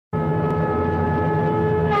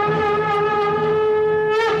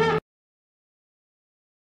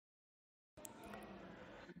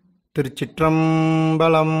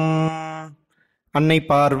திருச்சிற்றம்பலம். அன்னை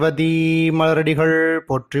பார்வதி மலரடிகள்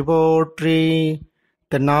போற்றி போற்றி.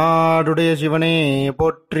 தென்னாடுடைய சிவனே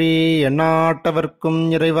போற்றி. எந்நாட்டவர்க்கும்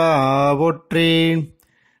இறைவா போற்றி.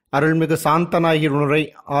 அருள்மிகு சாந்தநாயகி உடனுரை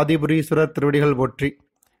ஆதிபுரீஸ்வரர் திருவடிகள் போற்றி.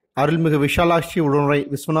 அருள்மிகு விஷாலாட்சி உடனுரை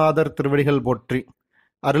விஸ்வநாதர் திருவடிகள் போற்றி.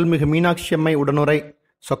 அருள்மிகு மீனாட்சி அம்மை உடனுரை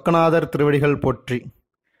சொக்கநாதர் திருவடிகள் போற்றி.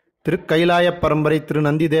 திருக்கைலாய பரம்பரை திரு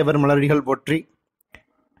நந்திதேவர் மலரடிகள் போற்றி.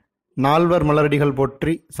 நால்வர் மலரடிகள்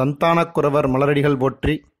போற்றி. சந்தானக்குரவர் மலரடிகள்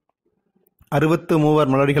போற்றி. 63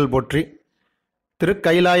 மலரடிகள் போற்றி.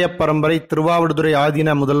 திருக்கைலாய பரம்பரை திருவாவடுதுறை ஆதீன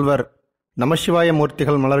முதல்வர் நமசிவாய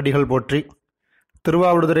மூர்த்திகள் மலரடிகள் போற்றி.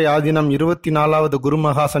 திருவாவடுதுறை ஆதீனம் 24வது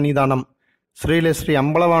குருமகா சன்னிதானம் ஸ்ரீ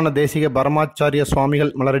அம்பலவான தேசிக பரமாச்சாரிய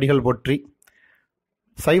சுவாமிகள் மலரடிகள் போற்றி.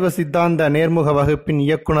 சைவ சித்தாந்த நேர்முக வகுப்பின்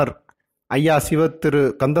இயக்குனர் ஐயா சிவ திரு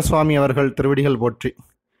கந்தசுவாமி அவர்கள் திருவடிகள் போற்றி.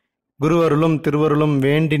 குருவருளும் திருவருளும்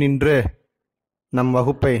வேண்டி நின்று நம்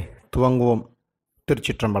வகுப்பை துவங்குவோம்.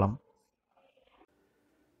 திருச்சிற்றம்பலம்.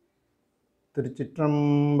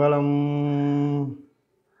 திருச்சிற்றம்பலம்.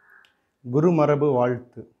 குருமரபு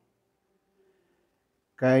வாழ்த்து.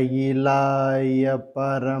 கையிலாய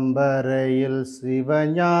பரம்பரையில்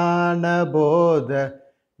சிவஞான போத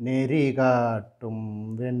நெறிகாட்டும்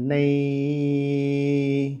வெண்ணை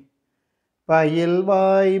பயில்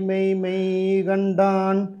வாய்மை மெய்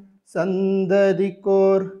கண்டான்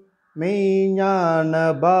சந்ததிக்கோர் மெய்ஞான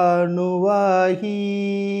பானுவாகி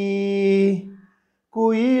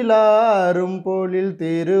குயிலாரும் பொழில்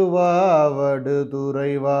திருவாவடு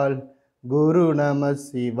துறைவாள் குரு நம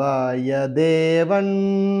சிவாய தேவன்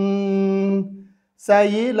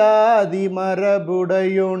சயிலாதி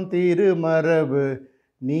மரபுடையோன் திருமரபு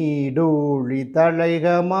நீடூழி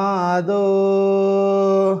தழைகமாதோ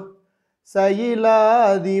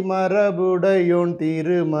சயிலாதி மரபுடையோன்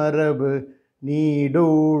திருமரபு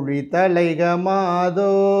நீடூழி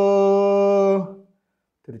தலைகமாதோ.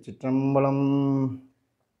 திருச்சிற்றம்பலம்.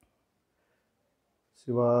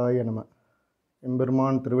 சிவாய நம.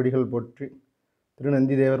 எம்பெருமான் திருவடிகள் போற்றி.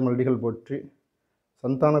 திருநந்திதேவர் மலடிகள் போற்றி.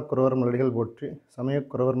 சந்தானக்குரவர் மலடிகள் போற்றி.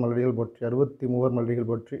 சமயக்குரவர் மலடிகள் போற்றி. 63 மலடிகள்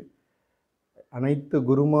போற்றி. அனைத்து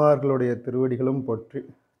குருமார்களுடைய திருவடிகளும் போற்றி.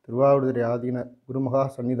 திருவாவடுதுறை ஆதீன குருமகா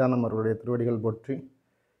சன்னிதானம் அவர்களுடைய திருவடிகள் போற்றி.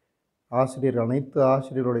 அனைத்து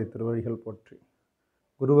ஆசிரியர்களுடைய திருவடிகள் போற்றி.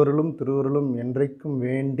 குருவருளும் திருவருளும் என்றைக்கும்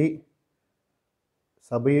வேண்டி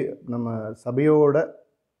நம்ம சபையோட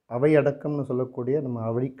அவையடக்கம்னு சொல்லக்கூடிய நம்ம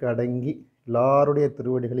அவைக்கு அடங்கி எல்லாருடைய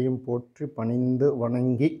திருவடிகளையும் போற்றி பணிந்து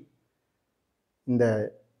வணங்கி இந்த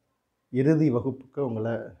இறுதி வகுப்புக்கு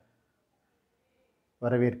உங்களை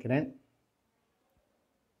வரவேற்கிறேன்.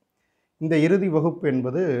 இந்த இறுதி வகுப்பு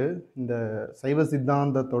என்பது இந்த சைவ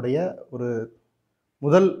சித்தாந்தத்துடைய ஒரு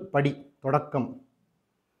முதல் படி, தொடக்கம்.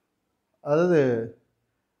 அதாவது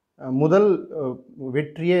முதல்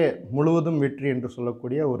வெற்றியே முழுவதும் வெற்றி என்று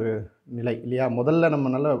சொல்லக்கூடிய ஒரு நிலை இல்லையா? முதல்ல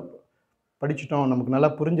நம்ம நல்லா படிச்சிட்டோம், நமக்கு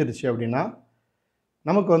நல்லா புரிஞ்சிருச்சு அப்படின்னா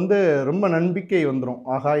நமக்கு ரொம்ப நம்பிக்கை வந்துடும்.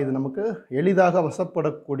 ஆகா, இது நமக்கு எளிதாக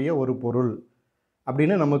வசப்படக்கூடிய ஒரு பொருள்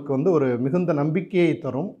அப்படின்னு நமக்கு ஒரு மிகுந்த நம்பிக்கையை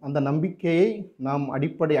தரும். அந்த நம்பிக்கையை நாம்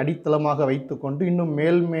அடித்தளமாக வைத்துக்கொண்டு இன்னும்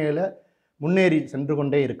மேலே முன்னேறி சென்று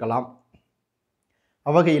கொண்டே இருக்கலாம்.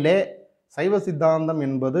 அவ்வகையிலே சைவ சித்தாந்தம்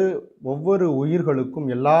என்பது ஒவ்வொரு உயிர்களுக்கும்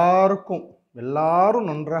எல்லாரும்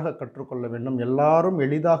நன்றாக கற்றுக்கொள்ள வேண்டும், எல்லாரும்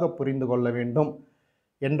எளிதாக புரிந்து கொள்ள வேண்டும்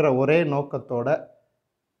என்ற ஒரே நோக்கத்தோட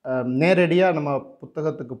நேரடியாக நம்ம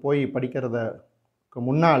புத்தகத்துக்கு போய் படிக்கிறதுக்கு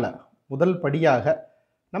முன்னால் முதல் படியாக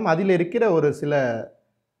நம்ம அதில் இருக்கிற ஒரு சில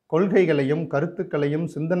கொள்கைகளையும் கருத்துக்களையும்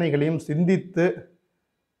சிந்தனைகளையும் சிந்தித்து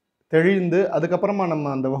தெளிந்து அதுக்கப்புறமா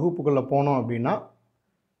நம்ம அந்த வகுப்புக்குள்ளே போனோம் அப்படின்னா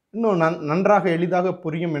இன்னும் நன்றாக எளிதாக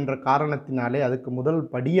புரியும் என்ற காரணத்தினாலே அதுக்கு முதல்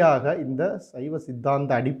படியாக இந்த சைவ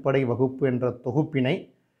சித்தாந்த அடிப்படை வகுப்பு என்ற தொகுப்பினை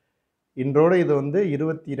இன்றோடு இது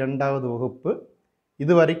 22வது வகுப்பு.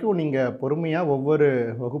 இது வரைக்கும் நீங்கள் பொறுமையாக ஒவ்வொரு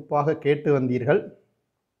வகுப்பாக கேட்டு வந்தீர்கள்.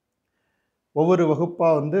 ஒவ்வொரு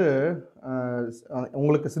வகுப்பாக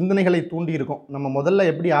உங்களுக்கு சிந்தனைகளை தூண்டி இருக்கும். நம்ம முதல்ல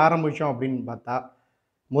எப்படி ஆரம்பித்தோம் அப்படின்னு பார்த்தா,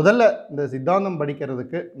 முதல்ல இந்த சித்தாந்தம்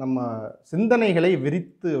படிக்கிறதுக்கு நம்ம சிந்தனைகளை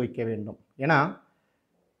விரித்து வைக்க வேண்டும். ஏன்னா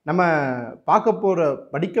நம்ம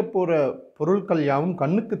படிக்க போகிற பொருட்கள் யாவும்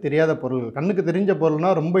கண்ணுக்கு தெரியாத பொருள்கள். கண்ணுக்கு தெரிஞ்ச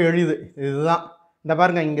பொருள்னால் ரொம்ப எளிது. இதுதான், இந்த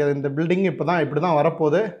பாருங்கள், இங்கே இந்த பில்டிங் இப்படி தான்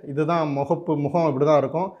வரப்போகுது, இதுதான் முகம் இப்படி தான்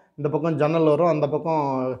இருக்கும், இந்த பக்கம் ஜன்னல் வரும், அந்த பக்கம்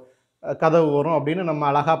கதவு வரும் அப்படின்னு நம்ம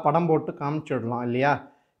அழகாக படம் போட்டு காமிச்சிடலாம் இல்லையா?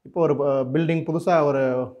 இப்போ ஒரு பில்டிங் புதுசாக ஒரு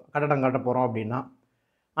கட்டடம் கட்ட போகிறோம் அப்படின்னா.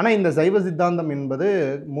 ஆனால் இந்த சைவ சித்தாந்தம் என்பது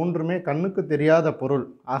மூன்றுமே கண்ணுக்கு தெரியாத பொருள்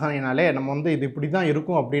ஆகையினாலே நம்ம இது இப்படி தான்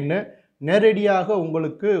இருக்கும் அப்படின்னு நேரடியாக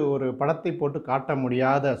உங்களுக்கு ஒரு படத்தை போட்டு காட்ட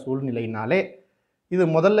முடியாத சூழ்நிலையினாலே இது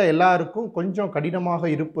முதல்ல எல்லாருக்கும் கொஞ்சம் கடினமாக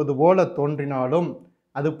இருப்பது போல தோன்றினாலும்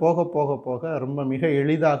அது போக போக போக ரொம்ப மிக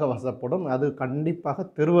எளிதாக வசப்படும். அது கண்டிப்பாக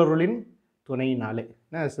திருவருளின் துணையினாலே.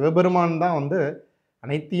 ஏன்னா சிவபெருமான் தான் வந்து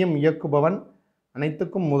அனைத்தையும் இயக்குபவன்,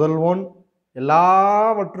 அனைத்துக்கும் முதல்வோன்,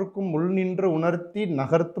 எல்லாவற்றுக்கும் உள்நின்று உணர்த்தி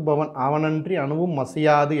நகர்த்துபவன். அவனன்றி அணுவும்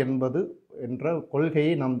அசையாது என்பது என்ற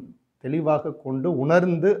கொள்கையை நாம் தெளிவாக கொண்டு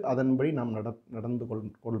உணர்ந்து அதன்படி நாம் நடந்து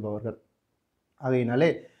கொள்பவர்கள். ஆகையினாலே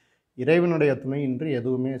இறைவனுடைய துணையின்றி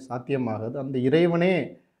எதுவுமே சாத்தியமாகாது. அந்த இறைவனே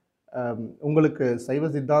உங்களுக்கு சைவ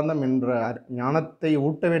சித்தாந்தம் என்ற ஞானத்தை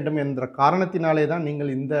ஊட்ட வேண்டும் என்ற காரணத்தினாலே தான்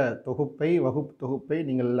நீங்கள் இந்த வகுப்பு தொகுப்பை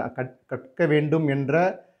நீங்கள் கற்க வேண்டும் என்ற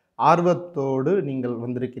ஆர்வத்தோடு நீங்கள்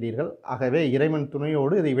வந்திருக்கிறீர்கள். ஆகவே இறைவன்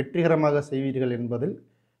துணையோடு இதை வெற்றிகரமாக செய்வீர்கள் என்பதில்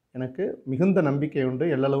எனக்கு மிகுந்த நம்பிக்கை உண்டு.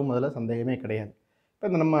 எல்லளவும் அதில் சந்தேகமே கிடையாது.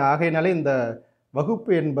 இப்போ நம்ம ஆகையினாலே இந்த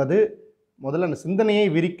வகுப்பு என்பது முதல்ல அந்த சிந்தனையை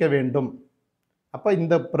விரிக்க வேண்டும். அப்போ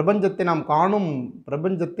இந்த பிரபஞ்சத்தை நாம் காணும்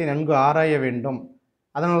பிரபஞ்சத்தை நன்கு ஆராய வேண்டும்.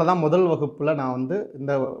 அதனால தான் முதல் வகுப்பில் நான் வந்து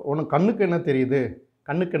உனக்கு கண்ணுக்கு என்ன தெரியுது,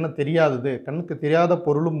 கண்ணுக்கு என்ன தெரியாதது, கண்ணுக்கு தெரியாத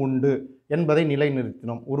பொருளும் உண்டு என்பதை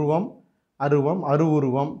நிலைநிறுத்தினோம். உருவம், அருவம்,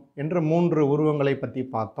 அருவுருவம் என்ற 3 உருவங்களை பற்றி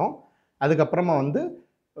பார்த்தோம். அதுக்கப்புறமா வந்து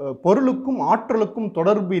பொருளுக்கும் ஆற்றலுக்கும்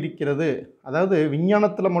தொடர்பு இருக்கிறது. அதாவது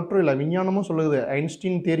விஞ்ஞானத்தில் மட்டும் இல்லை, விஞ்ஞானமும் சொல்லுது,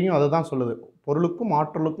 ஐன்ஸ்டீன் தியரியும் அதை தான் சொல்லுது. பொருளுக்கும்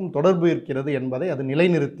ஆற்றலுக்கும் தொடர்பு இருக்கிறது என்பதை அது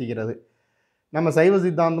நிலைநிறுத்துகிறது. நம்ம சைவ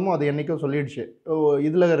சித்தாந்தமும் அது என்றைக்கோ சொல்லிடுச்சு.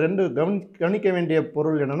 இதில் 2 கவனிக்க வேண்டிய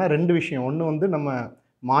பொருள் என்னென்னா 2 விஷயம். ஒன்று வந்து நம்ம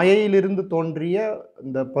மாயையிலிருந்து தோன்றிய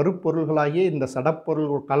இந்த பருப்பொருள்களாகிய இந்த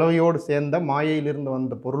சடப்பொருள் கலவையோடு சேர்ந்த மாயையிலிருந்து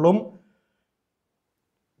வந்த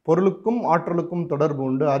பொருளுக்கும் ஆற்றலுக்கும் தொடர்பு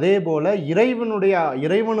உண்டு. அதே போல்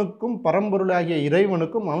இறைவனுக்கும் பரம்பொருளாகிய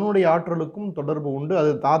இறைவனுக்கும் அவனுடைய ஆற்றலுக்கும் தொடர்பு உண்டு.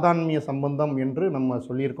 அது தாதான்மிய சம்பந்தம் என்று நம்ம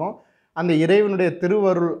சொல்லியிருக்கோம். அந்த இறைவனுடைய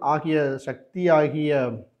திருவருள் ஆகிய சக்தி ஆகிய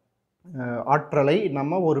ஆற்றலை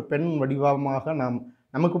நம்ம ஒரு பெண் வடிவமாக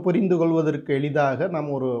நமக்கு புரிந்து கொள்வதற்கு எளிதாக நாம்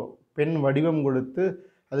ஒரு பெண் வடிவம் கொடுத்து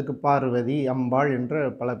அதுக்கு பார்வதி, அம்பாள் என்ற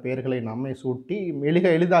பல பெயர்களை நம்மை சூட்டி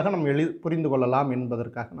எளிதாக நம்ம புரிந்து கொள்ளலாம்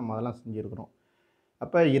என்பதற்காக நம்ம அதெல்லாம் செஞ்சுருக்கிறோம்.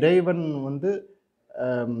 அப்போ இறைவன் வந்து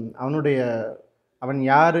அவன்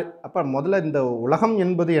யார், அப்போ முதல்ல இந்த உலகம்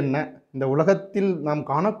என்பது என்ன, இந்த உலகத்தில் நாம்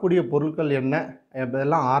காணக்கூடிய பொருட்கள் என்ன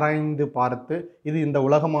இதெல்லாம் ஆராய்ந்து பார்த்து இது இந்த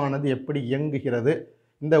உலகமானது எப்படி இயங்குகிறது,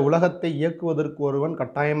 இந்த உலகத்தை இயக்குவதற்கு ஒருவன்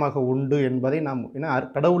கட்டாயமாக உண்டு என்பதை நாம், ஏன்னா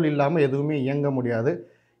கடவுள் இல்லாமல் எதுவுமே இயங்க முடியாது.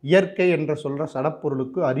 இயற்கை என்று சொல்கிற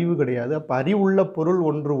சடப்பொருளுக்கு அறிவு கிடையாது. அப்போ அறிவுள்ள பொருள்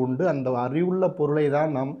ஒன்று உண்டு. அந்த அறிவுள்ள பொருளை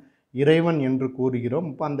தான் நாம் இறைவன் என்று கூறுகிறோம்.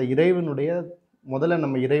 இப்போ அந்த இறைவனுடைய முதல்ல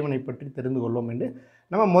நம்ம இறைவனை பற்றி தெரிந்து கொள்வோம் என்று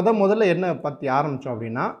நம்ம முதல்ல என்ன பற்றி ஆரம்பித்தோம்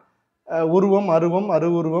அப்படின்னா, உருவம், அருவம்,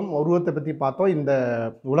 அருவுருவம், உருவத்தை பற்றி பார்த்தோம். இந்த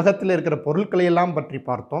உலகத்தில் இருக்கிற பொருட்களை எல்லாம் பற்றி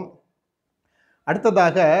பார்த்தோம்.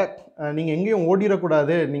 அடுத்ததாக நீங்கள் எங்கேயும்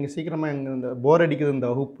ஓடிடக்கூடாது, நீங்கள் சீக்கிரமாக இந்த போர் அடிக்குது இந்த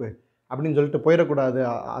வகுப்பு அப்படின்னு சொல்லிட்டு போயிடக்கூடாது.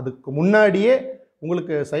 அதுக்கு முன்னாடியே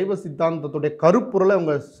உங்களுக்கு சைவ சித்தாந்தத்துடைய கருப்பொருளை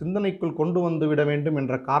உங்கள் சிந்தனைக்குள் கொண்டு வந்து விட வேண்டும்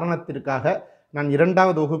என்ற காரணத்திற்காக நான்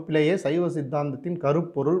 2வது வகுப்பிலேயே சைவ சித்தாந்தத்தின்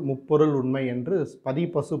கருப்பொருள் முப்பொருள் உண்மை என்று பதி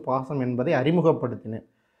பசு பாசம் என்பதை அறிமுகப்படுத்தினேன்.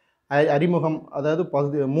 அறிமுகம், அதாவது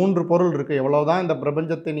 3 பொருள் இருக்குது. எவ்வளோதான் இந்த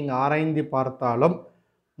பிரபஞ்சத்தை நீங்கள் ஆராய்ந்து பார்த்தாலும்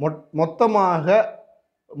மொத்தமாக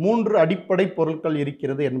 3 அடிப்படை பொருட்கள்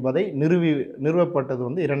இருக்கிறது என்பதை நிறுவப்பட்டது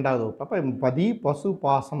வந்து 2வது வகுப்பு. அப்போ பதி பசு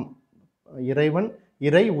பாசம், இறைவன்,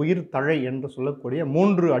 இறை, உயிர், தழை என்று சொல்லக்கூடிய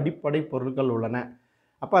 3 அடிப்படை பொருட்கள் உள்ளன.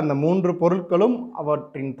 அப்போ அந்த 3 பொருட்களும்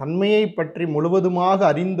அவற்றின் தன்மையை பற்றி முழுவதுமாக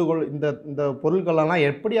இந்த பொருட்களெல்லாம்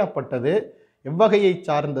எப்படியாப்பட்டது, எவ்வகையை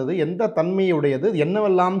சார்ந்தது, எந்த தன்மையுடையது,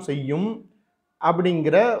 என்னவெல்லாம் செய்யும்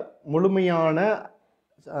அப்படிங்கிற முழுமையான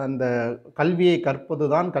அந்த கல்வியை கற்பது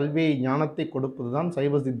தான், கல்வியை ஞானத்தை கொடுப்பது தான்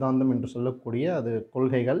சைவ சித்தாந்தம் என்று சொல்லக்கூடிய அது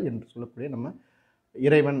கொள்கைகள் என்று சொல்லக்கூடிய நம்ம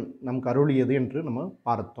இறைவன் நமக்கு அருளியது என்று நம்ம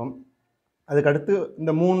பார்த்தோம். அதுக்கடுத்து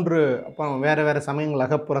இந்த 3 அப்போ வேறு சமயங்கள்,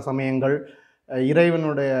 அகப்புற சமயங்கள்,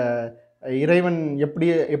 இறைவன்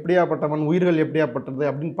எப்படியாப்பட்டவன், உயிர்கள் எப்படியாப்பட்டது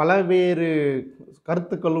அப்படின்னு பலவேறு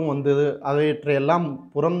கருத்துக்களும் வந்தது. அவற்றையெல்லாம்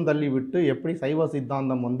புறந்தள்ளி விட்டு எப்படி சைவ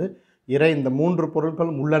சித்தாந்தம் வந்து இந்த 3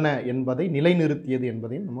 பொருட்களும் உள்ளன என்பதை நிலைநிறுத்தியது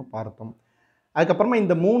என்பதையும் நம்ம பார்த்தோம். அதுக்கப்புறமா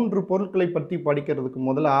இந்த 3 பொருட்களை பற்றி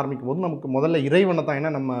படிக்கிறதுக்கு ஆரம்பிக்கும் போது நமக்கு முதல்ல இறைவனை தான்,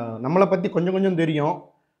 ஏன்னா நம்மளை பற்றி கொஞ்சம் தெரியும்,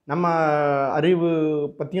 நம்ம அறிவு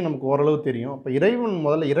பற்றியும் நமக்கு ஓரளவு தெரியும். இப்போ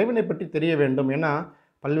முதல்ல இறைவனை பற்றி தெரிய வேண்டும். ஏன்னா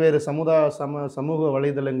பல்வேறு சமூக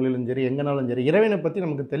வலைதளங்களிலும் சரி, எங்கேனாலும் சரி, இறைவனை பற்றி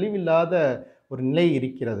நமக்கு தெளிவில்லாத ஒரு நிலை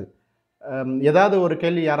இருக்கிறது. ஏதாவது ஒரு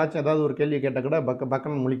கேள்வி, யாராச்சும் ஏதாவது ஒரு கேள்வி கேட்டால் கூட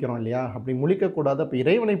பக்கன்னு முழிக்கிறோம் இல்லையா? அப்படி முழிக்கக்கூடாது. அப்போ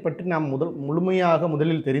இறைவனை பற்றி நாம் முழுமையாக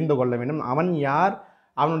முதலில் தெரிந்து கொள்ள வேண்டும். அவன் யார்,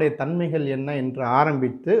 அவனுடைய தன்மைகள் என்ன என்று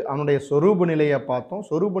ஆரம்பித்து அவனுடைய சொரூப நிலையை பார்த்தோம்.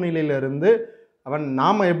 சொரூப நிலையிலிருந்து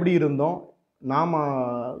நாம் எப்படி இருந்தோம், நாம்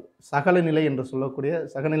சகல நிலை என்று சொல்லக்கூடிய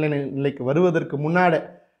சகநிலை நிலைக்கு வருவதற்கு முன்னாடி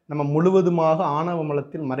நம்ம முழுவதுமாக ஆணவ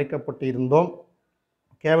மலத்தில் மறைக்கப்பட்டு இருந்தோம்,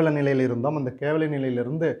 கேவல நிலையில் இருந்தோம். அந்த கேவல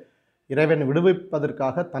நிலையிலிருந்து இறைவன்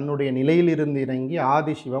விடுவிப்பதற்காக தன்னுடைய நிலையிலிருந்து இறங்கி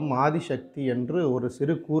ஆதிசிவம் ஆதிசக்தி என்று ஒரு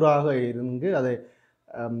சிறு கூறாக இருந்து அதை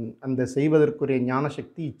அந்த செய்வதற்குரிய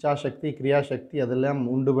ஞானசக்தி, இச்சாசக்தி, கிரியாசக்தி அதெல்லாம்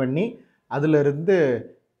உண்டு பண்ணி அதிலிருந்து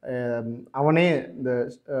அவனே இந்த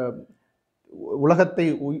உலகத்தை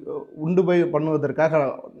உண்டு போய் பண்ணுவதற்காக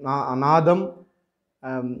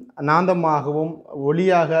நாதமாகவும்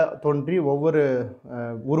ஒளியாக தோன்றி ஒவ்வொரு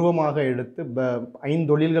உருவமாக எடுத்து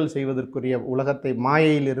ஐந்தொழில்கள் செய்வதற்குரிய உலகத்தை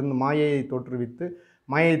மாயையை தோற்றுவித்து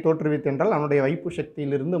என்றால் அவனுடைய வைப்பு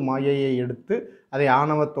சக்தியிலிருந்து மாயையை எடுத்து அதை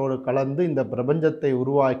ஆணவத்தோடு கலந்து இந்த பிரபஞ்சத்தை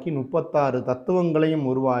உருவாக்கி 36 தத்துவங்களையும்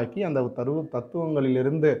உருவாக்கி அந்த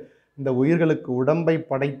தத்துவங்களிலிருந்து இந்த உயிர்களுக்கு உடம்பை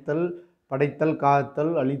படைத்தல்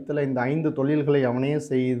காத்தல் அழித்தல் இந்த 5 தொழில்களை அவனே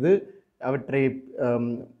செய்து அவற்றை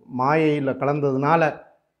மாயையில் கலந்ததுனால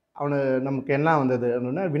நமக்கு என்ன வந்தது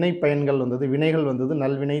அப்படின்னா வினை பயன்கள் வந்தது, வினைகள் வந்தது,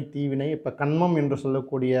 நல்வினை தீவினை. இப்போ கண்மம் என்று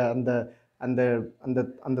சொல்லக்கூடிய அந்த அந்த அந்த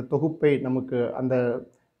அந்த தொகுப்பை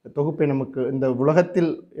நமக்கு இந்த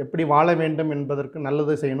உலகத்தில் எப்படி வாழ வேண்டும் என்பதற்கு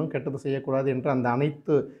நல்லது செய்யணும் கெட்டது செய்யக்கூடாது என்ற அந்த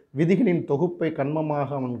அனைத்து விதிகளின் தொகுப்பை கண்மமாக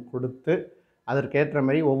அவன் கொடுத்து அதற்கேற்ற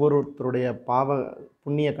மாதிரி ஒவ்வொருத்தருடைய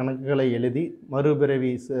புண்ணிய கணக்குகளை எழுதி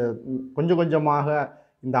மறுபிறவி கொஞ்சம் கொஞ்சமாக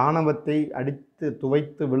இந்த ஆணவத்தை அடித்து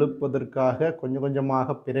துவைத்து விழுப்பதற்காக கொஞ்சம்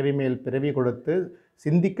கொஞ்சமாக பிறவி மேல் பிறவி கொடுத்து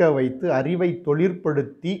சிந்திக்க வைத்து அறிவை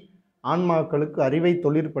தொழிற்படுத்தி ஆன்மாக்களுக்கு அறிவை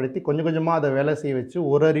தொழிற்படுத்தி கொஞ்சம் கொஞ்சமாக அதை வேலை செய்ய வச்சு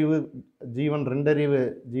 1 அறிவு ஜீவன், 2 அறிவு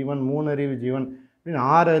ஜீவன், 3 அறிவு ஜீவன் அப்படின்னு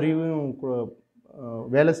 6 அறிவும்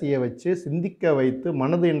வேலை செய்ய வச்சு சிந்திக்க வைத்து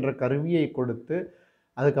மனது என்ற கருவியை கொடுத்து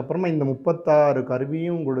அதுக்கப்புறமா இந்த 36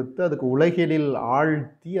 கருவியும் கொடுத்து அதுக்கு உலகியலில்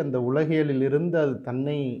ஆழ்த்தி அந்த உலகியலிலிருந்து அது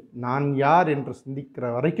தன்னை நான் யார் என்று சிந்திக்கிற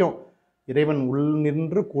வரைக்கும் இறைவன் உள்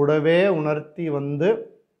நின்று கூடவே உணர்த்தி வந்து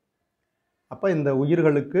அப்போ இந்த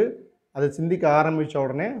உயிர்களுக்கு அதை சிந்திக்க ஆரம்பித்த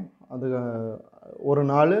உடனே அது ஒரு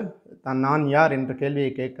நாள் நான் யார் என்ற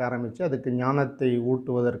கேள்வியை கேட்க ஆரம்பித்து அதுக்கு ஞானத்தை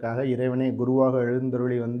ஊட்டுவதற்காக இறைவனே குருவாக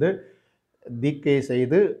எழுந்தருளி வந்து தீக்கை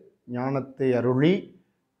செய்து ஞானத்தை அருளி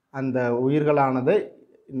அந்த உயிர்களானதை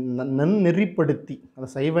நெறிப்படுத்தி அந்த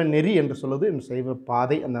சைவ நெறி என்று சொல்வது சைவ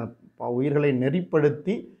பாதை அந்த உயிர்களை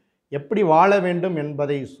நெறிப்படுத்தி எப்படி வாழ வேண்டும்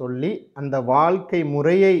என்பதை சொல்லி அந்த வாழ்க்கை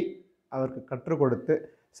முறையை அவருக்கு கற்றுக் கொடுத்து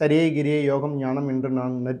சரியை கிரியை யோகம் ஞானம் என்று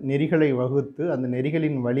நான் நெறிகளை வகுத்து அந்த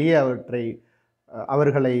நெறிகளின் வழியே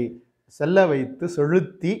அவர்களை செல்ல வைத்து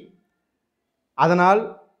செலுத்தி அதனால்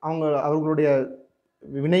அவர்களுடைய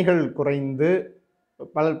வினைகள் குறைந்து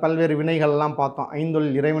பல்வேறு வினைகள்லாம் பார்த்தோம்.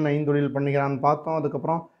 இறைவன் 5 தொழில் பண்ணுகிறான்னு பார்த்தோம்.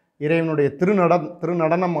 அதுக்கப்புறம் இறைவனுடைய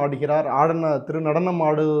திருநடனம் ஆடுகிறார். திருநடனம்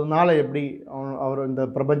ஆடுவதனால எப்படி அவர் இந்த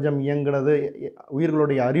பிரபஞ்சம் இயங்குறது,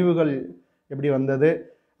 உயிர்களுடைய அறிவுகள் எப்படி வந்தது,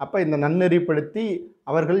 அப்போ இந்த நன்னெறிப்படுத்தி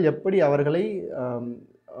அவர்கள் எப்படி அவர்களை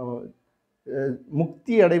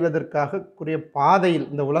முக்தி அடைவதற்காக கூடிய பாதையில்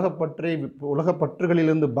இந்த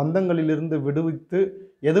உலகப்பற்றுகளிலிருந்து பந்தங்களிலிருந்து விடுவித்து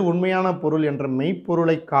எது உண்மையான பொருள் என்ற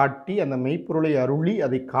மெய்ப்பொருளை காட்டி அந்த மெய்ப்பொருளை அருளி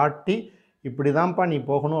அதை காட்டி இப்படி தான்ப்பா நீ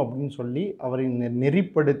போகணும் அப்படின்னு சொல்லி அவரை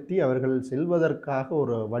நெறிப்படுத்தி அவர்கள் செல்வதற்காக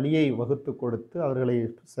ஒரு வழியை வகுத்து கொடுத்து அவர்களை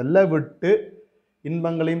செல்ல விட்டு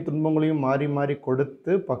இன்பங்களையும் துன்பங்களையும் மாறி மாறி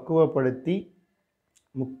கொடுத்து பக்குவப்படுத்தி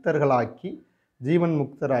முக்தர்களாக்கி ஜீவன்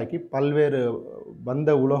முக்தராக்கி பல்வேறு பந்த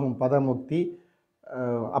உலகம் பதமுக்தி,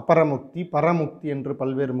 அப்பரமுக்தி, பரமுக்தி என்று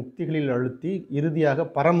பல்வேறு முக்திகளில் அழுத்தி இறுதியாக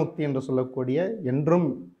பரமுக்தி என்று சொல்லக்கூடிய என்றும்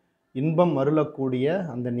இன்பம் அருளக்கூடிய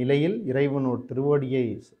அந்த நிலையில் இறைவனோட திருவடியை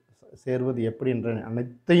சேர்வது எப்படி என்ற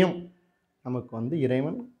அனைத்தையும் நமக்கு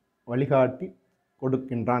இறைவன் வழிகாட்டி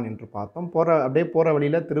கொடுக்கின்றான் என்று பார்த்தோம். அப்படியே போகிற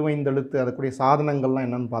வழியில் திருவைந்தெழுத்து அதற்குரிய சாதனங்கள்லாம்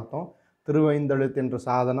என்னென்னு பார்த்தோம். திருவைந்தெழுத்து என்ற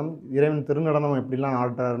சாதனம் இறைவன் திருநடனம் எப்படிலாம்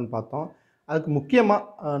ஆடுறாருன்னு பார்த்தோம். அதுக்கு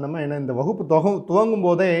முக்கியமாக நம்ம என்ன இந்த வகுப்பு துவங்கும்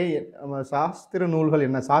போதே நம்ம சாஸ்திர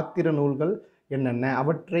நூல்கள் என்னென்ன,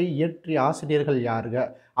 அவற்றை இயற்றிய ஆசிரியர்கள் யாருங்க,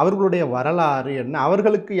 அவர்களுடைய வரலாறு என்ன,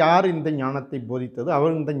 அவர்களுக்கு யார் இந்த ஞானத்தை போதித்தது,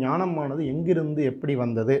 இந்த ஞானமானது எங்கிருந்து எப்படி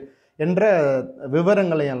வந்தது என்ற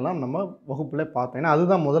விவரங்களை எல்லாம் நம்ம வகுப்பில் பார்த்தோம். ஏன்னா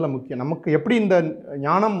அதுதான் முதல்ல முக்கியம். நமக்கு எப்படி இந்த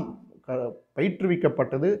ஞானம்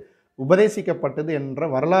பயிற்றுவிக்கப்பட்டது, உபதேசிக்கப்பட்டது என்ற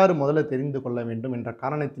வரலாறு முதல்ல தெரிந்து கொள்ள வேண்டும் என்ற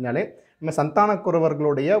காரணத்தினாலே நம்ம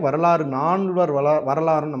சந்தானக்குறவர்களுடைய வரலாறு 4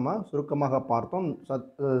 வரலாறு நம்ம சுருக்கமாக பார்த்தோம்.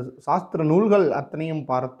 சாஸ்திர நூல்கள் அத்தனையும்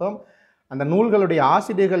பார்த்தோம். அந்த நூல்களுடைய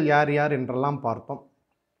ஆசிரியர்கள் யார் யார் என்றெல்லாம் பார்த்தோம்.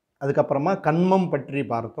 அதுக்கப்புறமா கண்மம் பற்றி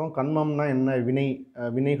பார்த்தோம். கண்மம்னா என்ன,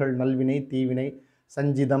 வினைகள் நல்வினை தீவினை,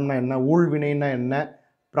 சஞ்சிதம்னா என்ன, ஊழ்வினைனா என்ன,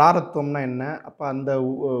 பிராரத்துவம்னா என்ன, அப்போ அந்த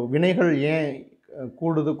வினைகள் ஏன்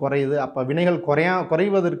கூடுது குறையுது, அப்போ வினைகள்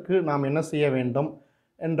குறைவதற்கு நாம் என்ன செய்ய வேண்டும்,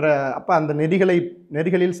 என்ற அப்போ அந்த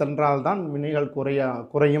நெறிகளில் சென்றால்தான் வினைகள்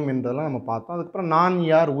குறையும் என்றதெல்லாம் நம்ம பார்த்தோம். அதுக்கப்புறம் நான்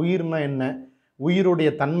யார், உயிர்னா என்ன, உயிருடைய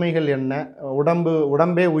தன்மைகள் என்ன,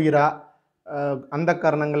 உடம்பே உயிரா, அந்த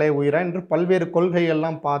காரணங்களே உயிரா என்று பல்வேறு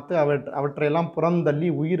கொள்கையெல்லாம் பார்த்து அவற்றையெல்லாம் புறந்தள்ளி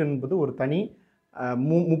உயிர் என்பது ஒரு தனி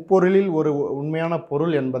முப்பொருளில் ஒரு உண்மையான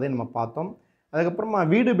பொருள் என்பதை நம்ம பார்த்தோம். அதுக்கப்புறமா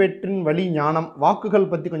வீடு பெற்றின் வழி ஞானம்,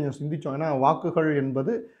 வாக்குகள் பற்றி கொஞ்சம் சிந்தித்தோம். ஏன்னா வாக்குகள்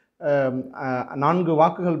என்பது 4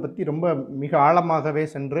 வாக்குகள் பற்றி ரொம்ப மிக ஆழமாகவே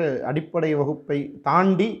சென்று அடிப்படை வகுப்பை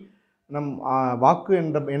தாண்டி நம் வாக்கு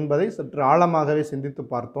என்பதை சற்று ஆழமாகவே சிந்தித்து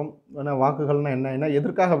பார்த்தோம். ஏன்னா வாக்குகள்னால் என்ன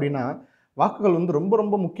எதற்காக அப்படின்னா, வாக்குகள் வந்து ரொம்ப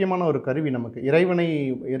ரொம்ப முக்கியமான ஒரு கருவி. நமக்கு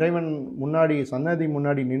இறைவன் முன்னாடி சன்னதி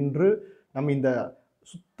முன்னாடி நின்று நம்ம இந்த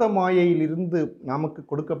சுத்த மாயையிலிருந்து நமக்கு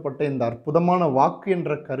கொடுக்கப்பட்ட இந்த அற்புதமான வாக்கு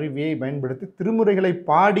என்ற கருவியை பயன்படுத்தி திருமுறைகளை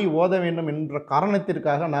பாடி ஓத வேண்டும் என்ற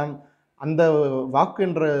காரணத்திற்காக நான் அந்த வாக்கு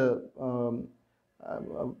என்ற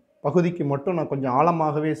பகுதிக்கு மட்டும் நான் கொஞ்சம்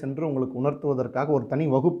ஆழமாகவே சென்று உங்களுக்கு உணர்த்துவதற்காக ஒரு தனி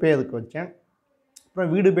வகுப்பே அதுக்கு வச்சேன்.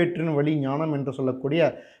 அப்புறம் வீடு பேற்றின் வழி ஞானம் என்று சொல்லக்கூடிய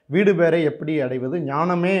வீடு பேரை எப்படி அடைவது,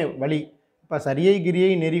 ஞானமே வழி. இப்போ சரியை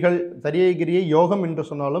கிரியை நெறிகள், சரியை கிரியை யோகம் என்று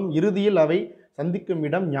சொன்னாலும் இறுதியில் அவை சந்திக்கும்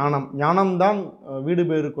இடம் ஞானம்தான் வீடு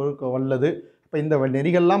பேறு கொடுக்க வல்லது. இப்போ இந்த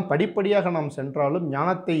நெறிகள்லாம் படிப்படியாக நாம் சென்றாலும்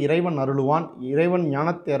ஞானத்தை இறைவன் அருளுவான். இறைவன்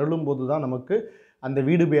ஞானத்தை அருளும் போது தான் நமக்கு அந்த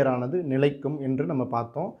வீடு பேரானது நிலைக்கும் என்று நம்ம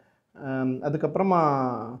பார்த்தோம். அதுக்கப்புறமா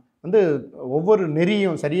வந்து ஒவ்வொரு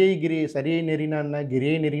நெறியும் சரியை நெறினா என்ன,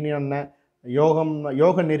 கிரியை நெறினா என்ன,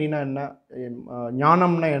 யோக நெறினா என்ன,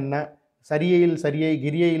 ஞானம்னா என்ன, சரியை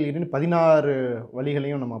கிரியையில் 16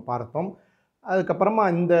 வழிகளையும் நம்ம பார்த்தோம். அதுக்கப்புறமா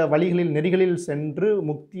இந்த வழிகளில் நெறிகளில் சென்று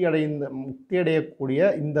முக்தி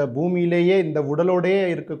அடையக்கூடிய இந்த பூமியிலேயே இந்த உடலோடையே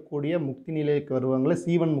இருக்கக்கூடிய முக்தி நிலைக்கு வருவங்களை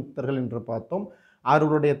சீவன் முக்தர்கள் என்று பார்த்தோம்.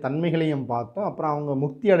 அவர்களுடைய தன்மைகளையும் பார்த்தோம். அப்புறம் அவங்க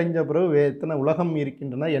முக்தி அடைஞ்ச பிறகு எத்தனை உலகம்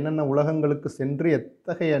இருக்கின்றன, என்னென்ன உலகங்களுக்கு சென்று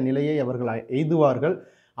எத்தகைய நிலையை அவர்கள் எய்துவார்கள்,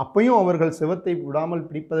 அப்பையும் அவர்கள் சிவத்தை விடாமல்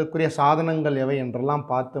பிடிப்பதற்குரிய சாதனங்கள் எவை என்றெல்லாம்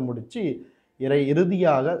பார்த்து முடித்து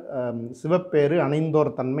இறுதியாக சிவப்பேறு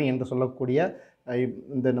அணைந்தோர் தன்மை என்று சொல்லக்கூடிய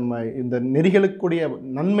இந்த நெறிகளுக்குரிய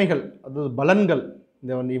நன்மைகள், அது பலன்கள்,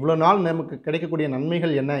 இவ்வளோ நாள் நமக்கு கிடைக்கக்கூடிய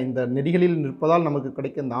நன்மைகள் என்ன, இந்த நெறிகளில் நிற்பதால் நமக்கு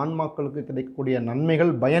கிடைக்க இந்த ஆன்மாக்களுக்கு கிடைக்கக்கூடிய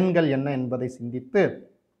நன்மைகள் பயன்கள் என்ன என்பதை சிந்தித்து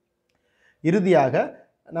இறுதியாக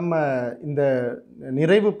நம்ம இந்த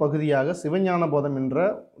நிறைவு பகுதியாக சிவஞான போதம் என்ற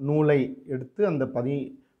நூலை எடுத்து அந்த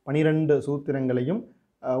 12 சூத்திரங்களையும்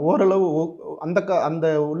ஓரளவு அந்த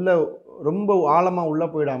உள்ள ரொம்ப ஆழமாக உள்ளே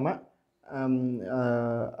போயிடாமல்,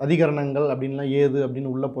 அதிகரணங்கள் அப்படின்லாம் ஏது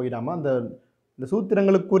அப்படின்னு உள்ளே போயிடாமல் இந்த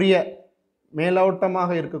சூத்திரங்களுக்குரிய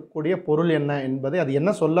மேலோட்டமாக இருக்கக்கூடிய பொருள் என்ன என்பதை, அது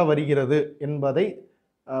என்ன சொல்ல வருகிறது என்பதை,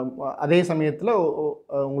 அதே சமயத்தில்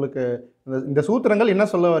உங்களுக்கு இந்த சூத்திரங்கள் என்ன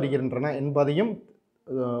சொல்ல வருகின்றன என்பதையும்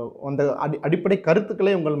அந்த அடிப்படை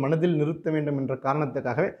கருத்துக்களை உங்கள் மனதில் நிறுத்த வேண்டும் என்ற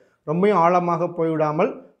காரணத்துக்காகவே ரொம்பவும் ஆழமாக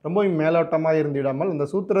போய்விடாமல், ரொம்பவும் மேலோட்டமாக இருந்துவிடாமல், அந்த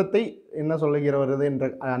சூத்திரத்தை என்ன சொல்லுகிறது என்ற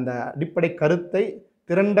அந்த அடிப்படை கருத்தை,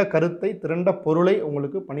 திரண்ட பொருளை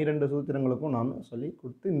உங்களுக்கு 12 சூத்திரங்களுக்கும் நான் சொல்லி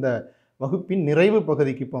கொடுத்து இந்த வகுப்பின் நிறைவு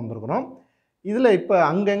பகுதிக்கு இப்போ வந்திருக்கிறோம். இதில் இப்போ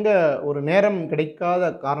அங்கங்கே ஒரு நேரம் கிடைக்காத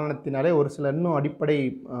காரணத்தினாலே ஒரு சில இன்னும் அடிப்படை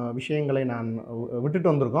விஷயங்களை நான்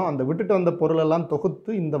விட்டுட்டு வந்திருக்கோம். அந்த விட்டுட்டு வந்த பொருளெல்லாம்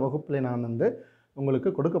தொகுத்து இந்த வகுப்பில் நான் உங்களுக்கு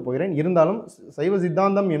கொடுக்க போகிறேன். இருந்தாலும் சைவ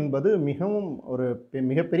சித்தாந்தம் என்பது மிகவும் ஒரு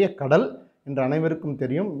மிகப்பெரிய கடல் என்று அனைவருக்கும்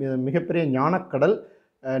தெரியும். மிகப்பெரிய ஞானக்கடல்.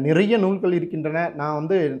 நிறைய நூல்கள் இருக்கின்றன. நான்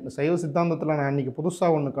சைவ சித்தாந்தத்தில் நான் இன்றைக்கி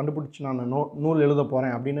புதுசாக ஒன்று கண்டுபிடிச்சி நான் நூல் எழுத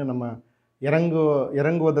போகிறேன் அப்படின்னு நம்ம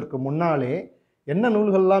இறங்குவதற்கு முன்னாலே என்ன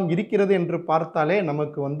நூல்கள்லாம் இருக்கிறது என்று பார்த்தாலே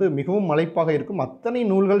நமக்கு மிகவும் மலைப்பாக இருக்கும். அத்தனை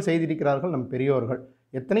நூல்கள் செய்திருக்கிறார்கள் நம் பெரியோர்கள்.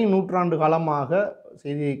 எத்தனை நூற்றாண்டு காலமாக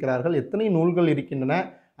செய்திருக்கிறார்கள், எத்தனை நூல்கள் இருக்கின்றன,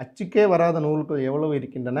 அச்சுக்கே வராத நூல்கள் எவ்வளவு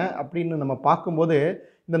இருக்கின்றன அப்படின்னு நம்ம பார்க்கும்போது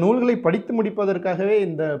இந்த நூல்களை படித்து முடிப்பதற்காகவே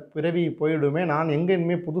இந்த பிறவி போயிடுமே, நான் எங்கே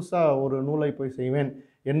இனிமேல் புதுசாக ஒரு நூலை போய் செய்வேன்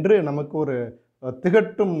என்று நமக்கு ஒரு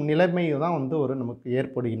திகட்டும் நிலைமை தான் நமக்கு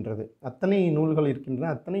ஏற்படுகின்றது. அத்தனை நூல்கள்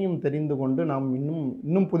இருக்கின்றன, அத்தனையும் தெரிந்து கொண்டு நாம்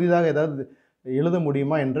இன்னும் புதிதாக ஏதாவது எழுத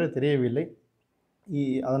முடியுமா என்று தெரியவில்லை.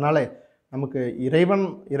 அதனால் நமக்கு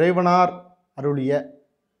இறைவனார் அருளிய,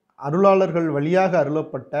 அருளாளர்கள் வழியாக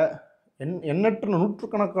அருளப்பட்ட எண்ணற்ற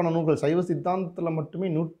நூற்றுக்கணக்கான நூல்கள், சைவ சித்தாந்தத்தில் மட்டுமே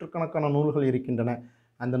நூற்றுக்கணக்கான நூல்கள் இருக்கின்றன.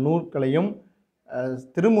 அந்த நூல்களையும்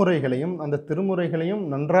திருமுறைகளையும் அந்த திருமுறைகளையும்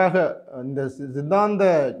நன்றாக இந்த சித்தாந்த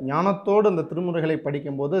ஞானத்தோடு அந்த திருமுறைகளை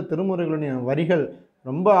படிக்கும்போது திருமுறைகளுடைய வரிகள்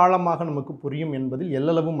ரொம்ப ஆழமாக நமக்கு புரியும் என்பதில்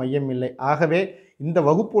எல்லளவும் மையமில்லை. ஆகவே இந்த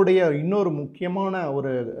வகுப்புடைய இன்னொரு முக்கியமான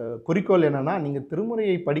ஒரு குறிக்கோள் என்னென்னா, நீங்கள்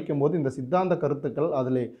திருமுறையை படிக்கும்போது இந்த சித்தாந்த கருத்துக்கள்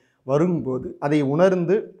அதில் வரும்போது அதை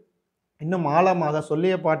உணர்ந்து இன்னும் ஆழமாக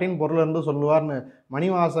சொல்லிய பாட்டின் பொருளிலிருந்து சொல்லுவார்னு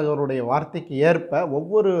மணிவாசகருடைய வார்த்தைக்கு ஏற்ப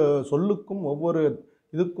ஒவ்வொரு சொல்லுக்கும் ஒவ்வொரு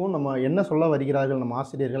இதுக்கும் நம்ம என்ன சொல்ல வருகிறார்கள் நம்ம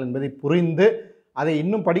ஆசிரியர்கள் என்பதை புரிந்து அதை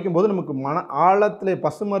இன்னும் படிக்கும்போது நமக்கு ஆழத்திலே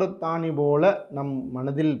பசுமரத்தாணி போல நம்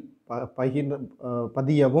மனதில்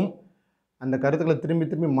பதியவும், அந்த கருத்துக்களை திரும்பி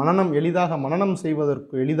திரும்பி எளிதாக மனனம்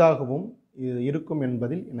செய்வதற்கு எளிதாகவும் இது இருக்கும்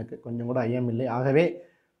என்பதில் எனக்கு கொஞ்சம் கூட ஐயமில்லை. ஆகவே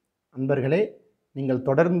அன்பர்களே, நீங்கள்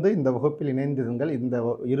தொடர்ந்து இந்த வகுப்பில் இணைந்திருங்கள். இந்த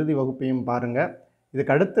இறுதி வகுப்பையும் பாருங்கள்.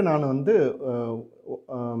 இதுக்கு அடுத்து நான்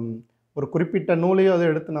ஒரு குறிப்பிட்ட நூலையோ அதை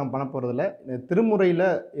எடுத்து நான் பண்ண போகிறதில்ல. திருமுறையில்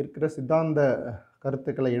இருக்கிற சித்தாந்த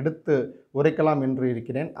கருத்துக்களை எடுத்து உரைக்கலாம் என்று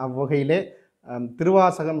இருக்கிறேன். அவ்வகையிலே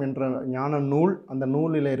திருவாசகம் என்ற ஞான நூல், அந்த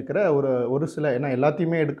நூலில் இருக்கிற ஒரு சில, ஏன்னா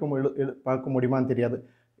எல்லாத்தையுமே பார்க்க முடியுமான்னு தெரியாது.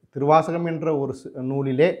 திருவாசகம் என்ற ஒரு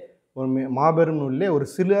நூலிலே, ஒரு மாபெரும் நூலிலே ஒரு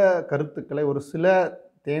சில கருத்துக்களை, ஒரு சில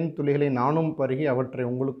தேன் துளிகளை நானும் பருகி அவற்றை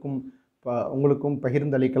உங்களுக்கும்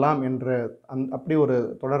பகிர்ந்தளிக்கலாம் என்ற அப்படி ஒரு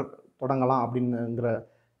தொடங்கலாம் அப்படிங்கிற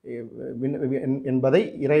என்பதை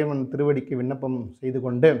இறைவன் திருவடிக்கு விண்ணப்பம் செய்து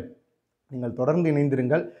கொண்டு நீங்கள் தொடர்ந்து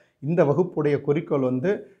இணைந்திருங்கள். இந்த வகுப்புடைய குறிக்கோள்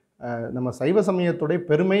நம்ம சைவ சமயத்துடைய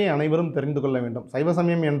பெருமையை அனைவரும் தெரிந்து கொள்ள வேண்டும். சைவ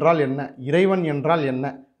சமயம் என்றால் என்ன, இறைவன் என்றால் என்ன,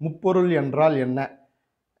 முப்பொருள் என்றால் என்ன,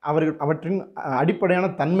 அவற்றின் அடிப்படையான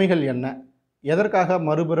தன்மைகள் என்ன, எதற்காக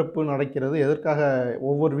மறுபிறப்பு நடக்கிறது, எதற்காக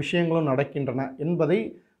ஒவ்வொரு விஷயங்களும் நடக்கின்றன என்பதை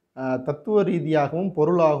தத்துவ ரீதியாகவும்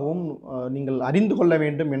பொருளாகவும் நீங்கள் அறிந்து கொள்ள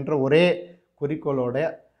வேண்டும் என்ற ஒரே குறிக்கோளோட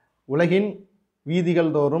உலகின் வீதிகள்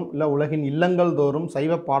தோறும் இல்லை உலகின் இல்லங்கள் தோறும்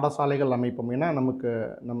சைவ பாடசாலைகள் அமைப்போம். ஏன்னா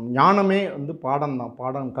நம் ஞானமே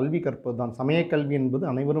பாடம் கல்வி கற்பது தான். சமய கல்வி என்பது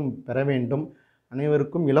அனைவரும் பெற வேண்டும்.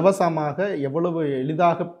 அனைவருக்கும் இலவசமாக எவ்வளவு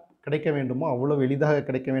எளிதாக கிடைக்க வேண்டுமோ அவ்வளவு எளிதாக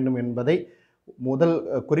கிடைக்க வேண்டும் என்பதை முதல்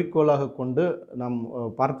குறிக்கோளாக கொண்டு நாம்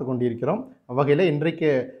பார்த்து கொண்டிருக்கிறோம். அவ்வகையில்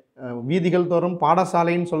இன்றைக்கு வீதிகள் தோறும்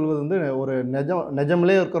பாடசாலைன்னு சொல்வது ஒரு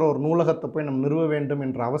நிஜமிலே இருக்கிற ஒரு நூலகத்தை போய் நம்ம நிறுவ வேண்டும்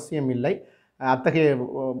என்ற அவசியம் இல்லை. அத்தகைய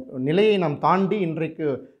நிலையை நாம் தாண்டி இன்றைக்கு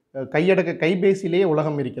கைபேசியிலேயே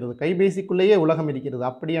உலகம் இருக்கிறது, கைபேசிக்குள்ளேயே உலகம் இருக்கிறது.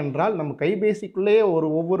 அப்படி என்றால் நம்ம கைபேசிக்குள்ளேயே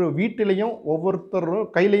ஒவ்வொரு வீட்டிலையும் ஒவ்வொருத்தரும்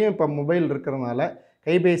கையிலையும் இப்போ மொபைல் இருக்கிறதுனால,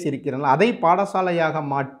 கைபேசி இருக்கிறதுனால அதை பாடசாலையாக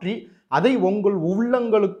மாற்றி அதை உங்கள்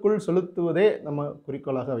உள்ளங்களுக்குள் செலுத்துவதே நம்ம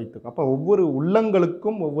குறிக்கோளாக வைத்துக்கோம். அப்போ ஒவ்வொரு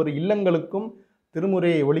உள்ளங்களுக்கும் ஒவ்வொரு இல்லங்களுக்கும்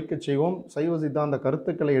திருமுறையை ஒலிக்கச் செய்வோம், சைவ சித்தாந்த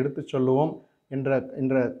கருத்துக்களை எடுத்துச் சொல்லுவோம்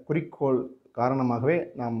என்ற குறிக்கோள் காரணமாகவே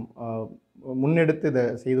நாம் முன்னெடுத்து இதை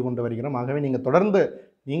செய்து கொண்டு வருகிறோம். ஆகவே நீங்கள் தொடர்ந்து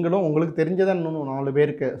நீங்களும் உங்களுக்கு தெரிஞ்சதை இன்னும் 4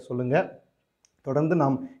 பேருக்கு சொல்லுங்கள். தொடர்ந்து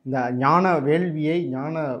நாம் இந்த ஞான வேள்வியை,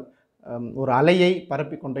 ஞான ஒரு அலையை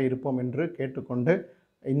பரப்பிக்கொண்டே இருப்போம் என்று கேட்டுக்கொண்டு,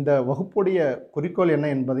 இந்த வகுப்புடைய குறிக்கோள் என்ன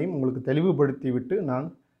என்பதையும் உங்களுக்கு தெளிவுபடுத்திவிட்டு நான்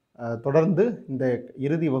தொடர்ந்து இந்த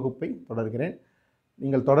இறுதி வகுப்பை தொடர்கிறேன்.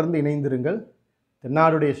 நீங்கள் தொடர்ந்து இணைந்திருங்கள்.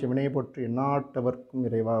 தென்னாடுடைய சிவனையை போற்றி, எந்நாட்டவர்க்கும்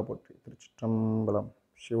இறைவா போற்றி. திருச்சிற்றம்பலம்.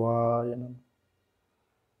 சிவாய நம.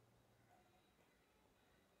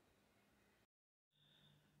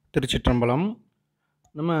 திருச்சிற்றம்பலம்.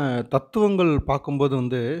 நம்ம தத்துவங்கள் பார்க்கும்போது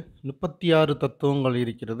 36 தத்துவங்கள்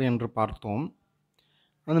இருக்கிறது என்று பார்த்தோம்.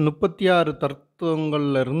 அந்த 36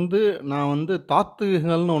 தத்துவங்கள்லேருந்து நான்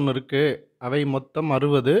தாத்விகங்கள்னு ஒன்று இருக்குது, அவை மொத்தம்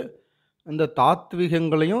 60. அந்த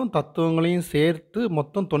தாத்விகங்களையும் தத்துவங்களையும் சேர்த்து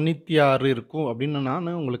மொத்தம் 96 இருக்கும் அப்படின்னு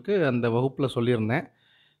நான் உங்களுக்கு அந்த வகுப்பில் சொல்லியிருந்தேன்.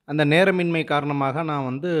 அந்த நேரமின்மை காரணமாக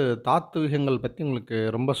நான் தாத்விகங்கள் பற்றி உங்களுக்கு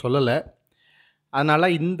ரொம்ப சொல்லலை.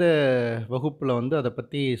 அதனால் இந்த வகுப்பில் அதை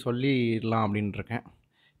பற்றி சொல்லிடலாம் அப்படின்ட்டுருக்கேன்.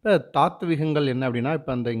 இப்போ தாத்விகங்கள் என்ன அப்படின்னா,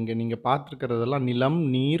 இப்போ இங்கே நீங்கள் பார்த்துருக்கிறதெல்லாம் நிலம்,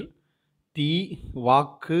 நீர், தீ,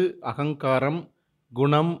 வாக்கு, அகங்காரம்,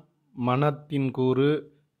 குணம், மனத்தின் கூறு,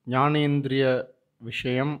 ஞானேந்திரிய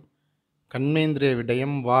விஷயம், கண்மேந்திரிய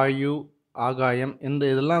விடயம், வாயு, ஆகாயம்,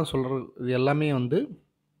 இதெல்லாம் சொல்கிறது. இது எல்லாமே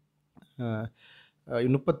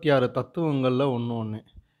 36 தத்துவங்களில் ஒன்று.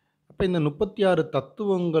 இப்போ இந்த 36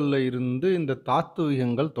 தத்துவங்களில் இருந்து இந்த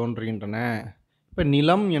தாத்விகங்கள் தோன்றுகின்றன. இப்போ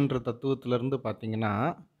நிலம் என்ற தத்துவத்திலிருந்து பார்த்திங்கன்னா,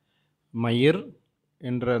 மயிர்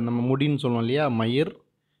என்ற நம்ம முடின்னு சொல்லுவோம் இல்லையா, மயிர்,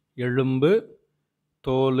 எலும்பு,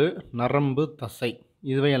 தோல், நரம்பு, தசை,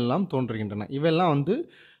 இவையெல்லாம் தோன்றுகின்றன. இவையெல்லாம்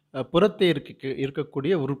புறத்தே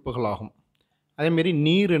இருக்கக்கூடிய உறுப்புகளாகும். அதேமாரி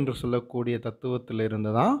நீர் என்று சொல்லக்கூடிய தத்துவத்தில்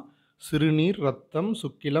இருந்து தான் சிறுநீர், இரத்தம்,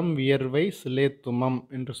 சுக்கிலம், வியர்வை, சிலேத்துமம்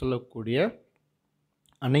என்று சொல்லக்கூடிய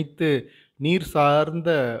அனைத்து நீர் சார்ந்த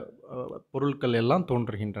பொருட்கள் எல்லாம்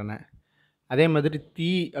தோன்றுகின்றன. அதே மாதிரி தீ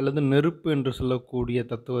அல்லது நெருப்பு என்று சொல்லக்கூடிய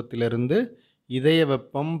தத்துவத்திலிருந்து இதய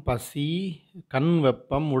வெப்பம், பசி, கண்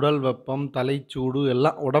வெப்பம், உடல் வெப்பம், தலைச்சூடு,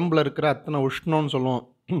 எல்லாம் உடம்பில் இருக்கிற அத்தனை உஷ்ணம்னு சொல்லுவோம்.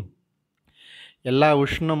 எல்லா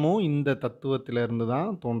உஷ்ணமும் இந்த தத்துவத்திலிருந்து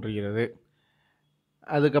தான் தோன்றுகிறது.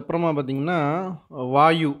 அதுக்கப்புறமா பார்த்திங்கன்னா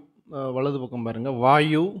வாயு, வலது பக்கம் பாருங்கள்,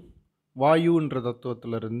 வாயுன்ற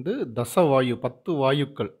தத்துவத்திலிருந்து தசவாயு, 10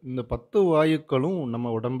 வாயுக்கள். இந்த 10 வாயுக்களும்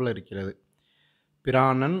நம்ம உடம்பில் இருக்கிறது.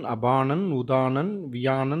 பிராணன், அபானன், உதானன்,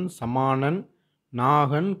 வியானன், சமானன்,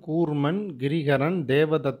 நாகன், கூர்மன், கிரிகரன்,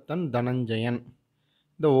 தேவதத்தன், தனஞ்சயன்,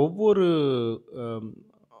 இந்த ஒவ்வொரு அம்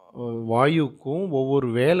வாயுக்கும் ஒவ்வொரு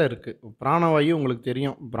வேலை இருக்கு. பிராணவாயு உங்களுக்கு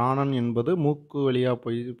தெரியும். பிராணன் என்பது மூக்கு வழியா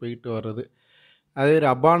போயிட்டு வர்றது. அதே மாரி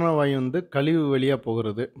அபான வாயு கழிவு வழியா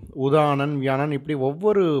போகிறது. உதானன், வியானன் இப்படி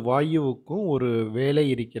ஒவ்வொரு வாயுவுக்கும் ஒரு வேலை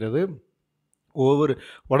இருக்கிறது. ஒவ்வொரு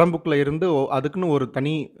உடம்புக்குள்ள இருந்து அதுக்குன்னு ஒரு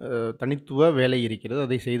தனித்துவ வேலை இருக்கிறது.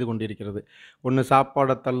 அதை செய்து கொண்டிருக்கிறது. ஒண்ணு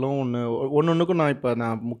சாப்பாட தள்ளும், ஒண்ணொண்ணுக்கும்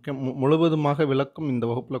நான் முழுவதுமாக விளக்கம் இந்த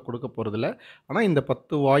வகுப்புல கொடுக்க போறதில்ல. ஆனா இந்த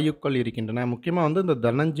 10 வாயுக்கள் இருக்கின்றன. முக்கியமா இந்த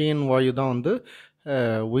தனஞ்சயன் வாயு தான்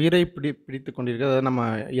உயிரை பிடித்துக் கொண்டிருக்கிறது. அதாவது நம்ம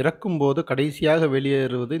இறக்கும்போது கடைசியாக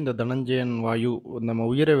வெளியேறுவது இந்த தனஞ்சயன் வாயு. நம்ம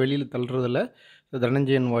உயிர வெளியில தள்றதுல இந்த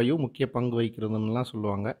தனஞ்சயன் வாயு முக்கிய பங்கு வகிக்கிறதுன்னுலாம்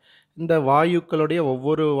சொல்லுவாங்க. இந்த வாயுக்களுடைய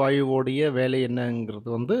ஒவ்வொரு வாயுவோடைய வேலை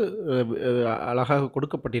என்னங்கிறது அழகாக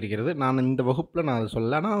கொடுக்கப்பட்டிருக்கிறது. நான் இந்த வகுப்புல நான் அத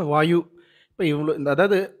சொல்லல. ஆனா வாயு இப்ப இவ்ளோ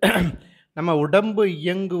அதாவது நம்ம உடம்பு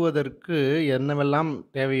இயங்குவதற்கு என்னவெல்லாம்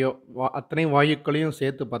தேவையோ, அத்தனை வாயுக்களையும்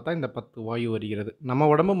சேர்த்து பார்த்தா இந்த 10 வாயு வருகிறது. நம்ம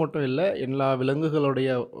உடம்பு மட்டும் இல்ல, எல்லா விலங்குகளுடைய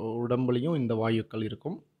உடம்புலயும் இந்த வாயுக்கள்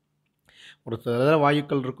இருக்கும். ஒரு சில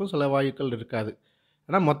வாயுக்கள் இருக்கும், சில வாயுக்கள் இருக்காது.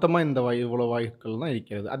 ஆனா மொத்தமா இந்த இவ்வளோ வாயுக்கள் தான்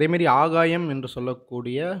இருக்கிறது. அதேமாரி ஆகாயம் என்று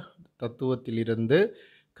சொல்லக்கூடிய தத்துவத்திலிருந்து,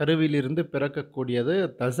 கருவிலிருந்து பிறக்கக்கூடியது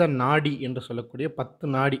தச நாடி என்று சொல்லக்கூடிய 10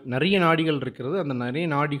 நாடி. நெறைய நாடிகள் இருக்கிறது. அந்த நெறைய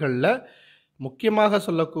நாடிகள்ல முக்கியமாக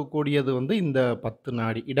சொல்லக்கூடியது இந்த 10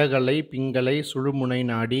 நாடி. இடகலை, பிங்கலை, சுழுமுனை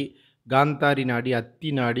நாடி, காந்தாரி நாடி, அத்தி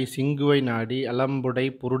நாடி, சிங்குவை நாடி, அலம்புடை,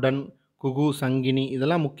 புருடன், குகு, சங்கினி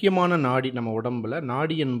இதெல்லாம் முக்கியமான நாடி நம்ம உடம்புல.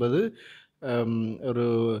 நாடி என்பது அம் ஒரு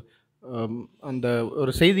அம் அந்த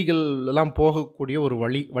ஒரு செய்திகள் எல்லாம் போகக்கூடிய ஒரு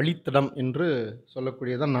வழித்தடம் என்று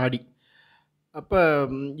சொல்லக்கூடியது நாடி. அப்ப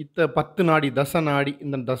இத்த 10 நாடி, தச நாடி.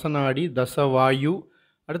 இந்த தச நாடி, தசவாயு.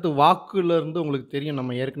 அடுத்து வாக்குலருந்து உங்களுக்கு தெரியும்.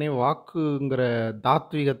 நம்ம ஏற்கனவே வாக்குங்கிற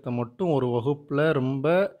தாத்வீகத்த மட்டும் ஒரு வகுப்புல ரொம்ப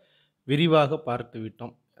விரிவாக பார்த்து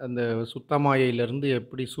விட்டோம். அந்த சுத்தமாயையிலிருந்து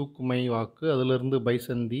எப்படி சூக்குமை வாக்கு, அதிலிருந்து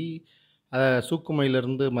பைசந்தி,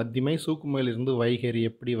 சூக்குமையிலிருந்து மத்திமை, சூக்குமையிலிருந்து வைகரி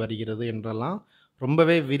எப்படி வருகிறது என்றெல்லாம்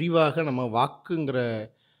ரொம்பவே விரிவாக நம்ம வாக்குங்கிற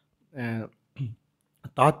அ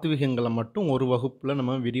தாத்வீகங்கள மட்டும் ஒரு வகுப்புல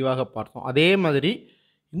நம்ம விரிவாக பார்த்தோம். அதே மாதிரி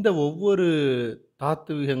இந்த ஒவ்வொரு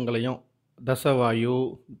தாத்வீகங்களையும் தசவாயு,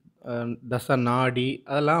 அ தச நாடி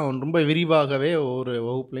அதெல்லாம் ரொம்ப விரிவாகவே ஒரு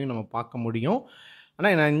வகுப்புலயும் நம்ம பார்க்க முடியும். ஆனா,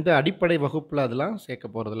 நான் இந்த அடிப்படை வகுப்புல அதெல்லாம் சேர்க்க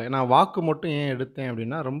போறதில்ல. நான் வாக்கு மட்டும் ஏன் எடுத்தேன்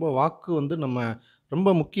அப்படின்னா, வாக்கு நம்ம ரொம்ப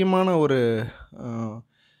முக்கியமான ஒரு அ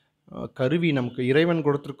கருவி. நமக்கு இறைவன்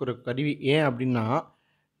கொடுத்திருக்கிற கருவி. ஏன் அப்படின்னா,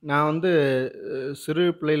 நான் சிறு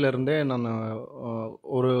பிள்ளையிலருந்தே நானு அ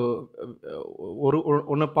ஒரு ஒரு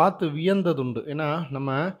ஒண்ண பார்த்து வியந்ததுண்டு. ஏன்னா, நம்ம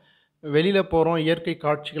வெளியில போறோம், இயற்கை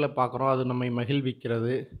காட்சிகள பார்க்குறோம். அது நம்மை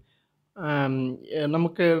மகிழ்விக்கிறது. அம்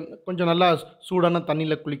நமக்கு கொஞ்சம் நல்லா சூடான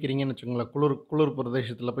தண்ணீல குளிக்கிறீங்கன்னு வச்சுக்கோங்களேன். குளிர் குளிர்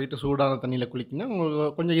பிரதேசத்தில போயிட்டு சூடான தண்ணீல குளித்தீங்கன்னா,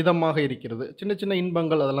 உங்களுக்கு கொஞ்சம் இதமாக இருக்கிறது. சின்ன சின்ன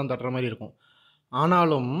இன்பங்கள் அதெல்லாம் தட்டுற மாரி இருக்கும்.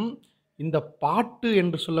 ஆனாலும், இந்த பாட்டு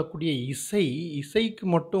என்று சொல்லக்கூடிய இசைக்கு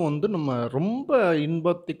மட்டும் நம்ம ரொம்ப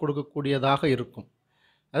இன்பத்தை கொடுக்கக்கூடியதாக இருக்கும்.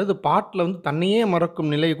 அதாவது பாட்டுல தன்னையே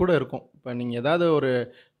மறக்கும் நிலை கூட இருக்கும். இப்ப நீங்க ஏதாவது ஒரு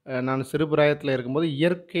நான் சிறுபிராயத்தில இருக்கும்போது,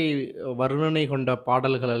 இயற்கை வர்ணனை கொண்ட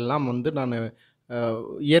பாடல்கள் எல்லாம் நானு அ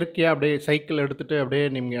இயற்கையா அப்படியே சைக்கிள் எடுத்துட்டு அப்படியே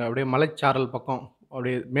நீங்க அப்படியே மலைச்சாரல் பக்கம்,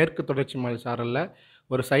 அப்படியே மேற்கு தொடர்ச்சி மலை சாரல்ல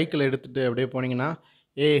ஒரு சைக்கிள் எடுத்துட்டு அப்படியே போனீங்கன்னா,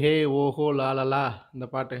 "ஏ ஹே ஓஹோ லாலலா" இந்த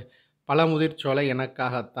பாட்டு. "பழமுதிர் சோலை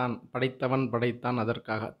எனக்காகத்தான், படைத்தவன் படைத்தான்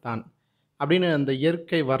அதற்காகத்தான்" அப்படின்னு அந்த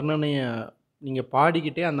இயற்கை வர்ணனைய நீங்க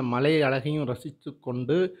பாடிக்கிட்டே அந்த மலை அழகையும்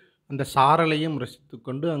ரசித்துக்கொண்டு, அந்த சாரலையும்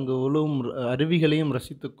ரசித்துக்கொண்டு, அங்கு விழும் அருவிகளையும்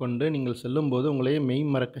ரசித்துக்கொண்டு நீங்கள் செல்லும்போது உங்களையே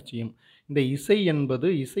மெய்மறக்கச் செய்யும். இந்த இசை என்பது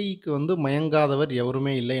இசைக்கு மயங்காதவர்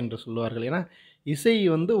எவருமே இல்லை என்று சொல்லுவார்கள். ஏன்னா, இசை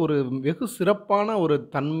ஒரு வெகு சிறப்பான ஒரு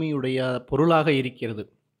தன்மையுடைய பொருளாக இருக்கிறது.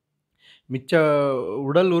 மிச்ச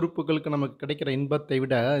உடல் உறுப்புகளுக்கு நமக்கு கிடைக்கிற இன்பத்தை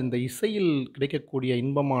விட, இந்த இசையில் கிடைக்கக்கூடிய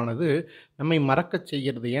இன்பமானது நம்மை மறக்கச்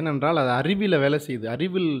செய்கிறது. ஏனென்றால், அது அறிவில வேலை செய்யுது.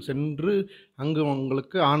 அறிவில் சென்று அங்கு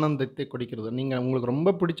உங்களுக்கு ஆனந்தத்தை கொடுக்கிறது. உங்களுக்கு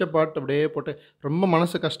ரொம்ப பிடிச்ச பாட்டு அப்படியே போட்டு ரொம்ப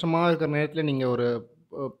மனசு கஷ்டமா இருக்கிற நேரத்தில நீங்க ஒரு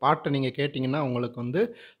பாட்ட நீங்க கேட்டீங்கன்னா, உங்களுக்கு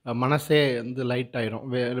மனசே லைட் ஆயிடும்.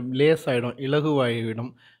 லேசாயிடும்,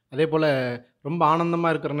 இலகுவாகிவிடும். அதேபோல ரொம்ப ஆனந்தமா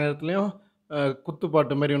இருக்கிற நேரத்திலயும்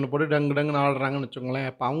குத்துப்பாட்டு மாரி ஒண்ணு போட்டு டங்கு டங்குன்னு ஆடுறாங்கன்னு வச்சுக்கோங்களேன்.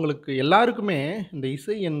 அப்ப அவங்களுக்கு எல்லாருக்குமே இந்த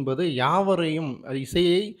இசை என்பது யாவரையும்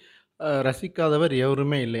இசையை ரசிக்காதவர்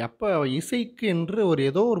எவருமே இல்லை. அப்ப இசைக்கு என்று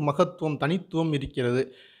ஏதோ ஒரு மகத்துவம், தனித்துவம் இருக்கிறது.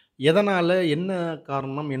 எதனால? என்ன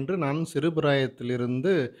காரணம்? என்று நான்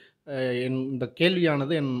சிறுபிராயத்திலிருந்து அ இந்த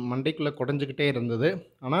கேள்வியானது என் மண்டைக்குள்ள கொடைஞ்சுக்கிட்டே இருந்தது.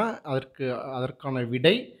 ஆனா, அதற்கான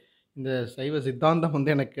விடை இந்த சைவ சித்தாந்தம்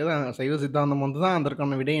எனக்கு தான் சைவ சித்தாந்தம் தான்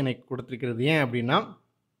அதற்கான விடையை எனக்கு குடுத்திருக்கிறது. ஏன் அப்டின்னா,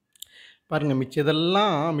 பாருங்க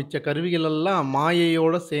மிச்ச கருவிகள் எல்லாம்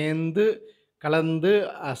மாயையோட சேர்ந்து கலந்து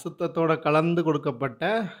அசுத்தத்தோட கலந்து கொடுக்கப்பட்ட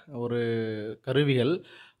ஒரு கருவிகள்.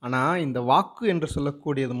 ஆனா, இந்த வாக்கு என்று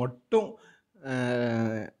சொல்லக்கூடியது மட்டும் அ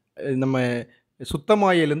நம்ம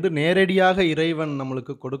சுத்தமாயிலிருந்து நேரடியாக இறைவன்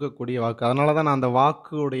நம்மளுக்கு கொடுக்கக்கூடிய வாக்கு. அதனால தான் நான் அந்த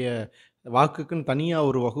வாக்குக்குன்னு தனியா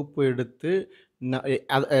ஒரு வகுப்பு எடுத்து ந எ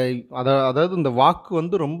அத அதாவது இந்த வாக்கு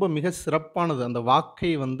வந்து ரொம்ப மிக சிறப்பானது. அந்த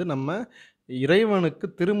வாக்கை வந்து நம்ம இறைவனுக்கு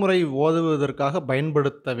திருமுறை ஓதுவதற்காக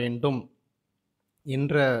பயன்படுத்த வேண்டும்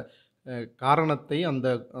என்ற காரணத்தை அந்த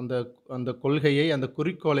அந்த அந்த கொள்கையை, அந்த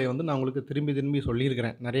குறிக்கோளை வந்து நான் உங்களுக்கு திரும்பி திரும்பி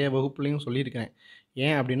சொல்லியிருக்கிறேன். நெறைய வகுப்புலயும் சொல்லியிருக்கிறேன்.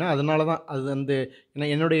 ஏன் அப்டின்னா, அதனால தான் அது வந்து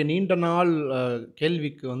என்னுடைய நீண்ட நாள்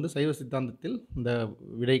கேள்விக்கு வந்து சைவ சித்தாந்தத்தில் இந்த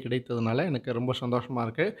விடை கிடைத்ததுனால எனக்கு ரொம்ப சந்தோஷமா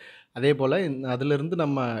இருக்கு. அதேபோல அதிலிருந்து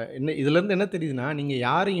நம்ம இதிலிருந்து என்ன தெரியுதுன்னா, நீங்க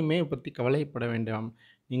யாரையுமே பத்தி கவலைப்பட வேண்டாம்.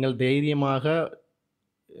 நீங்கள் தைரியமாக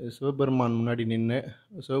சிவபெருமான் முன்னாடி நின்னு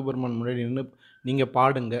நீங்க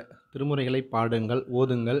பாடுங்க. திருமுறைகளை பாடுங்கள்,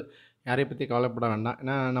 ஓதுங்கள். யாரைப் பத்தி கவலைப்பட வேண்டாம்.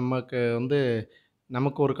 ஏன்னா,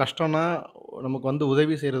 நமக்கு ஒரு கஷ்டம்னா, நமக்கு வந்து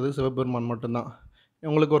உதவி செய்றது சிவபெருமான் மட்டும் தான்.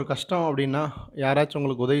 உங்களுக்கு ஒரு கஷ்டம் அப்டின்னா, யாராச்சும்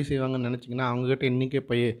உங்களுக்கு உதவி செய்வாங்கன்னு நெனச்சீங்கன்னா, அவங்ககிட்ட இன்னைக்கே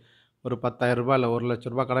போய் ஒரு ரூ. 10,000 இல்ல ரூ.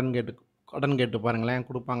 1,00,000 கடன் கேட்டு பாருங்களேன்,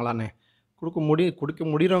 குடுப்பாங்களான்னு. குடுக்க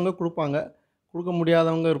முடியறவங்க குடுப்பாங்க. குடுக்க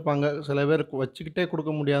முடியாதவங்க இருப்பாங்க. சில பேர் வச்சுக்கிட்டே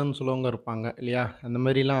குடுக்க முடியாதுன்னு சொல்லவங்க இருப்பாங்க இல்லையா? அந்த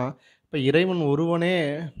மாரிலாம் இப்ப இறைவன் ஒருவனே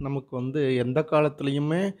நமக்கு வந்து எந்த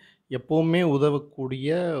காலத்திலயுமே எப்பவுமே உதவக்கூடிய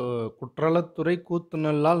 "குற்றலத்துறை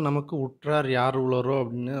கூத்துநல்லால் நமக்கு உற்றார் யார் உளரோ"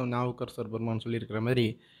 அப்படின்னு நாவுக்கரசர் பெருமான் சொல்லியிருக்கிற மாரி,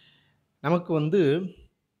 நமக்கு வந்து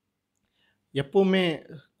எப்பவுமே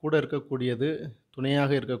கூட இருக்கக்கூடியது,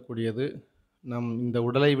 துணையாக இருக்கக்கூடியது, நம் இந்த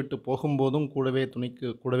உடலை விட்டு போகும்போதும்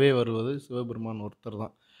கூடவே வருவது சிவபெருமான் ஒருத்தர்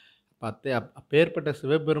தான். அப்பேற்பட்ட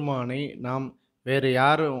சிவபெருமானை நாம் வேறு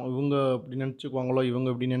யாரும் இவங்க இப்படி நினச்சுக்குவாங்களோ, இவங்க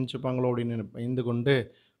இப்படி நினச்சுப்பாங்களோ அப்படின்னு பயந்து கொண்டு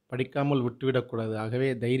படிக்காமல் விட்டுவிடக்கூடாது. ஆகவே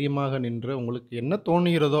தைரியமாக நின்று உங்களுக்கு என்ன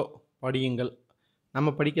தோணுகிறதோ படியுங்கள். நம்ம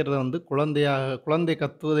படிக்கிறத வந்து குழந்தை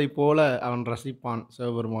கத்துவதைப் போல அவன் ரசிப்பான்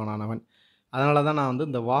சிவபெருமானானவன். அதனால தான் நான் வந்து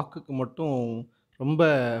இந்த வாக்குக்கு மட்டும் ரொம்ப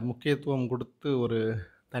முக்கியத்துவம் குடுத்து ஒரு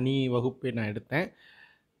தனி வகுப்பை நான் எடுத்தேன்.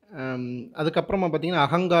 அம் அதுக்கப்புறமா பார்த்தீங்கன்னா,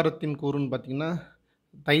 அகங்காரத்தின் கூறுன்னு பார்த்தீங்கன்னா,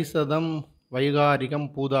 தைசதம், வைகாரிகம்,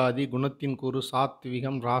 பூதாதி, குணத்தின் கூறு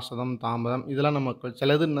சாத்விகம், ராசதம், தாமதம் இதெல்லாம் நம்ம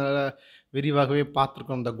சிலது விரிவாகவே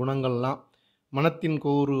பார்த்துருக்கோம் இந்த குணங்கள்லாம். மனத்தின்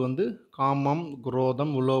கூறு வந்து காமம்,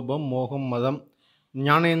 குரோதம், உலோபம், மோகம், மதம்.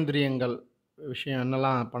 ஞானேந்திரியங்கள் விஷயம்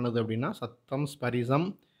என்னலாம் பண்ணுது அப்படின்னா, சத்தம், ஸ்பரிசம்,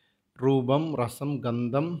 ரூபம், ரசம்,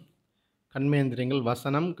 கந்தம். கர்மேந்திரியங்கள்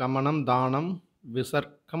வசனம், கமனம், தானம்,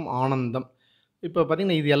 விசர்க்கம், ஆனந்தம். இப்போ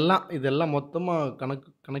பார்த்தீங்கன்னா, இதெல்லாம் மொத்தமா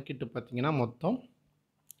கணக்கிட்டு பார்த்தீங்கன்னா, மொத்தம்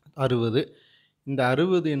 60. இந்த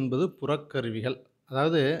 60 என்பது புறக்கருவிகள்.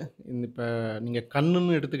 அதாவது இப்ப நீங்க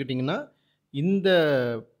கண்ணுன்னு எடுத்துக்கிட்டீங்கன்னா, இந்த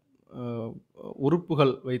அ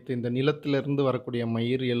உறுப்புகள் வைத்து இந்த நிலத்திலிருந்து வரக்கூடிய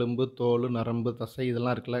மயிர், எலும்பு, தோலு, நரம்பு, தசை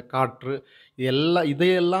இதெல்லாம் இருக்குல்ல, காற்று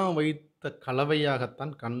இதையெல்லாம் வைத்த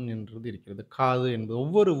கலவையாகத்தான் கண் என்றது இருக்கிறது. காது என்பது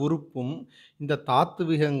ஒவ்வொரு உறுப்பும் இந்த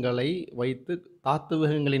தாத்துவிகங்களை வைத்து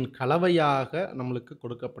தாத்துவிகங்களின் கலவையாக நம்மளுக்கு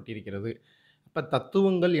கொடுக்கப்பட்டிருக்கிறது. அப்ப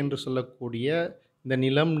தத்துவங்கள் என்று சொல்லக்கூடிய இந்த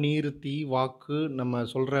நிலம், நீர், தீ, வாக்கு நம்ம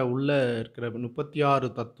சொல்ற உள்ள இருக்கிற 36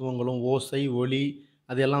 தத்துவங்களும் ஓசை, ஒலி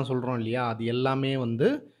அதெல்லாம் சொல்றோம் இல்லையா? அது எல்லாமே வந்து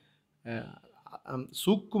அ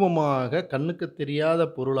சூக்குமமாக கண்ணுக்கு தெரியாத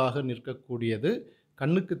பொருளாக நிற்கக்கூடியது.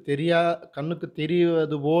 கண்ணுக்கு தெரியா கண்ணுக்கு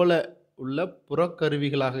தெரிவது போல உள்ள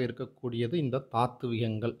புறக்கருவிகளாக இருக்கக்கூடியது இந்த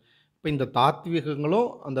தாத்வீகங்கள். இப்ப இந்த தாத்வீகங்களும்,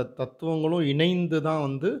 அந்த தத்துவங்களும் இணைந்து தான்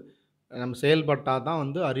வந்து நம்ம செயல்பட்டா தான்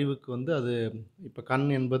வந்து அறிவுக்கு வந்து அது இப்ப கண்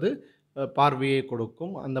என்பது பார்வையை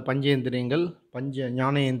கொடுக்கும். அந்த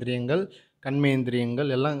ஞானேந்திரியங்கள், கண்மேந்திரியங்கள்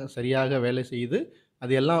எல்லாம் சரியாக வேலை செய்து,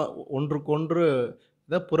 அது எல்லாம் ஒன்றுக்கொன்று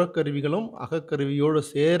புறக்கருவிகளும், அகக்கருவியோடு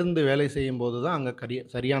சேர்ந்து வேலை செய்யும்போது தான் அங்க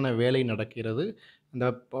சரியான வேலை நடக்கிறது. அந்த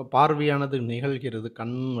பார்வையானது நிகழ்கிறது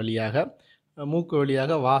கண் வழியாக. மூக்கு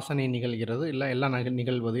வழியாக வாசனை நிகழ்கிறது. எல்லாம்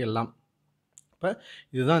நிகழ்வது எல்லாம். இப்ப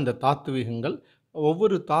இதுதான் இந்த தாத்வீகங்கள்.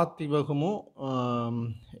 ஒவ்வொரு தாத்வீகமும்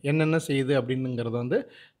என்னென்ன செய்யுது அப்படின்னுங்கிறத வந்து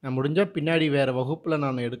நான் முடிஞ்சா பின்னாடி வேறு வகுப்பில்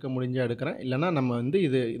நான் எடுக்க முடிஞ்சா எடுக்கிறேன். இல்லைன்னா நம்ம வந்து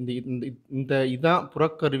இது இந்த இந்த இந்த இதான்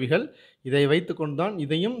புறக்கருவிகள். இதை வைத்துக்கொண்டு தான்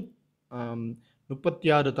இதையும்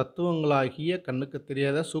 36 தத்துவங்களாகிய கண்ணுக்கு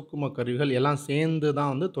தெரியாத சூக்கும கருவிகள் எல்லாம் சேர்ந்து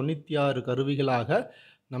தான் வந்து 96 கருவிகளாக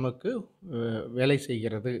நமக்கு வேலை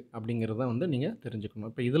செய்கிறது அப்படிங்கிறத வந்து நீங்கள் தெரிஞ்சுக்கணும்.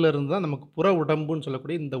 இப்போ இதிலிருந்து தான் நமக்கு புற உடம்புன்னு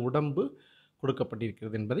சொல்லக்கூடிய இந்த உடம்பு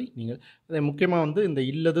கொடுக்கப்பட்டிருக்கிறது என்பதை நீங்கள் அதை முக்கியமாக வந்து இந்த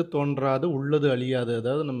இல்லது தோன்றாது உள்ளது அழியாது,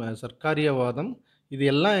 அதாவது நம்ம சர்க்காரியவாதம் இது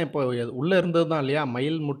எல்லாம் இப்போ உள்ளே இருந்தது தான் இல்லையா?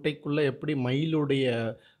 மயில் முட்டைக்குள்ளே எப்படி மயிலுடைய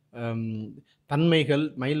தன்மைகள்,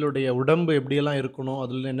 மயிலுடைய உடம்பு எப்படியெல்லாம் இருக்கணும்,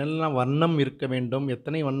 அதில் என்னெல்லாம் வண்ணம் இருக்க வேண்டும்,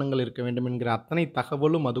 எத்தனை வண்ணங்கள் இருக்க வேண்டும் என்கிற அத்தனை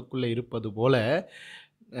தகவலும் அதுக்குள்ளே இருப்பது போல,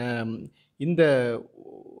 இந்த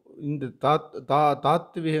இந்த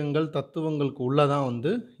தாத்விகங்கள், தத்துவங்களுக்கு உள்ள தான்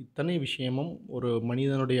வந்து இத்தனை விஷயமும் ஒரு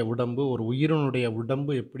மனிதனுடைய உடம்பு, ஒரு உயிரினுடைய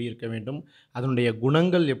உடம்பு எப்படி இருக்க வேண்டும், அதனுடைய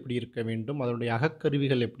குணங்கள் எப்படி இருக்க வேண்டும், அதனுடைய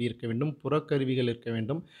அகக்கருவிகள் எப்படி இருக்க வேண்டும், புறக்கருவிகள் இருக்க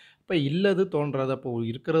வேண்டும். அப்ப இல்லது தோன்றாது. அப்போ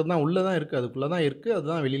இருக்கிறது தான் உள்ள தான் இருக்கு. அதுக்குள்ள தான் இருக்கு.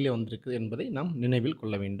 அதுதான் வெளியிலே வந்திருக்கு என்பதை நாம் நினைவில்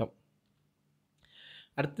கொள்ள வேண்டும்.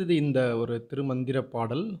 அடுத்தது இந்த ஒரு திருமந்திர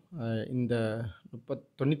பாடல் இந்த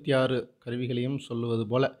 96 கருவிகளையும் சொல்லுவது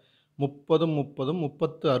போல 30ம் 30ம்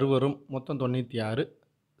 30 அறுவரும் மொத்தம் 96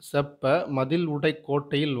 செப்ப மதில் உடை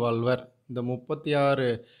கோட்டையில் வாழ்வர். இந்த 36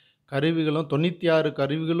 கருவிகளும் 96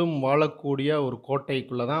 கருவிகளும் வாழக்கூடிய ஒரு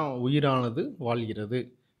கோட்டைக்குள்ளே தான் உயிரானது வாழ்கிறது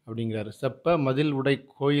அப்படிங்கிறாரு. செப்ப மதில் உடை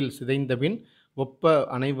கோயில் சிதைந்தபின் ஒப்ப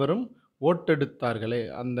அனைவரும் ஓட்டெடுத்தார்களே.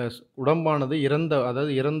 அந்த உடம்பானது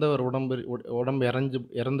அதாவது இறந்தவர் உடம்பு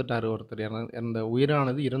இறந்துட்டார் ஒருத்தர், அந்த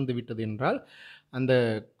உயிரானது இறந்து விட்டது என்றால் அந்த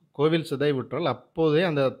கோவில் சிதைவுற்றால் அப்போதே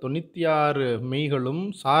அந்த 96 மெய்களும்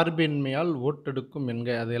சார்பின்மையால் ஓட்டெடுக்கும்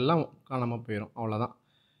என்க அதெல்லாம் காணாமல் போயிடும். அவ்வளோதான்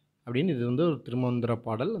அப்படின்னு. இது வந்து ஒரு திருமந்திர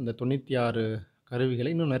பாடல். அந்த 96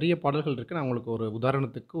 கருவிகளை இன்னும் நிறைய பாடல்கள் இருக்குது. நான் உங்களுக்கு ஒரு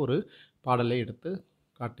உதாரணத்துக்கு ஒரு பாடலை எடுத்து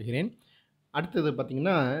காட்டுகிறேன். அடுத்தது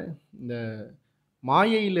பார்த்திங்கன்னா, இந்த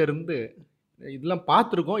மாயையிலிருந்து இதெல்லாம்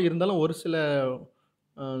பார்த்துருக்கோம். இருந்தாலும் ஒரு சில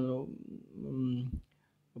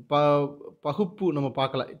பகுப்பு நம்ம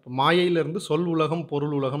பார்க்கல. இப்போ மாயையிலிருந்து சொல் உலகம்,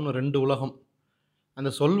 பொருள் உலகம்னு 2 உலகம். அந்த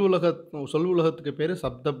சொல் உலகத்துக்கு பேர்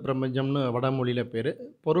சப்த பிரபஞ்சம்னு வடமொழியில் பேர்.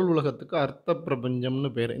 பொருள் உலகத்துக்கு அர்த்த பிரபஞ்சம்னு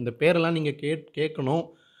பேர். இந்த பேரெல்லாம் நீங்கள் கேட்கணும்,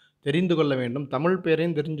 தெரிந்து கொள்ள வேண்டும். தமிழ்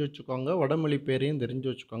பேரையும் தெரிஞ்சு வச்சுக்கோங்க, வடமொழி பேரையும் தெரிஞ்சு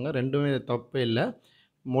வச்சுக்கோங்க. ரெண்டுமே தப்பே இல்லை.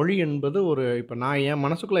 மொழி என்பது ஒரு இப்போ நான் என்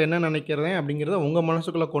மனசுக்குள்ளே என்ன நினைக்கிறேன் அப்படிங்கிறத உங்கள்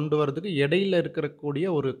மனசுக்குள்ளே கொண்டு வரதுக்கு இடையில் இருக்கக்கூடிய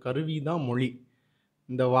ஒரு கருவி தான் மொழி.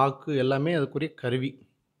 இந்த வாக்கு எல்லாமே அதுக்குரிய கருவி.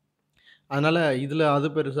 அதனால் இதில் அது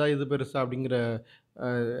பெருசா இது பெருசா அப்படிங்கிற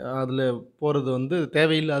அதில் போகிறது வந்து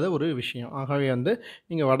தேவையில்லாத ஒரு விஷயம். ஆகவே வந்து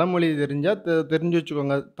நீங்கள் வடமொழி தெரிஞ்சால் தெரிஞ்சு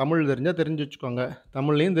வச்சுக்கோங்க, தமிழ் தெரிஞ்சால் தெரிஞ்சு வச்சுக்கோங்க,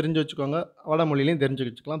 தமிழ்லையும் தெரிஞ்சு வச்சுக்கோங்க, வடமொழிலையும் தெரிஞ்சு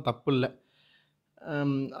வச்சுக்கலாம், தப்பு இல்லை.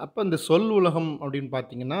 அப்போ இந்த சொல் உலகம் அப்படின்னு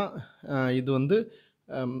பார்த்தீங்கன்னா, இது வந்து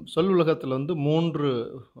சொல் உலகத்தில் வந்து 3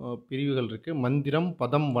 பிரிவுகள் இருக்குது. மந்திரம்,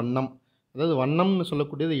 பதம், வண்ணம். அதாவது வண்ணம்னு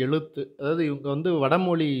சொல்லக்கூடியது எழுத்து. அதாவது இவங்க வந்து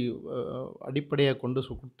வடமொழி அடிப்படையை கொண்டு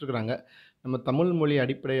கொடுத்துருக்குறாங்க. நம்ம தமிழ் மொழி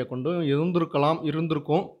அடிப்படையை கொண்டும்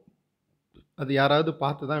இருந்திருக்கும். அது யாராவது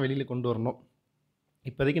பார்த்து தான் வெளியில் கொண்டு வரணும்.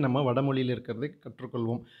 இப்போதைக்கு நம்ம வடமொழியில் இருக்கிறதை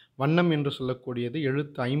கற்றுக்கொள்வோம். வண்ணம் என்று சொல்லக்கூடியது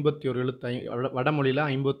எழுத்து, 51 எழுத்து. வடமொழியில்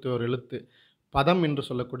 51 எழுத்து. பதம் என்று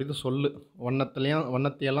சொல்லக்கூடியது சொல்லு.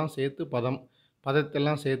 வண்ணத்தையெல்லாம் சேர்த்து பதம்,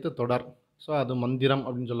 பதத்தையெல்லாம் சேர்த்து தொடர். ஸோ அது மந்திரம்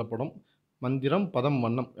அப்படின்னு சொல்லப்படும். மந்திரம், பதம்,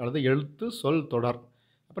 வண்ணம். அதாவது எழுத்து, சொல், தொடர்.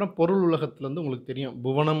 அப்புறம் பொருள் உலகத்தில் வந்து உங்களுக்கு தெரியும்,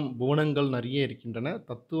 புவனங்கள் நிறைய இருக்கின்றன,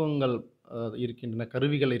 தத்துவங்கள் இருக்கின்றன,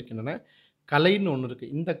 கருவிகள் இருக்கின்றன, கலைன்னு ஒன்று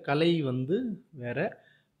இருக்குது. இந்த கலை வந்து வேறு,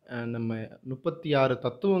 நம்ம 36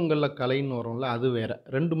 தத்துவங்களில் கலைன்னு வரும்ல, அது வேறு.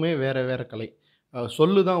 ரெண்டுமே வேறு வேறு கலை.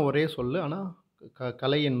 சொல்லு தான் ஒரே சொல்லு, ஆனால்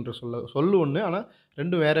கலை என்று சொல்லு ஒன்று, ஆனால்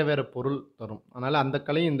ரெண்டும் வேறு வேறு பொருள் தரும். அதனால் அந்த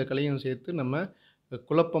கலையும் இந்த கலையும் சேர்த்து நம்ம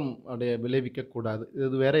குழப்பம் விளைவிக்கக்கூடாது.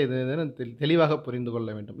 இது வேறு, இது தெளிவாக புரிந்து கொள்ள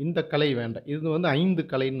வேண்டும். இந்த கலை வேண்டாம். இது வந்து 5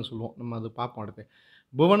 கலைன்னு சொல்லுவோம். நம்ம அது பார்ப்போம் அடுத்து.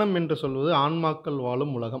 புவனம் என்று சொல்வது ஆன்மாக்கள்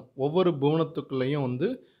வாழும் உலகம். ஒவ்வொரு புவனத்துக்குள்ளேயும் வந்து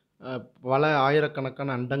பல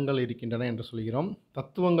ஆயிரக்கணக்கான அண்டங்கள் இருக்கின்றன என்று சொல்கிறோம்.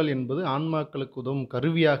 தத்துவங்கள் என்பது ஆன்மாக்களுக்கு உதவும்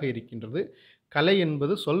கருவியாக இருக்கின்றது. கலை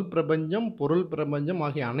என்பது சொல் பிரபஞ்சம், பொருள் பிரபஞ்சம்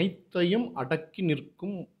ஆகிய அனைத்தையும் அடக்கி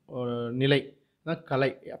நிற்கும் நிலை தான்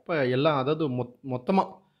கலை. அப்போ எல்லாம், அதாவது மொத்தமாக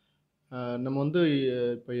நம்ம வந்து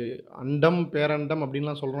இப்போ அண்டம், பேரண்டம்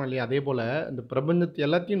அப்படின்லாம் சொல்கிறோம் இல்லையா, அதே போல் இந்த பிரபஞ்சத்தை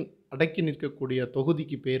எல்லாத்தையும் அடக்கி நிற்கக்கூடிய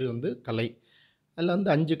தொகுதிக்கு பேர் வந்து கலை. அதில் வந்து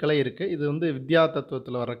 5 கலை இருக்குது. இது வந்து வித்யா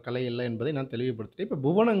தத்துவத்தில் வர கலை இல்லை என்பதை நான் தெளிவுபடுத்துகிறேன். இப்போ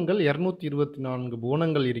புவனங்கள் 224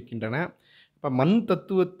 புவனங்கள் இருக்கின்றன. இப்போ மண்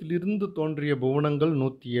தத்துவத்திலிருந்து தோன்றிய புவனங்கள்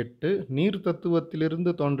 108, நீர்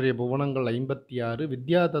தத்துவத்திலிருந்து தோன்றிய புவனங்கள் 56,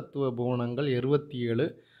 வித்யா தத்துவ புவனங்கள் 27,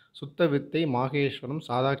 சுத்த வித்தை, மாகேஸ்வரம்,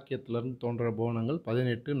 சாதாக்கியத்திலிருந்து தோன்ற புவனங்கள்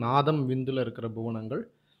 18, நாதம் விந்தில் இருக்கிற புவனங்கள்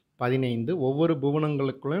 15. ஒவ்வொரு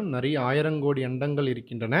புவனங்களுக்குள்ளும் நிறைய 1000 கோடி அண்டங்கள்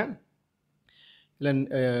இருக்கின்றன. இல்லை,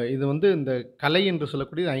 இது வந்து இந்த கலை என்று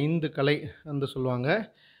சொல்லக்கூடிய 5 கலை என்று சொல்லுவாங்க.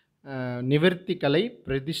 நிவர்த்தி கலை,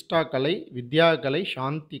 பிரதிஷ்டா கலை, வித்யா கலை,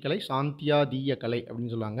 சாந்தி கலை, சாந்தியாதீய கலை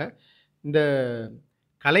அப்படின்னு சொல்லுவாங்க. இந்த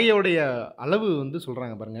கலையோடைய அளவு வந்து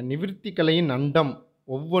சொல்கிறாங்க பாருங்கள். நிவர்த்தி கலையின் அண்டம்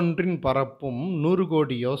ஒவ்வொன்றின் பரப்பும் 100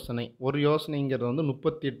 கோடி யோசனை. ஒரு யோசனைங்கிறது வந்து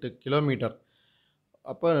 38 கிலோமீட்டர்.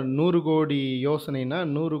 அப்போ 100 கோடி யோசனைனா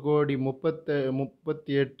 100 கோடி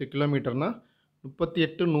 38 கிலோமீட்டர்னால்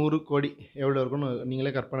 38 100 கோடி எவ்வளோ இருக்குன்னு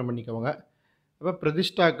நீங்களே கற்பனை பண்ணிக்கோங்க. அப்போ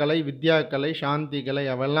பிரதிஷ்டா கலை, வித்யா கலை, சாந்தி கலை,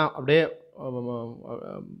 அவெல்லாம் அப்படியே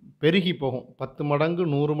பெருகி போகும். 10 மடங்கு,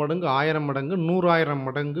 100 மடங்கு, 1000 மடங்கு, 100,000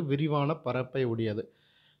 மடங்கு விரிவான பரப்பை உடையது.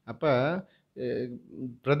 அப்ப அ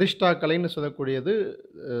பிரதிஷ்டா கலைன்னு சொல்லக்கூடியது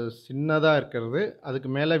சின்னதா இருக்கிறது. அதுக்கு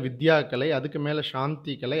மேல வித்யா கலை, அதுக்கு மேல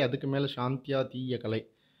சாந்தி கலை, அதுக்கு மேல சாந்தியாதீய கலை.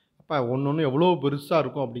 அப்ப ஒண்ணொண்ணு எவ்வளோ பெருசா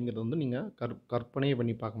இருக்கும் அப்படிங்கிறது வந்து நீங்க கற்பனையே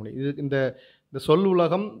பண்ணி பார்க்க முடியும். இது இந்த இந்த சொல்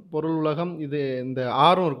உலகம், பொருள் உலகம் இது இந்த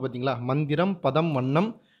 6ம் இருக்கு பார்த்தீங்களா? மந்திரம், பதம்,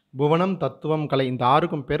 வண்ணம், புவனம், தத்துவம், கலை. இந்த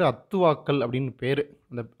 6க்கும் பேரு அத்துவாக்கள் அப்படின்னு பேரு.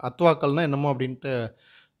 அந்த அத்துவாக்கள்னா என்னமோ அப்படின்ட்டு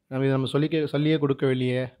நம்ம சொல்லியே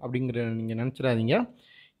கொடுக்கவில்லையே அப்படிங்கிற நீங்க நெனச்சிராதீங்க.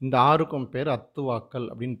 இந்த 6க்கும் பேரு அத்துவாக்கள்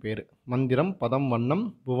அப்படின்னு பேரு. மந்திரம், பதம், வண்ணம்,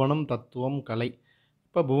 புவனம், தத்துவம், கலை.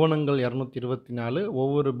 இப்ப புவனங்கள் 224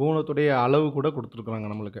 ஒவ்வொரு புவனத்துடைய அளவு கூட குடுத்துருக்காங்க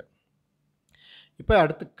நம்மளுக்கு. இப்ப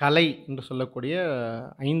அடுத்து கலை என்று சொல்லக்கூடிய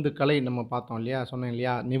 5 கலை நம்ம பார்த்தோம் இல்லையா? சொன்னேன்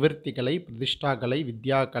இல்லையா? நிவர்த்தி கலை, பிரதிஷ்டா கலை,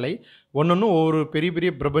 வித்யா கலை. ஒவ்வொன்னும் ஒவ்வொரு பெரிய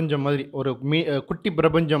பெரிய பிரபஞ்சம் மாதிரி. ஒரு குட்டி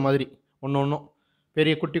பிரபஞ்சம் மாதிரி. ஒண்ணொண்ணும்.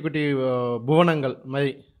 பெரிய குட்டி குட்டி புவனங்கள்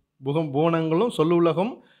மாதிரி. புவனங்களும்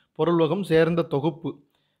சொல்லுலகம், பொருளுலகம் சேர்ந்த தொகுப்பு.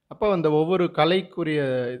 அப்ப அந்த ஒவ்வொரு கலைக்குரிய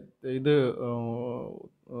இது அ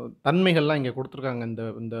தன்மைகள்லாம் இங்க குடுத்துருக்காங்க இந்த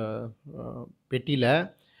இந்த பெட்டியில.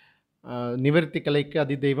 நிவர்த்தி கலைக்கு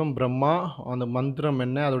அதிதெய்வம் பிரம்மா. அந்த மந்திரம்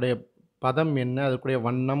என்ன? அதோடைய பதம் என்ன? அதற்குரிய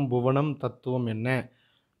வண்ணம், புவனம், தத்துவம் என்ன?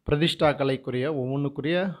 பிரதிஷ்டா கலைக்குரிய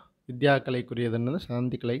ஒவ்வொன்னுக்குரிய வித்யா கலைக்குரியது என்னது?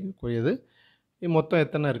 சாந்தி கலைக்குரியது. மொத்தம்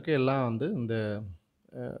எத்தனை இருக்கு? எல்லாம் வந்து இந்த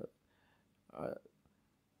அ அ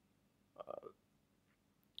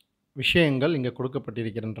விஷயங்கள் இங்க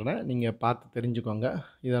கொடுக்கப்பட்டிருக்கின்றன. நீங்க பார்த்து தெரிஞ்சுக்கோங்க.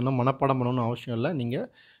 இத இன்னும் மனப்பாடம் பண்ணணும்னு அவசியம் இல்ல. நீங்க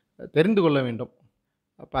தெரிந்து கொள்ள வேண்டும்.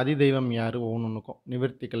 அப்ப அதிதெய்வம் யாரு? ஒவ்வொன்னுக்கும்.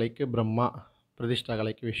 நிவர்த்தி கலைக்கு பிரம்மா, பிரதிஷ்டா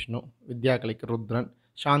கலைக்கு விஷ்ணு, வித்யா கலைக்கு ருத்ரன்,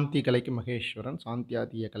 சாந்தி கலைக்கு மகேஸ்வரன்,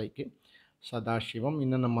 சாந்தியாதீய கலைக்கு சதாசிவம்.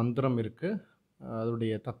 என்னென்ன மந்திரம் இருக்கு?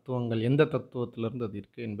 அதோடைய தத்துவங்கள் எந்த தத்துவத்திலிருந்து அது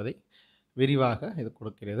இருக்கு என்பதை விரிவாக இது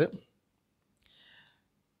கொடுக்கிறது.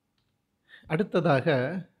 அடுத்ததாக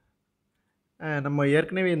நம்ம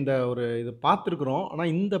ஏற்கனவே இந்த இது பார்த்துருக்குறோம். ஆனா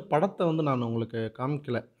இந்த படத்த வந்து நான் உங்களுக்கு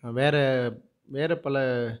காமிக்கல. வேற வேற பல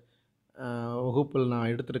வகுப்புல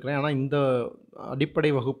நான் எடுத்திருக்கிறேன். ஆனா இந்த அடிப்படை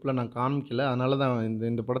வகுப்புல நான் காமிக்கல. அதனால தான்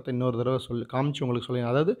இந்த படத்த இன்னொரு தடவ காமிச்சு உங்களுக்கு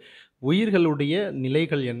சொல்லிறேன். அதாவது உயிர்களுடைய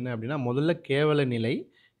நிலைகள் என்ன அப்படின்னா, முதல்ல கேவல நிலை.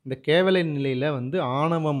 இந்த கேவல நிலையில வந்து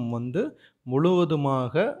ஆணவம் வந்து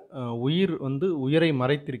முழுவதுமாக உயிர் வந்து உயிரை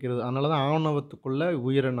மறைத்திருக்கிறது. அதனால தான் ஆணவத்துக்குள்ள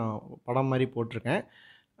உயிர நான் படம் மாரி போட்டிருக்கேன்.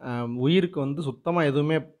 உயிருக்கு வந்து சுத்தமா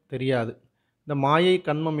எதுவுமே தெரியாது. இந்த மாயை,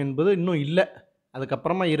 கன்மம் என்பது இன்னும் இல்ல.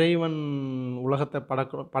 அதுக்கப்புறமா இறைவன் உலகத்த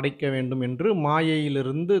படைக்க வேண்டும் என்று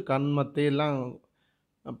மாயையிலிருந்து கன்மத்தை எல்லாம்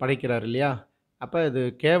படைக்கிறார் இல்லையா? அப்ப இது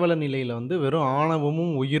கேவல நிலையில வந்து வெறும்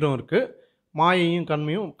ஆணவமும், உயிரும் இருக்கு. மாயையும்,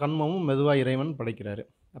 கன்மமும் மெதுவா இறைவன் படைக்கிறாரு.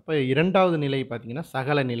 அப்ப 2வது நிலை பார்த்தீங்கன்னா,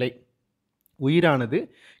 சகல நிலை. உயிரானது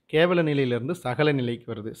கேவல நிலையிலிருந்து சகல நிலைக்கு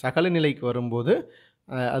வருது. சகல நிலைக்கு வரும்போது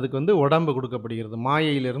அதுக்கு வந்து உடம்பு கொடுக்கப்படுகிறது.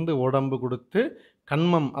 மாயையிலிருந்து உடம்பு கொடுத்து,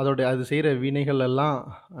 கன்மம் அது செய்கிற வினைகள் எல்லாம்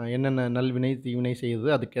என்னென்ன நல்வினை, தீவினை செய்யுது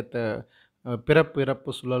அதுக்கேத்த பிறப்பு,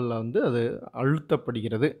 இறப்பு சுழல்ல வந்து அது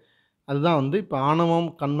அழுத்தப்படுகிறது. அதுதான் வந்து இப்போ ஆணவம்,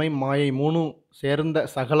 கண்மை, மாயை 3ம் சேர்ந்த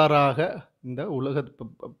சகலராக இந்த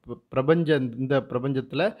இந்த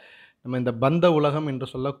பிரபஞ்சத்தில நம்ம இந்த பந்த உலகம் என்று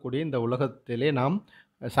சொல்லக்கூடிய இந்த உலகத்திலே நாம்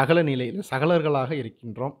சகல நிலையில் சகலர்களாக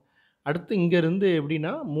இருக்கின்றோம். அடுத்து இங்கேருந்து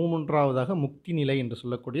எப்படின்னா 3வதாக முக்தி நிலை என்று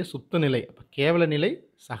சொல்லக்கூடிய சுத்த நிலை. அப்போ கேவல நிலை,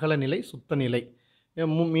 சகல நிலை, சுத்த நிலை.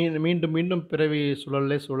 மீண்டும் மீண்டும் பிறவி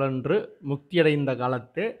சுழலே சுழன்று முக்தியடைந்த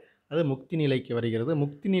காலத்தே அது முக்தி நிலைக்கு வருகிறது.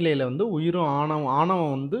 முக்தி நிலையில் வந்து உயிரும்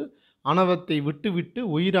ஆணவம் வந்து ஆணவத்தை விட்டு விட்டு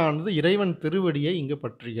உயிரானது இறைவன் திருவடியை இங்கு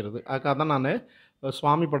பற்றுகிறது. அதுக்காக தான் நான்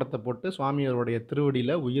சுவாமி படத்தை போட்டு சுவாமியோருடைய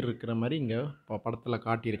திருவடியில் உயிர் இருக்கிற மாதிரி இங்கே படத்தில்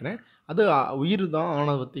காட்டியிருக்கிறேன். அது உயிர் தான்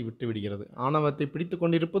ஆணவத்தை விட்டு விடுகிறது. ஆணவத்தை பிடித்து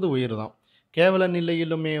கொண்டிருப்பது உயிர் தான். கேவல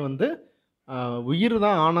நிலையிலுமே வந்து உயிர்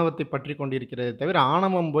தான் ஆணவத்தை பற்றி கொண்டிருக்கிறதே தவிர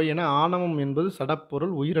ஆணவம் போய், ஏன்னா ஆணவம் என்பது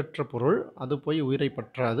சடப்பொருள், உயிரற்ற பொருள். அது போய் உயிரை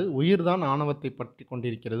பற்றாது. உயிர் தான் ஆணவத்தை பற்றி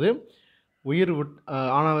கொண்டிருக்கிறது. உயிர்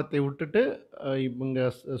ஆணவத்தை விட்டுட்டு இங்கே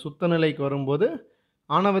சுத்த நிலைக்கு வரும்போது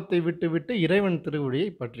ஆணவத்தை விட்டு விட்டு இறைவன் திருவடியை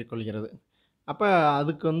பற்றி கொள்கிறது. அப்போ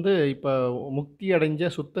அதுக்கு வந்து இப்போ முக்தி அடைஞ்ச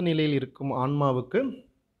சுத்த நிலையில் இருக்கும் ஆன்மாவுக்கு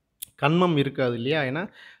கன்மம் இருக்காது இல்லையா? ஏன்னா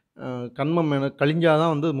கன்மம் கழிஞ்சால்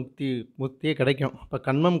தான் வந்து முக்தியே கிடைக்கும். இப்போ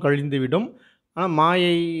கன்மம் கழிந்துவிடும். ஆனால்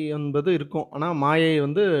மாயை என்பது இருக்கும். ஆனால் மாயை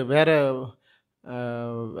வந்து வேற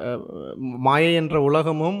மாயை என்ற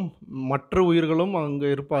உலகமும் மற்ற உயிர்களும் அங்கே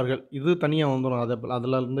இருப்பார்கள். இது தனியாக வந்துடும்.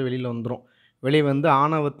 அதிலிருந்து வெளியில் வந்துடும். வெளியே வந்து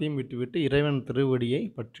ஆணவத்தையும் விட்டுவிட்டு இறைவன் திருவடியை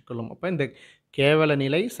பற்றிக்கொள்ளும். அப்போ இந்த கேவல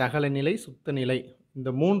நிலை, சகல நிலை, சுத்த நிலை இந்த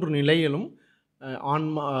 3 நிலைகளும்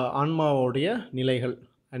ஆன்மாவுடைய நிலைகள்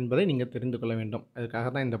என்பதை நீங்கள் தெரிந்து கொள்ள வேண்டும். அதுக்காக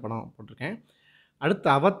தான் இந்த படம் போட்டிருக்கேன். அடுத்து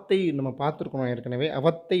அவத்தை நம்ம பார்த்துருக்கோம் ஏற்கனவே.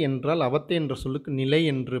 அவத்தை என்றால் அவத்தை என்ற சொல்லுக்கு நிலை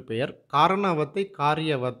என்று பெயர். காரண அவத்தை,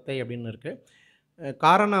 காரிய அவத்தை அப்படின்னு இருக்கு.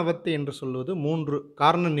 காரண அவத்தை என்று சொல்வது 3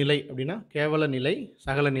 காரண நிலை அப்படின்னா கேவல நிலை,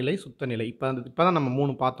 சகல நிலை, சுத்த நிலை. இப்ப தான் நம்ம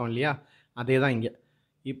 3 பார்த்தோம் இல்லையா? அதே தான் இங்க.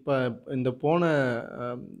 இப்ப இந்த போன அ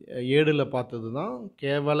ஏடுல பார்த்தது தான்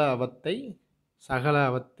கேவல அவத்தை, சகல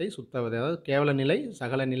அவத்தை, சுத்த அவத்தை. அதாவது கேவல நிலை,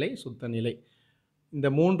 சகல நிலை, சுத்த நிலை. இந்த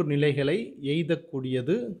 3 நிலைகளை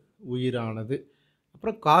எய்தக்கூடியது உயிரானது.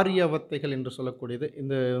 அப்புறம் காரிய அவத்தைகள் என்று சொல்லக்கூடியது.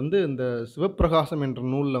 இந்த சிவப்பிரகாசம் என்ற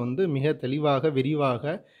நூல்ல மிக தெளிவாக,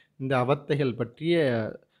 விரிவாக இந்த அவத்தைகள் பற்றிய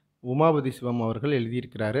உமாபதி சிவம் அவர்கள்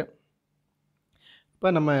எழுதியிருக்கிறாரு.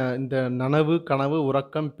 இப்ப நம்ம இந்த நனவு, கனவு,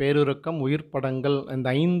 உறக்கம், பேருறக்கம், உயிர்ப்படங்கள் இந்த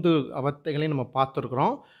 5 அவத்தைகளையும் நம்ம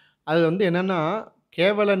பார்த்துருக்குறோம். அது என்னன்னா,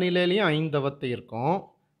 கேவல நிலையிலயும் 5 அவத்தை இருக்கும்.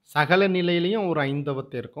 சகல நிலையிலயும் ஒரு 5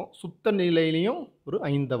 அவத்தை இருக்கும். சுத்த நிலையிலயும் ஒரு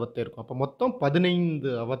 5 அவத்தை இருக்கும். அப்ப மொத்தம்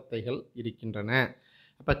 15 அவத்தைகள் இருக்கின்றன.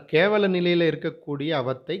 அப்ப கேவல நிலையில இருக்கக்கூடிய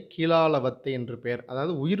அவத்தை கீழால் அவத்தை என்று பெயர்.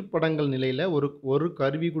 அதாவது உயிர்ப்படங்கள் நிலையில ஒரு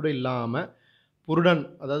கருவி கூட இல்லாம புருடன்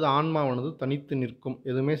அதாவது ஆன்மாவானது தனித்து நிற்கும்.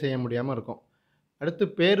 எதுவுமே செய்ய முடியாம இருக்கும். அடுத்து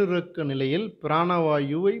பேருறக்க நிலையில்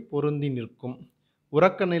பிராணவாயுவை பொருந்தி நிற்கும்.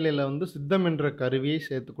 உறக்க நிலையில சித்தம் என்ற கருவியை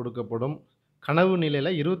சேர்த்து கொடுக்கப்படும். கனவு நிலையில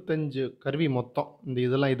 25 கருவி மொத்தம்.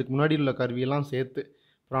 இதெல்லாம் இதுக்கு முன்னாடி உள்ள கருவியெல்லாம் சேர்த்து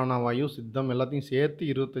பிராணவாயு, சித்தம் எல்லாத்தையும் சேர்த்து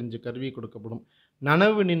 25 கருவி கொடுக்கப்படும்.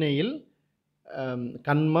 நனவு நிலையில்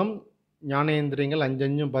கன்மம், ஞானேந்திரியங்கள் 5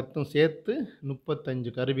 5 10 சேர்த்து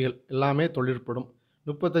 35 கருவிகள் எல்லாமே தொழிற்படும்.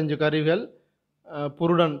 35 கருவிகள்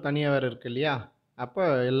புருடன் தனியாக வேறு இருக்கு இல்லையா? அப்போ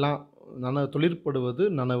எல்லாம் தொழிற்படுவது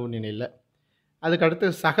நனவு நிலையில். அதுக்கு அடுத்து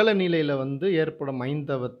சகல நிலையில் ஏற்படும்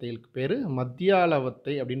 5 அவத்தைக்கு பேர்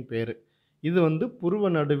மத்தியாலவத்தை அப்படின்னு பேர். இது புருவ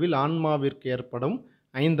நடுவில் ஆன்மாவிற்கு ஏற்படும்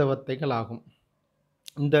 5 அவத்தைகள் ஆகும்.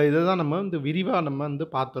 இதை தான் நம்ம விரிவாக நம்ம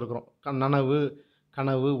பார்த்துருக்குறோம். நனவு,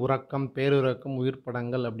 கனவு, உறக்கம், பேருறக்கம்,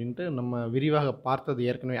 உயிர்ப்படங்கள் அப்படின்ட்டு நம்ம விரிவாக பார்த்தது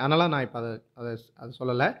ஏற்கனவே. அதனால் நான் இப்போ அதை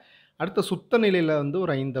சொல்லலை. அடுத்த சுத்த நிலையில்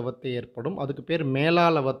ஒரு 5 அவத்தை ஏற்படும். அதுக்கு பேர்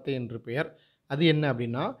மேலாலவத்தை என்று பெயர். அது என்ன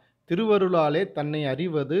அப்படின்னா, திருவருளாலே தன்னை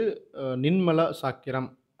அறிவது நின்மல சாக்கிரம்.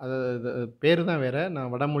 அது பேர் தான் வேறு,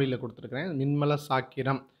 நான் வடமொழியில் கொடுத்துருக்குறேன். நின்மல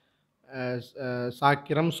சாக்கிரம்.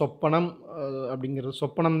 சாக்கிரம் சொப்பனம் அப்படிங்கிறது.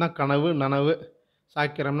 சொப்பனம் தான் கனவு, நனவு.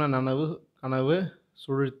 சாக்கிரம்னா நனவு, கனவு,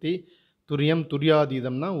 சுழுத்தி, துரியம்,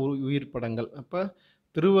 துரியாதீதம்னா உயிர்ப்படங்கள். அப்போ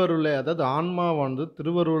திருவருளை அதாவது ஆன்மாவானது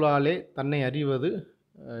திருவருளாலே தன்னை அறிவது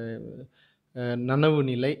நனவு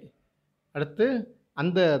நிலை. அடுத்து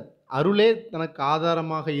அந்த அருளே தனக்கு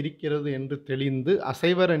ஆதாரமாக இருக்கிறது என்று தெளிந்து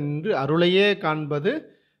அசைவர நின்று அருளையே காண்பது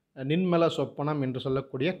நின்மல சொப்பனம் என்று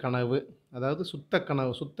சொல்லக்கூடிய கனவு. அதாவது சுத்த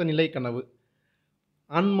கனவு, சுத்த நிலை கனவு.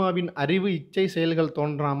 ஆன்மாவின் அறிவு, இச்சை, செயல்கள்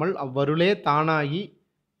தோன்றாமல் அவ்வருளே தானாகி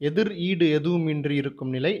எதிர் ஈடு எதுவுமின்றி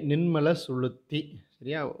இருக்கும் நிலை நின்மல சுளுத்தி.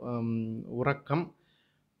 சரியா? உறக்கம்,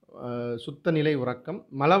 சுத்த நிலை உறக்கம்.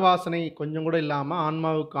 மலவாசனை கொஞ்சம் கூட இல்லாமல்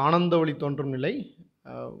ஆன்மாவுக்கு ஆனந்த ஒளி தோன்றும் நிலை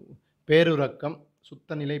பேருறக்கம்,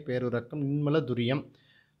 சுத்த நிலை பேருறக்கம், நின்மல துரியம்.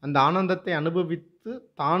 அந்த ஆனந்தத்தை அனுபவித்து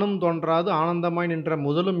தானும் தோன்றாது ஆனந்தமாய் நின்ற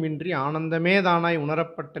முதலும் இன்றி ஆனந்தமே தானாய்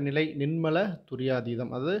உணரப்பட்ட நிலை நின்மல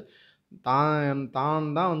துரியாதீதம். அது தான்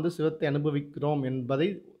தான் சிவத்தை அனுபவிக்கிறோம் என்பதை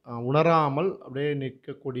உணராமல் அப்படியே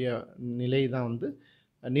நிற்கக்கூடிய நிலை தான்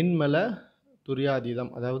நின்மல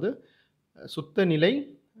துரியாதீதம். அதாவது சுத்த நிலை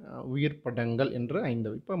உயிர்ப்படங்கள் என்று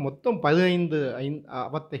 5. இப்போ மொத்தம் 15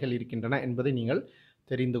 அவத்தைகள் இருக்கின்றன என்பதை நீங்கள்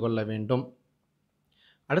தெரிந்து கொள்ள வேண்டும்.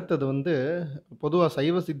 அடுத்தது பொதுவாக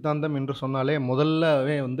சைவ சித்தாந்தம் என்று சொன்னாலே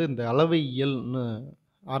முதல்லவே இந்த அளவையியல்னு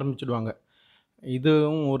ஆரம்பிச்சிடுவாங்க.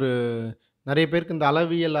 இதுவும் நிறைய பேருக்கு இந்த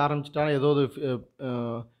அளவியல் ஆரம்பிச்சிட்டாலும் ஏதோ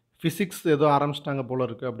ஃபிசிக்ஸ் ஏதோ ஆரம்பிச்சிட்டாங்க போல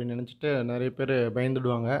இருக்குது அப்படின்னு நினச்சிட்டு நிறைய பேர்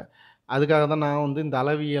பயந்துடுவாங்க. அதுக்காக தான் நான் இந்த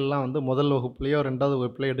அளவியல்லாம் முதல் வகுப்புலையோ 2வது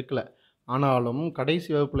வகுப்புலையோ எடுக்கலை. ஆனாலும் கடைசி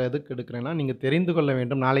வகுப்பில் எதுக்கு எடுக்கிறேன்னா, நீங்கள் தெரிந்து கொள்ள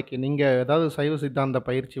வேண்டும். நாளைக்கு நீங்கள் ஏதாவது சைவ சித்தாந்த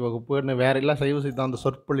பயிற்சி வகுப்புன்னு வேறு இல்லை சைவ சித்தாந்த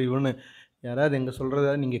சொற்பொழிவுன்னு யாராவது எங்கே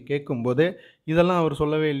சொல்கிறத நீங்கள் கேட்கும்போது இதெல்லாம் அவர்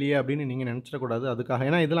சொல்லவே இல்லையே அப்படின்னு நீங்கள் நினச்சிடக்கூடாது. அதுக்காக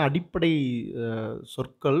ஏன்னா இதெல்லாம் அடிப்படை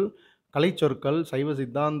சொற்கள், கலை சொற்கள், சைவ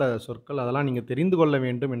சித்தாந்த சொற்கள், அதெல்லாம் நீங்கள் தெரிந்து கொள்ள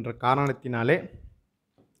வேண்டும் என்ற காரணத்தினாலே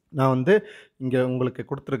நான் இங்கே உங்களுக்கு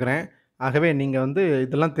கொடுத்துருக்குறேன். ஆகவே நீங்கள்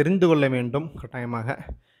இதெல்லாம் தெரிந்து கொள்ள வேண்டும் கட்டாயமாக.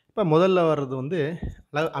 இப்போ முதல்ல வர்றது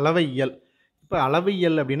அளவையியல். இப்போ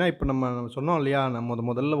அளவையியல் அப்படின்னா இப்போ நம்ம சொன்னோம் இல்லையா, நம்ம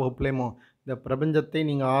முதல்ல வகுப்புலேயுமோ இந்த பிரபஞ்சத்தை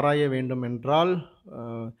நீங்கள் ஆராய வேண்டும் என்றால்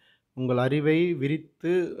உங்கள் அறிவை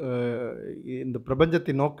விரித்து இந்த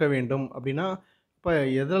பிரபஞ்சத்தை நோக்க வேண்டும் அப்படின்னா, இப்போ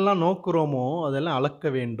எதெல்லாம் நோக்குறோமோ அதெல்லாம் அளக்க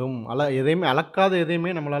வேண்டும். எதையுமே அளக்காத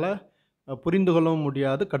எதையுமே நம்மளால் புரிந்து கொள்ளவும்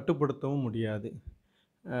முடியாது, கட்டுப்படுத்தவும் முடியாது.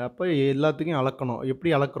 அப்போ எல்லாத்துக்கும் அளக்கணும். எப்படி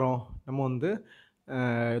அளக்குறோம்? நம்ம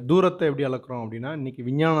தூரத்தை எப்படி அளக்குறோம் அப்படின்னா, இன்னைக்கு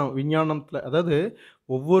விஞ்ஞானத்தில அதாவது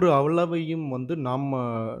ஒவ்வொரு அளவையும் வந்து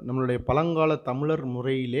நம்மளுடைய பழங்கால தமிழர்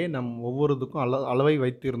முறையிலே ஒவ்வொரு இதுக்கும் அளவை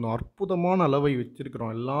வைத்திருந்தோம். அற்புதமான அளவை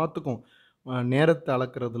வச்சிருக்கிறோம் எல்லாத்துக்கும். நேரத்த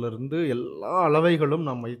அளக்கிறதுலருந்து எல்லா அளவைகளும்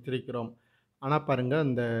நாம் வைத்திருக்கிறோம். ஆனா பாருங்க,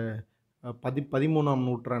 இந்த 13ஆம்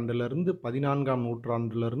நூற்றாண்டிலிருந்து 14ஆம்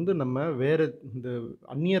நூற்றாண்டிலிருந்து நம்ம வேற இந்த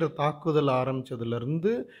அந்நியர தாக்குதல்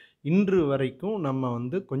ஆரம்பிச்சதுலருந்து இன்று வரைக்கும் நம்ம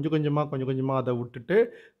வந்து கொஞ்சம் கொஞ்சமா அத விட்டுட்டு,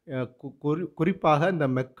 குறிப்பாக இந்த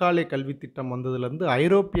மெக்காலே கல்வி திட்டம் வந்ததுலருந்து,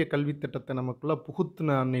 ஐரோப்பிய கல்வி திட்டத்த நமக்குள்ள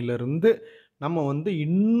புகுத்துன அன்னையிலிருந்து, நம்ம வந்து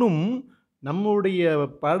இன்னும் நம்முடைய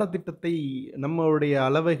பாடத்திட்டத்தை, நம்மளுடைய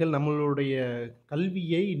அளவைகள், நம்மளுடைய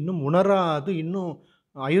கல்வியை இன்னும் உணராது, இன்னும்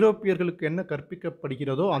ஐரோப்பியர்களுக்கு என்ன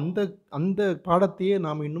கற்பிக்கப்படுகிறதோ, அந்த அந்த பாடத்தையே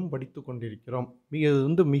நாம் இன்னும் படித்துக் கொண்டிருக்கிறோம். இது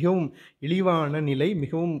வந்து மிகவும் இழிவான நிலை,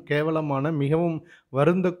 மிகவும் கேவலமான, மிகவும்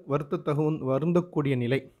வருந்தக்கூடிய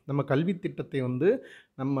நிலை. நம்ம கல்வி திட்டத்தை வந்து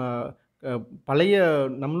நம்ம அ பழைய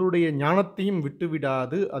நம்மளுடைய ஞானத்தையும்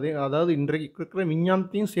விட்டுவிடாது, அதாவது இன்றைக்கு இருக்கிற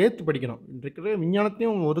விஞ்ஞானத்தையும் சேர்த்து படிக்கணும். இன்றைக்கு இருக்கிற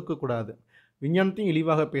விஞ்ஞானத்தையும் ஒதுக்கக்கூடாது. விஞ்ஞானத்தையும்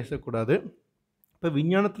இழிவாக பேசக்கூடாது. இப்ப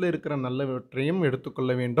விஞ்ஞானத்தில இருக்கிற நல்லவற்றையும்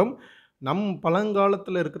எடுத்துக்கொள்ள வேண்டும்.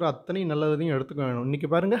 பழங்காலத்தில இருக்கிற அத்தனை நல்லதையும் எடுத்துக்க வேணும். இன்னைக்கு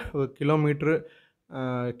பாருங்க, ஒரு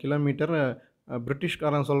கிலோமீட்டர்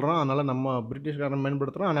பிரிட்டிஷ்காரன் சொல்றான். அதனால நம்ம பிரிட்டிஷ்காரன்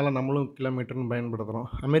பயன்படுத்துறோம். அதனால நம்மளும் கிலோமீட்டர்ன்னு பயன்படுத்துறோம்.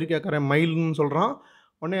 அமெரிக்காக்காரன் மைல்ன்னு சொல்றான்.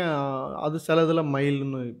 உடனே அது சில இதில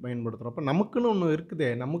மைல்ன்னு பயன்படுத்துறோம். அப்ப நமக்குன்னு ஒண்ணு இருக்குதே.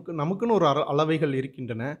 நமக்குன்னு ஒரு அளவைகள்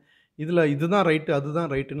இருக்கின்றன. இதில இதுதான் ரைட்டு,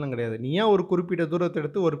 அதுதான் ரைட்டுன்னுலாம் கிடையாது. நீ ஏன் ஒரு குறிப்பிட்ட தூரத்த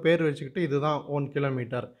எடுத்து ஒரு பேர் வச்சுக்கிட்டு, இதுதான் 1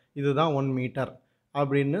 கிலோமீட்டர், இதுதான் 1 மீட்டர்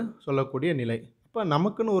அப்படின்னு சொல்லக்கூடிய நிலை. அப்ப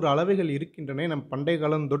நமக்குன்னு ஒரு அளவைகள் இருக்கின்றன. பண்டைய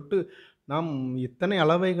காலம் தொட்டு நாம் இத்தனை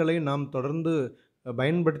அளவைகளை நாம் தொடர்ந்து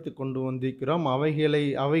பயன்படுத்திக் கொண்டு வந்திருக்கிறோம்.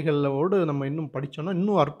 அவைகளோடு நம்ம இன்னும் படிச்சோம்னா,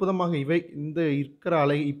 இன்னும் அற்புதமாக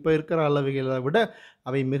இப்ப இருக்கிற அளவைகளை விட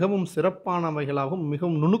அவை மிகவும் சிறப்பானவைகளாகவும்,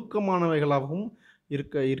 மிகவும் நுணுக்கமானவைகளாகவும்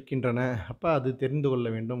இருக்கின்றன. அப்ப அது தெரிந்து கொள்ள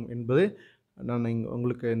வேண்டும் என்பது நான்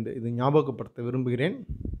உங்களுக்கு இது ஞாபகப்படுத்த விரும்புகிறேன்.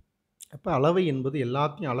 அப்ப அளவை என்பது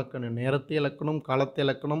எல்லாத்தையும் அளக்கணும். நேரத்தை அளக்கணும், காலத்தை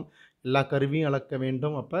அளக்கணும், எல்லா கருவியும் அளக்க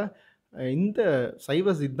வேண்டும். அப்ப இந்த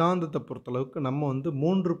சைவ சித்தாந்தத்தை பொறுத்தளவுக்கு நம்ம வந்து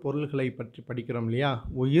 3 பொருள்களை பற்றி படிக்கிறோம் இல்லையா?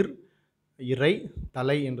 உயிர், இறை,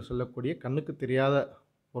 தலை என்று சொல்லக்கூடிய கண்ணுக்கு தெரியாத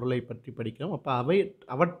பொருளை பற்றி படிக்கிறோம். அப்ப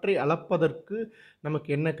அவற்றை அளப்பதற்கு நமக்கு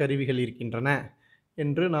என்ன கருவிகள் இருக்கின்றன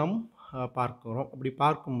என்று நாம் பார்க்கிறோம். அப்படி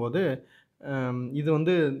பார்க்கும்போது, இது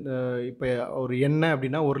வந்து இப்ப ஒரு எண்ணெய்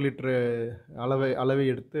அப்படின்னா 1 லிட்டரு அளவை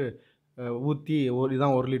எடுத்து ஊத்தி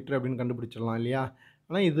இதான் 1 லிட்டர் அப்படின்னு கண்டுபிடிச்சிடலாம் இல்லையா?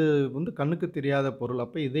 ஆனா இது வந்து கண்ணுக்கு தெரியாத பொருள்.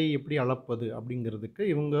 அப்ப இதை எப்படி அளப்பது அப்படிங்கிறதுக்கு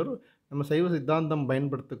நம்ம சைவ சித்தாந்தம்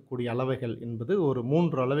பயன்படுத்தக்கூடிய அளவைகள் என்பது ஒரு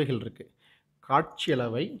 3 அளவைகள் இருக்கு. காட்சி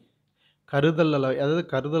அளவை, கருதல் அளவை, அதாவது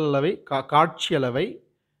கருதல் அளவை, காட்சி அளவை,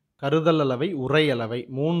 கருதல் அளவை, உரை அளவை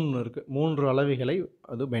 3 இருக்கு. 3 அளவைகளை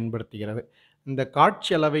அது பயன்படுத்துகிறது. இந்த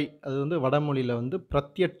காட்சி அளவை அது வந்து வடமொழியில வந்து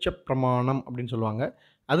பிரத்யட்ச பிரமாணம் அப்படின்னு சொல்லுவாங்க.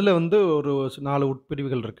 அதில வந்து ஒரு 4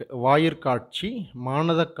 உட்பிரிவுகள் இருக்கு. வாயிற்காட்சி,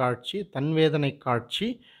 மானத காட்சி, தன்வேதனை காட்சி,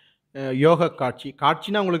 யோக காட்சி.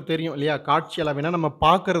 காட்சினா உங்களுக்கு தெரியும் இல்லையா? காட்சி அளவைனா நம்ம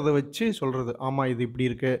பார்க்கறத வச்சு சொல்றது. ஆமா, இது இப்படி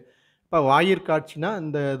இருக்கு. இப்ப வாயிற்காட்சினா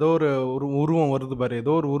இந்த ஏதோ ஒரு உருவம் வருது பாரு.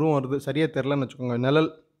 ஏதோ ஒரு உருவம் வருது. சரியா தெரியலன்னு வச்சுக்கோங்க. நிழல்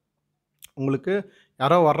உங்களுக்கு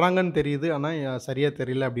யாரோ வர்றாங்கன்னு தெரியுது. ஆனா சரியா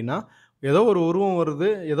தெரியல அப்படின்னா, ஏதோ ஒரு உருவம் வருது,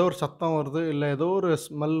 ஏதோ ஒரு சத்தம் வருது, இல்ல ஏதோ ஒரு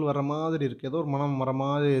ஸ்மெல் வர மாதிரி இருக்கு. ஏதோ ஒரு மனம் வர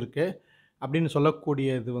மாதிரி இருக்கு. அப்படின்னு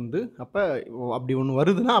சொல்லக்கூடியது வந்து, அப்படி ஒண்ணு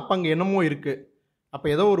வருதுன்னா, அப்ப அங்க என்னமோ இருக்கு. அப்ப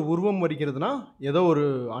ஏதோ ஒரு உருவம் வருகிறதுனா, ஏதோ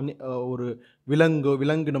ஒரு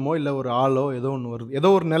விலங்கினமோ, இல்ல ஒரு ஆளோ ஏதோ ஒண்ணு வருது.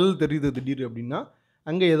 ஏதோ ஒரு நிழல் தெரியுது திடீர் அப்படின்னா,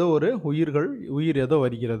 அங்க ஏதோ ஒரு உயிர் ஏதோ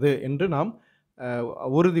வருகிறது என்று நாம்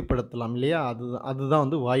உறுதிப்படுத்தலாம் இல்லையா? அதுதான்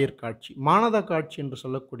வந்து வாயிற்காட்சி. மானத காட்சி என்று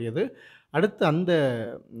சொல்லக்கூடியது, அடுத்து அந்த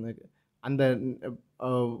அந்த அ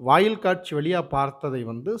வாயில் காட்சி வழியா பார்த்ததை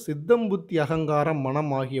வந்து சித்தம், புத்தி, அகங்காரம்,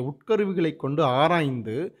 மனம் ஆகிய உட்கருவிகளைக் கொண்டு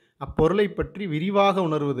ஆராய்ந்து, அப்பொருளைப் பற்றி விரிவாக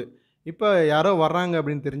உணர்வது. இப்ப யாரோ வர்றாங்க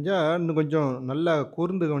அப்படின்னு தெரிஞ்சா, இன்னும் கொஞ்சம் நல்லா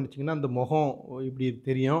கூர்ந்து கவனிச்சீங்கன்னா, அந்த முகம் இப்படி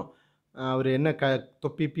தெரியும். அவரு என்ன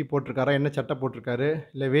தொப்பி கிப்பி போட்டிருக்காரா? என்ன சட்டை போட்டிருக்காரு?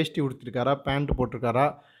 இல்ல வேஷ்டி உடுத்திருக்காரா? பேண்ட் போட்டிருக்காரா?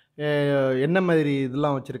 எ என்ன மாதிரி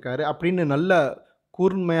இதெல்லாம் வச்சிருக்காரு? அப்படின்னு நல்ல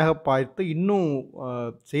கூர்மையாக பார்த்து, இன்னும் அ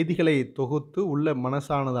செய்திகளை தொகுத்து, உள்ள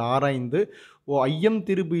மனசானது ஆராய்ந்து, ஐயம்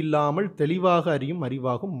திரிபு இல்லாமல் தெளிவாக அறியும்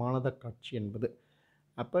அறிவாகும் மானத காட்சி என்பது.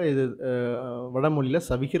 அப்ப இது வடமொழியில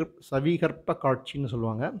சவிகற்ப காட்சின்னு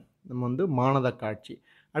சொல்லுவாங்க. நம்ம வந்து மானத காட்சி.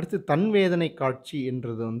 அடுத்து தன்வேதனை காட்சி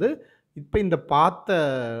என்றது வந்து, இப்ப இந்த பார்த்த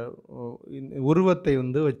ஒ உருவத்தை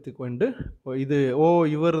வந்து வைத்துக்கொண்டு, இது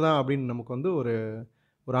இவர் தான் அப்படின்னு நமக்கு வந்து ஒரு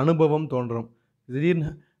ஒரு அனுபவம் தோன்றும். திடீர்னு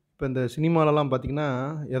இப்ப இந்த சினிமாலலாம் பார்த்தீங்கன்னா,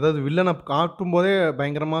 ஏதாவது வில்லன காட்டும்போதே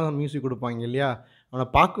பயங்கரமா மியூசிக் குடுப்பாங்க இல்லையா? அவன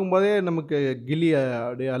பார்க்கும்போதே நமக்கு கிலி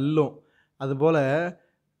அப்படியே அள்ளும். அதுபோல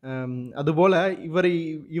அதுபோல இவரை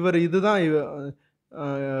இவர் இதுதான் அ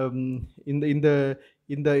இந்த இந்த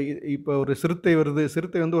இந்த இப்போ ஒரு சிறுத்தை வருது.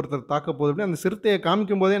 சிறுத்தை வந்து ஒருத்தர தாக்க போகுது அப்படின்னா, அந்த சிறுத்தைய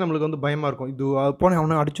காமிக்கும்போதே நம்மளுக்கு வந்து பயமா இருக்கும். இது போனா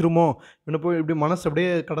அவன அடிச்சுருமோ? இவன போய் இப்படி மனசு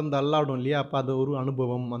அப்படியே கடந்து அல்லாடும் இல்லையா? அப்ப அது ஒரு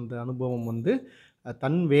அனுபவம். அந்த அனுபவம் வந்து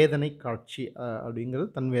தன் வேதனை காட்சி அப்படிங்கிறது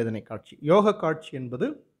தன் வேதனை காட்சி. யோக காட்சி என்பது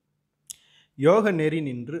யோக நெறி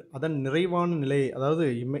நின்று அதன் நிறைவான நிலை, அதாவது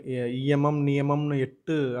இயமம், நியமம்னு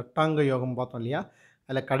 8 அட்டாங்க யோகம் பார்த்தோம் இல்லையா?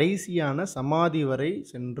 அதில கடைசியான சமாதி வரை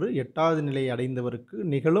சென்று 8வது நிலை அடைந்தவருக்கு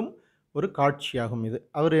நிகழும் ஒரு காட்சியாகும் இது.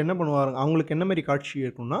 அவரு என்ன பண்ணுவாரு, அவங்களுக்கு என்ன மாரி காட்சி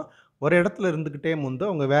இருக்கும்னா, ஒரு இடத்துல இருந்துக்கிட்டே வந்து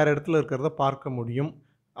அவங்க வேற இடத்துல இருக்கிறத பார்க்க முடியும்.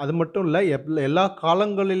 அது மட்டும் இல்ல, எல்லா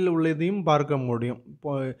காலங்களில் உள்ளதையும் பார்க்க முடியும்.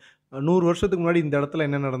 இப்போ 100 வருஷத்துக்கு முன்னாடி இந்த இடத்துல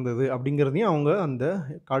என்ன நடந்தது அப்படிங்கிறதையும் அவங்க அந்த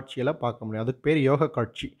காட்சியில பார்க்க முடியும். அதுக்கு பேர் யோக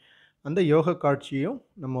காட்சி. அந்த யோக காட்சியும்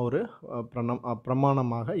நம்ம ஒரு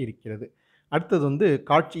பிரமாணமாக இருக்கிறது. அடுத்தது வந்து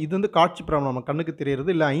காட்சி. இது வந்து காட்சி பிரமாணம். கண்ணுக்கு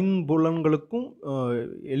தெரியறது இல்ல, ஐம்புலன்களுக்கும்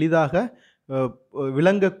எளிதாக அ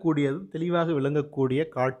விளங்கக்கூடியது, தெளிவாக விளங்கக்கூடிய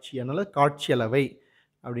காட்சி. அதனால காட்சி அளவை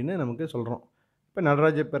அப்படின்னு நமக்கு சொல்றோம். இப்ப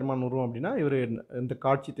நடராஜ பெருமான் உருவம் அப்படின்னா, இவரு இந்த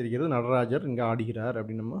காட்சி தெரிகிறது. நடராஜர் இங்க ஆடுகிறார்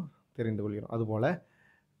அப்படின்னு நம்ம தெரிந்து கொள்கிறோம். அதுபோல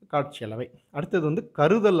காட்சி அளவை. அடுத்தது வந்து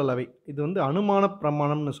கருதல் அளவை. இது வந்து அனுமான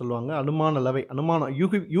பிரமாணம்னு சொல்லுவாங்க. அனுமான அளவை. அனுமானம்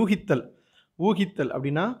யூகித்தல். ஊகித்தல்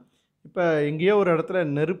அப்படின்னா, இப்ப எங்கேயோ ஒரு இடத்துல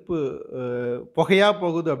நெருப்பு அ புகையா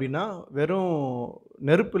போகுது அப்படின்னா, வெறும்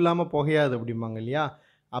நெருப்பு இல்லாம புகையாது அப்படிம்பாங்க இல்லையா?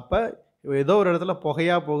 அப்ப ஏதோ ஒரு இடத்துல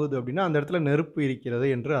புகையா போகுது அப்படின்னா, அந்த இடத்துல நெருப்பு இருக்கிறது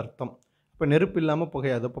என்று அர்த்தம். இப்ப நெருப்பு இல்லாம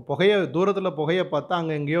புகையாது. அப்ப புகைய தூரத்துல புகைய பார்த்தா,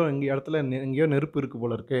 அங்க எங்கேயோ இடத்துல எங்கேயோ நெருப்பு இருக்கு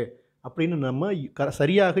போல இருக்கு. அப்படின்னு நம்ம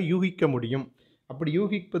சரியாக யூகிக்க முடியும். அப்படி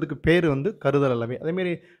யூகிப்பதுக்கு பேரு வந்து கருதல் அளவை.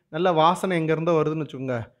 அதேமாரி நல்ல வாசனை எங்கேருந்தோ வருதுன்னு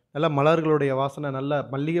வச்சுக்கோங்க. நல்ல மலர்களுடைய வாசனை, நல்ல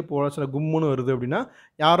மல்லிகைப்பூ வாசனை கும்முன்னு வருது அப்படின்னா,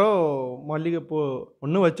 யாரோ மல்லிகைப்பூ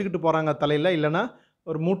ஒண்ணு வச்சுக்கிட்டு போறாங்க தலையில, இல்லன்னா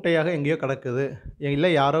ஒரு மூட்டையாக எங்கேயோ கிடக்குது. இல்ல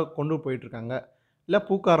யாரோ கொண்டு போயிட்டுருக்காங்க. இல்ல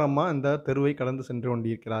பூக்காரம்மா இந்த தெருவை கடந்து சென்று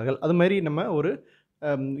கொண்டிருக்கிறார்கள். அது மாரி நம்ம ஒரு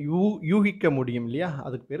அம் யூ யூகிக்க முடியும் இல்லையா?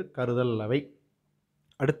 அதுக்கு பேரு கருதல் அளவை.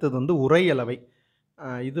 அடுத்தது வந்து உரை அளவை.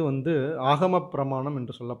 இது வந்து ஆகம பிரமாணம்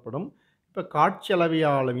என்று சொல்லப்படும். இப்ப காட்சி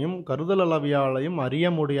அளவையாலையும், கருதல் அளவையாலையும் அறிய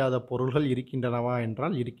முடியாத பொருள்கள் இருக்கின்றனவா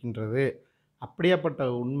என்றால் இருக்கின்றது. அப்படியாப்பட்ட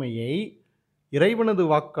உண்மையை இறைவனது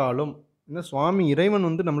வாக்காலும், இந்த சுவாமி இறைவன்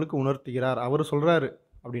வந்து நம்மளுக்கு உணர்த்துகிறார். அவரு சொல்றாரு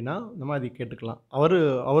அப்படின்னா, நம்ம அதை கேட்டுக்கலாம்.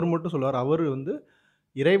 அவர் மட்டும் சொல்லுவார். அவரு வந்து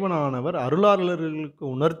இறைவனானவர் அருளாளர்களுக்கு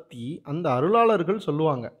உணர்த்தி, அந்த அருளாளர்கள்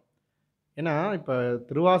சொல்லுவாங்க. ஏன்னா, இப்ப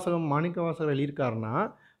திருவாசகம் மாணிக்கவாசகர் எழுதியிருக்காருன்னா,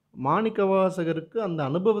 மாணிக்கவாசகருக்கு அந்த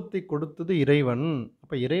அனுபவத்தை கொடுத்தது இறைவன்.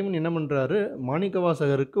 அப்ப இறைவன் என்ன பண்றாரு,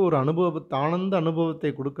 மாணிக்கவாசகருக்கு ஒரு ஆனந்த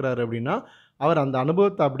அனுபவத்தை குடுக்குறாரு அப்படின்னா, அவர் அந்த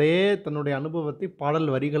அனுபவத்த அப்படியே தன்னுடைய அனுபவத்தை பாடல்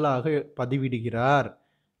வரிகளாக பதிவிடுகிறார்.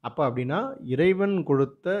 அப்ப அப்படின்னா, இறைவன்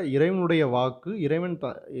கொடுத்த இறைவனுடைய வாக்கு, இறைவன்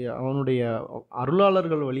அவனுடைய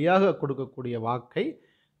அருளாளர்கள் வழியாக கொடுக்கக்கூடிய வாக்கை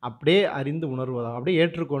அப்படியே அறிந்து உணர்வதாகும். அப்படியே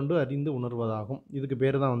ஏற்றுக்கொண்டு அறிந்து உணர்வதாகும். இதுக்கு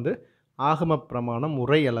பேரு தான் வந்து ஆகம பிரமாணம்,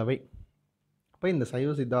 உரையளவை. அப்ப இந்த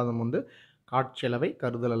சைவ சித்தாந்தம் வந்து காட்சியளவை,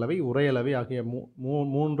 கருதல் அளவை, உரையளவை ஆகிய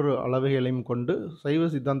 3 அளவைகளையும் கொண்டு சைவ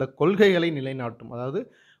சித்தாந்த கொள்கைகளை நிலைநாட்டும். அதாவது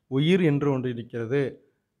உயிர் என்று ஒன்று இருக்கிறது.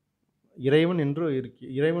 இறைவன்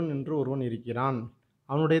என்று ஒருவன் இருக்கிறான்.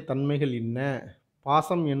 அவனுடைய தன்மைகள் இன்ன?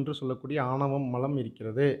 பாசம் என்று சொல்லக்கூடிய ஆணவம், மலம்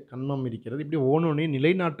இருக்கிறது. கன்மம் இருக்கிறது. இப்படி ஒவ்வொன்னையும்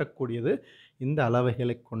நிலைநாட்டக்கூடியது இந்த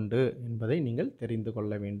அளவைகளைக் கொண்டு என்பதை நீங்கள் தெரிந்து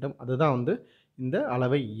கொள்ள வேண்டும். அதுதான் வந்து இந்த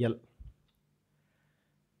அளவை இயல்.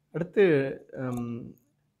 அடுத்து அம்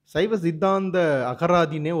சைவ சித்தாந்த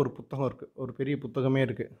அகராதின்னே ஒரு புத்தகம் இருக்கு. ஒரு பெரிய புத்தகமே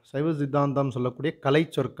இருக்கு. சைவ சித்தாந்தம் சொல்லக்கூடிய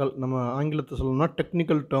கலைச்சொற்கள். நம்ம ஆங்கிலத்துல சொல்லணும்னா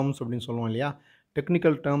டெக்னிக்கல் டெர்ம்ஸ் அப்படின்னு சொல்லுவோம் இல்லையா?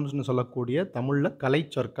 டெக்னிக்கல் டெர்ம்ஸ்ன்னு சொல்லக்கூடிய தமிழ்ல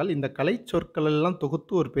கலைச்சொற்கள். இந்த கலைச்சொற்கள் எல்லாம்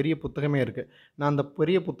தொகுத்து ஒரு பெரிய புத்தகமே இருக்கு. நான் அந்த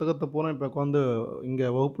பெரிய புத்தகத்த பூரா இப்ப உட்காந்து இங்க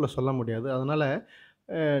வகுப்புல சொல்ல முடியாது. அதனால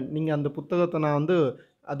நீங்க அந்த புத்தகத்த நான் வந்து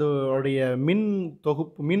அதோடைய மின்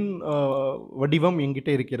தொகுப்பு, மின் வடிவம் என்கிட்ட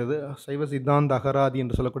இருக்கிறது. சைவ சித்தாந்த அகராதி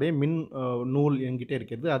என்று சொல்லக்கூடிய மின் நூல் என்கிட்ட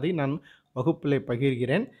இருக்கிறது. அதை நான் வகுப்பிலே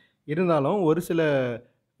பகிர்கிறேன். இருந்தாலும் ஒரு சில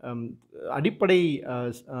அம் அடிப்படை அ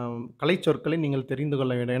ஸ் அ கலைச்சொற்களை நீங்கள் தெரிந்து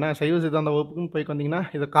கொள்ள வேண்டும். ஏன்னா சைவ சித்தாந்த வகுப்புக்குன்னு போய் வந்தீங்கன்னா,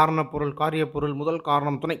 இது காரணப்பொருள், காரியப்பொருள், முதல்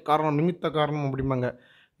காரணம், துணை காரணம், நிமித்த காரணம் அப்படிம்பாங்க.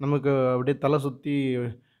 நமக்கு அப்படியே தலை சுத்தி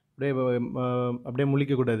அப்படியே அப்படியே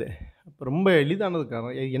முழிக்கக்கூடாது. அப்ப ரொம்ப எளிதானது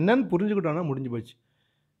காரணம். என்னன்னு புரிஞ்சுக்கிட்டோம்னா முடிஞ்சு போச்சு.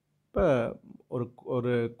 இப்ப ஒரு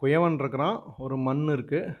ஒரு குயவன் இருக்கிறான். ஒரு மண்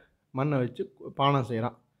இருக்கு. மண்ண வச்சு பானை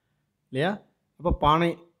செய்றான். இல்லையா? அப்ப பானை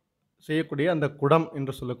செய்யக்கூடிய அந்த குடம்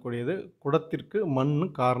என்று சொல்லக்கூடியது, குடத்திற்கு மண்ணு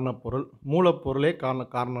காரணப்பொருள். மூலப்பொருளே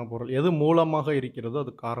காரணப்பொருள். எது மூலமாக இருக்கிறதோ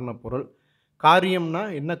அது காரணப்பொருள். காரியம்னா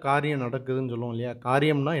என்ன காரியம் நடக்குதுன்னு சொல்லுவோம் இல்லையா?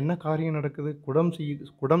 காரியம்னா என்ன காரியம் நடக்குது?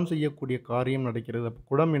 குடம் செய்யக்கூடிய காரியம் நடக்கிறது. அப்ப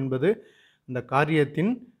குடம் என்பது இந்த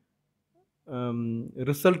காரியத்தின் அம்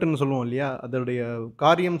ரிசல்ட்ன்னு சொல்லுவோம் இல்லையா? அதோடைய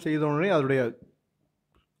காரியம் செய்த உடனே அதோடைய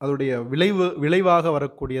அதோடைய விளைவாக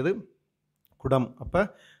வரக்கூடியது குடம். அப்ப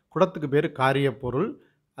குடத்துக்கு பேரு காரியப் பொருள்.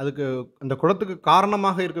 அதுக்கு அந்த குடத்துக்கு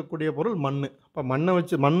காரணமாக இருக்கக்கூடிய பொருள் மண்ணு. அப்ப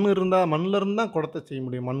மண்ணு இருந்தா மண்ல இருந்து தான் குடத்த செய்ய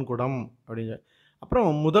முடியும். மண் குடம் அப்படின்னு. அப்புறம்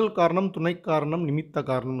முதல் காரணம், துணை காரணம், நிமித்த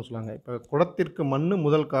காரணம்னு சொல்லுவாங்க. இப்ப குடத்திற்கு மண்ணு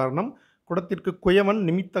முதல் காரணம், குடத்திற்கு குயவன்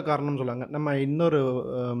நிமித்த காரணம்னு சொல்லுவாங்க. நம்ம இன்னொரு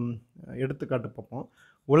அம் எடுத்துக்காட்டு பார்ப்போம்.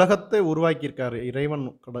 உலகத்தை உருவாக்கியிருக்காரு இறைவன்.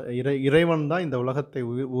 இறைவன் தான் இந்த உலகத்தை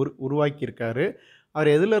உருவாக்கியிருக்காரு. அவர்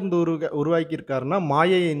எதிலிருந்து உருவாக்கியிருக்காருன்னா,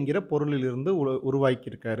 மாயை என்கிற பொருளிலிருந்து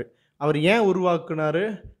உருவாக்கியிருக்காரு. அவர் ஏன் உருவாக்குனாரு?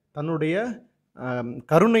 தன்னுடைய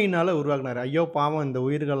கருணையினால உருவாக்குனாரு. ஐயோ பாவம், இந்த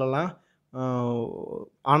உயிர்களெல்லாம் அ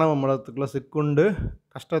ஆணவ மலத்துக்குள்ள சிக்குண்டு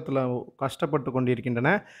கஷ்டப்பட்டு கொண்டிருக்கின்றன.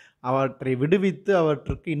 அவற்றை விடுவித்து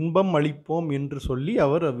அவற்றுக்கு இன்பம் அளிப்போம் என்று சொல்லி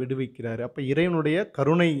அவர் விடுவிக்கிறாரு. அப்ப இறைவனுடைய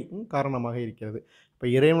கருணையும் காரணமாக இருக்கிறது. இப்ப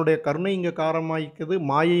இறைவனுடைய கருணை இங்க காரணமாக இருக்கிறது.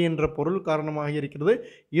 மாயை என்ற பொருள் காரணமாக இருக்கிறது.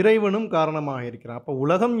 இறைவனும் காரணமாக இருக்கிறான். அப்ப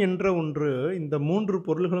உலகம் என்ற ஒன்று, இந்த 3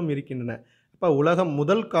 பொருள்களும் இருக்கின்றன. அப்ப உலகம்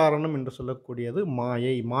முதல் காரணம் என்று சொல்லக்கூடியது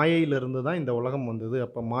மாயை. மாயையிலிருந்து தான் இந்த உலகம் வந்தது.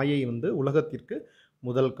 அப்ப மாயை உலகத்திற்கு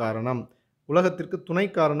முதல் காரணம். உலகத்திற்கு துணை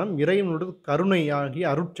காரணம் இறைவனுடைய கருணையாகிய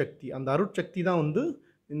அருட்சக்தி. அந்த அருட்சக்தி தான்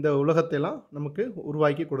இந்த உலகத்தைலாம் நமக்கு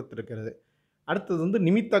உருவாக்கி கொடுத்திருக்கிறது. அடுத்தது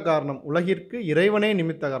நிமித்த காரணம். உலகிற்கு இறைவனே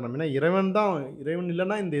நிமித்த காரணம். ஏன்னா இறைவன்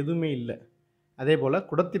இல்லைன்னா இந்த எதுவுமே இல்லை. அதே போல்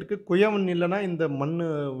குடத்திற்கு குயவன் இல்லைன்னா இந்த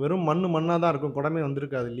வெறும் மண்ணாக தான் இருக்கும். குடமே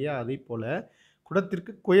வந்திருக்காது இல்லையா? அதே போல்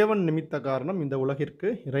குடத்திற்கு குயவன் நிமித்த காரணம், இந்த உலகிற்கு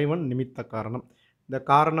இறைவன் நிமித்த காரணம். இந்த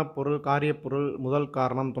காரணப்பொருள், காரியப்பொருள், முதல்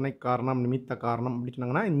காரணம், துணை காரணம், நிமித்த காரணம் அப்படி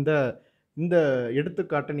சொன்னாங்கன்னா இந்த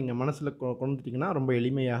எடுத்துக்காட்டை நீங்கள் மனசில் கொண்டுட்டிங்கன்னா ரொம்ப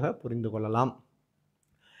எளிமையாக புரிந்து கொள்ளலாம்.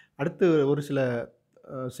 அடுத்து ஒரு சில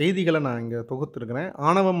செய்திகளை நான் இங்கே தொகுத்துருக்கிறேன்.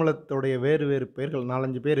 ஆணவ மலத்துடைய வேறு வேறு பெயர்கள்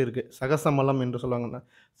 4-5 பேர் இருக்குது. சகசமலம் என்று சொல்லுவாங்க.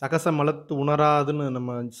 சகசமலத்து உணராதுன்னு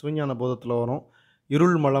நம்ம சிவஞான போதத்தில் வரும்.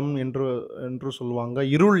 இருள் மலம் என்று சொல்லுவாங்க.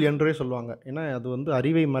 இருள் என்றே சொல்லுவாங்க. ஏன்னா அது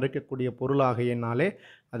அறிவை மறைக்கக்கூடிய பொருளாகையினாலே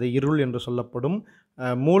அது இருள் என்று சொல்லப்படும்.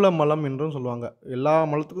 மூல மலம் என்றும் சொல்லுவாங்க. எல்லா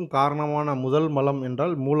மலத்துக்கும் காரணமான முதல் மலம்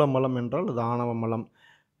என்றால் மூல மலம் என்றால் அது ஆணவ மலம்.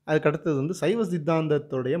 அதுக்கடுத்தது சைவ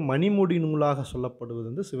சித்தாந்தத்துடைய மணிமுடி நூலாக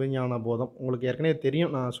சொல்லுவது சிவஞான போதம். உங்களுக்கு ஏற்கனவே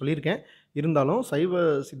தெரியும், நான் சொல்லியிருக்கேன். இருந்தாலும் சைவ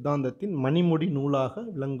சித்தாந்தத்தின் மணிமுடி நூலாக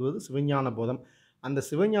விளங்குவது சிவஞான போதம். அந்த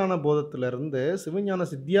சிவஞான போதத்திலிருந்து சிவஞான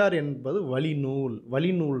சித்தியார் என்பது வழிநூல்.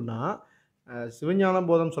 வழிநூல்னா சிவஞான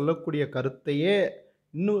போதம் சொல்லக்கூடிய கருத்தையே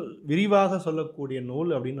இன்னும் விரிவாக சொல்லக்கூடிய நூல்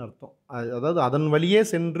அப்படின்னு அர்த்தம். அதாவது அதன் வழியே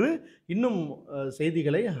சென்று இன்னும்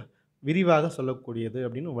செய்திகளை விரிவாக சொல்லக்கூடியது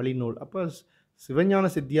அப்படின்னு வழிநூல். அப்போ சிவஞான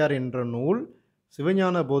சித்தியார் என்ற நூல்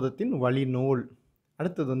சிவஞான போதத்தின் வழிநூல்.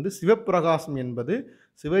 அடுத்தது சிவப்பிரகாசம் என்பது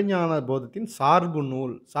சிவஞான போதத்தின் சார்பு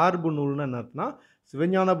நூல். சார்பு நூல்னு என்ன அர்த்தம்னா,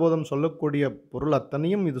 சிவஞான போதம் சொல்லக்கூடிய பொருள்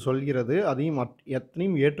அத்தனையும் இது சொல்கிறது. அதையும்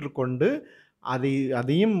எத்தனையும் ஏற்றுக்கொண்டு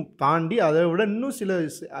அதையும் தாண்டி அதை விட இன்னும் சில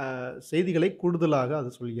செய்திகளை கூடுதலாக அது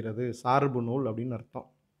சொல்கிறது. சார்பு நூல் அப்படின்னு அர்த்தம்.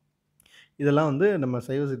 இதெல்லாம் நம்ம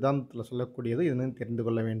சைவ சித்தாந்தத்தில் சொல்லக்கூடியது. இதனையும் தெரிந்து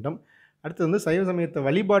கொள்ள வேண்டும். அடுத்து சைவ சமயத்தை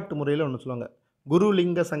வழிபாட்டு முறையில் ஒன்று சொல்லுவாங்க. குரு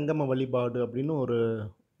லிங்க சங்கம வழிபாடு அப்படின்னு ஒரு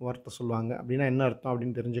வார்த்தை சொல்லுவாங்க. அப்படின்னா என்ன அர்த்தம்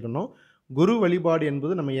அப்படின்னு தெரிஞ்சுக்கணும். குரு வழிபாடு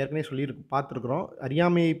என்பது நம்ம ஏற்கனவே பார்த்துருக்குறோம்.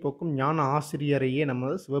 அறியாமையை போக்கும் ஞான ஆசிரியரையே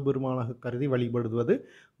நம்ம சிவபெருமானாக கருதி வழிபடுவது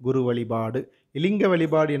குரு வழிபாடு. இலிங்க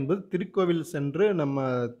வழிபாடு என்பது திருக்கோவில் சென்று நம்ம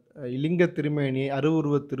இலிங்க திருமேனியை,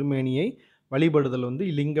 அருவுருவ திருமேனியை வழிபடுதல்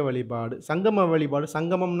இலிங்க வழிபாடு. சங்கம வழிபாடு,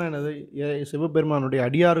 சங்கமம்னா என்னது? சிவபெருமானுடைய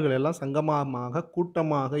அடியார்கள் எல்லாம் சங்கமமாக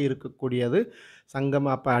கூட்டமாக இருக்கக்கூடியது சங்கம.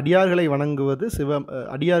 அப்போ அடியார்களை வணங்குவது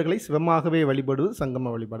அடியார்களை சிவமாகவே வழிபடுவது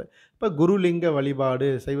சங்கம வழிபாடு. இப்போ குருலிங்க வழிபாடு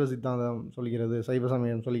சைவ சித்தாந்தம் சொல்கிறது, சைவ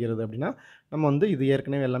சமயம் சொல்கிறது அப்படின்னா நம்ம இது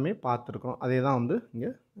ஏற்கனவே எல்லாமே பார்த்துருக்கோம். அதே தான்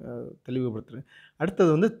இங்கே தெளிவுபடுத்துகிறேன்.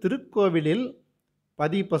 அடுத்தது திருக்கோவிலில்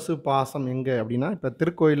பதி பசு பாசம் எங்கே அப்படின்னா, இப்போ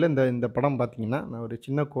திருக்கோயிலில் இந்த படம் பார்த்திங்கன்னா, நான் ஒரு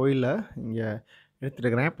சின்ன கோயிலில் இங்கே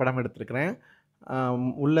எடுத்துருக்கிறேன், படம் எடுத்துருக்கிறேன்.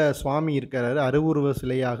 உள்ள சுவாமி இருக்கிறாரு, அருவுருவ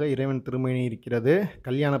சிலையாக இறைவன் திருமேனி இருக்கிறது.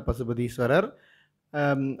 கல்யாண பசுபதீஸ்வரர்.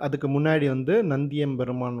 அதுக்கு முன்னாடி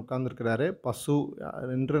நந்தியம்பெருமான் உட்கார்ந்துருக்கிறாரு. பசு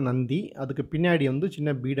என்ற நந்தி. அதுக்கு பின்னாடி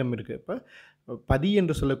சின்ன பீடம் இருக்குது. இப்போ பதி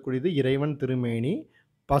என்று சொல்லக்கூடியது இறைவன் திருமேனி.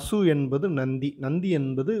 பசு என்பது நந்தி. நந்தி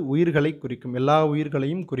என்பது உயிர்களை குறிக்கும், எல்லா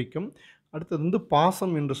உயிர்களையும் குறிக்கும். அடுத்தது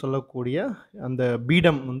பாசம் என்று சொல்லக்கூடிய அந்த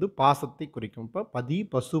பீடம் பாசத்தை குறிக்கும். இப்போ பதி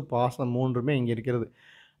பசு பாசம் மூன்றுமே இங்கே இருக்கிறது.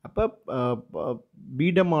 அப்போ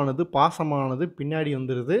பீடமானது, பாசமானது பின்னாடி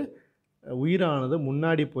வந்துடுது, உயிரானது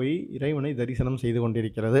முன்னாடி போய் இறைவனை தரிசனம் செய்து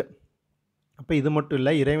கொண்டிருக்கிறது. அப்போ இது மட்டும்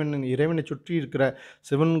இல்லை, இறைவனை சுற்றி இருக்கிற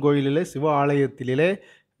சிவன் கோயிலிலே, சிவ ஆலயத்திலே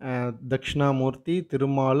தட்சிணாமூர்த்தி,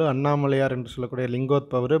 திருமால், அண்ணாமலையார் என்று சொல்லக்கூடிய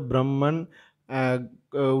லிங்கோத்பவர், பிரம்மன்,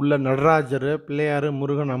 உள்ள நடராஜர், பிள்ளையார்,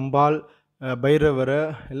 முருகன், அம்பாள், பைரவர்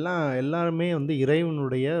எல்லாருமே வந்து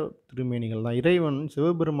இறைவனுடைய திருமேனிகள் தான். இறைவன்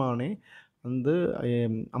சிவபெருமானே வந்து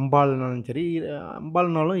அம்பாள்னாலும் சரி,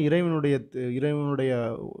 அம்பாள்னாலும் இறைவனுடைய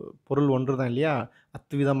பொருள் ஒன்று தான் இல்லையா?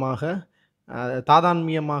 அத்விதமாக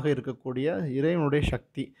தாதான்மியமாக இருக்கக்கூடிய இறைவனுடைய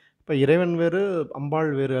சக்தி. இப்போ இறைவன் வேறு, அம்பாள்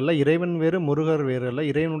வேறு அல்ல, இறைவன் வேறு, முருகர் வேறு அல்ல,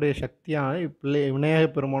 இறைவனுடைய சக்தியான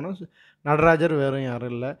விநாயகப் பெருமானும் நடராஜர் வேறு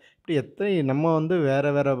யாரும் இல்லை. இப்படி எத்தனை நம்ம வந்து வேறு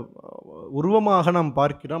வேறு உருவமாக நாம்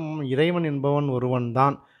பார்க்கிறோம். இறைவன் என்பவன் ஒருவன்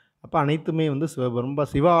தான். அப்போ அனைத்துமே வந்து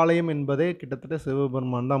சிவபெருமான். சிவ ஆலயம் என்பதே கிட்டத்தட்ட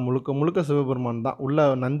சிவபெருமான் தான், முழுக்க முழுக்க சிவபெருமான் தான். உள்ள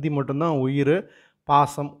நந்தி மட்டும்தான் உயிர்,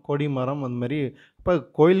 பாசம், கொடிமரம் அந்த மாதிரி. இப்போ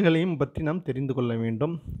கோயில்களையும் பற்றி நாம் தெரிந்து கொள்ள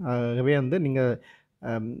வேண்டும். ஆகவே வந்து நீங்கள்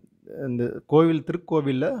இந்த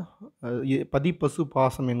திருக்கோவிலில் பதி பசு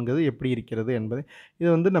பாசம் என்கிறது எப்படி இருக்கிறது என்பதை இது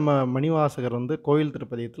வந்து நம்ம மணிவாசகர் வந்து கோயில்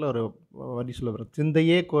திருப்பதியத்தில் ஒரு வரி சொல்லுவார்.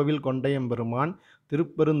 சிந்தையே கோவில் கொண்டையம்பெருமான்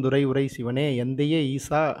திருப்பெருந்துறை உரை சிவனே எந்தையே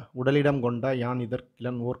ஈசா உடலிடம் கொண்டா யான்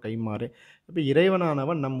இதற்கிலன் ஓர் கைமாறு. இப்போ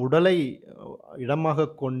இறைவனானவன் நம் உடலை இடமாக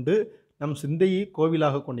கொண்டு நம் சிந்தையை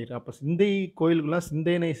கோவிலாக கொண்டிருக்கான். அப்போ சிந்தை கோயிலுக்குலாம்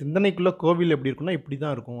சிந்தனைக்குள்ளே கோவில் எப்படி இருக்குன்னா இப்படி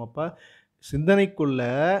தான் இருக்கும். அப்போ சிந்தனைக்குள்ள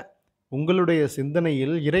உங்களுடைய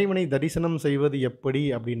சிந்தனையில் இறைவனை தரிசனம் செய்வது எப்படி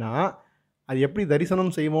அப்படின்னா, அது எப்படி தரிசனம்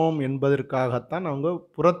செய்வோம் என்பதற்காகத்தான் அவங்க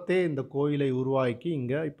புறத்தே இந்த கோயிலை உருவாக்கி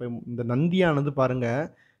இங்கே இப்போ இந்த நந்தியானது பாருங்கள்,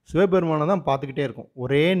 சிவபெருமானை தான் பார்த்துக்கிட்டே இருக்கும்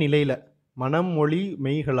ஒரே நிலையில். மனம் மொழி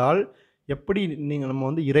மெய்களால் எப்படி நம்ம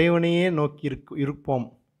வந்து இறைவனையே நோக்கி இருப்போம்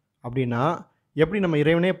அப்படின்னா, எப்படி நம்ம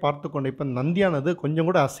இறைவனையே பார்த்து கொண்டே இப்போ நந்தியானது கொஞ்சம்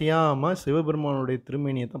கூட அசையாமல் சிவபெருமானுடைய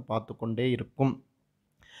திருமேனியை தான் பார்த்து கொண்டே இருக்கும்.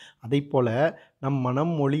 அதைப்போல நம்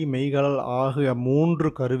மனம் மொழி மெய்கள் ஆகிய 3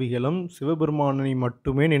 கருவிகளும் சிவபெருமானை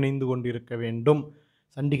மட்டுமே நினைந்து கொண்டிருக்க வேண்டும்.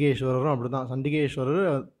 சண்டிகேஸ்வரரும் அப்படி தான். சண்டிகேஸ்வரர்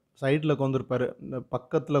சைடில் உட்காந்துருப்பார், இந்த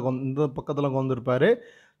பக்கத்தில் உட்காந்துருப்பார்.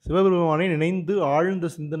 சிவபெருமானை நினைந்து ஆழ்ந்த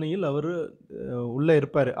சிந்தனையில் அவர் உள்ளே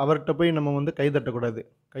இருப்பார். அவர்கிட்ட போய் நம்ம வந்து கைதட்டக்கூடாது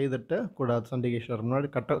சண்டிகேஸ்வரர் முன்னாடி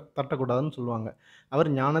தட்டக்கூடாதுன்னு சொல்லுவாங்க. அவர்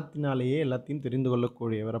ஞானத்தினாலேயே எல்லாத்தையும் தெரிந்து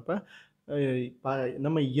கொள்ளக்கூடியவர். அப்போ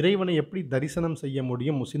நம்ம இறைவனை எப்படி தரிசனம் செய்ய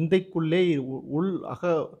முடியும்? சிந்தைக்குள்ளே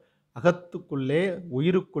அகத்துக்குள்ளே,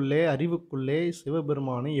 உயிருக்குள்ளே, அறிவுக்குள்ளே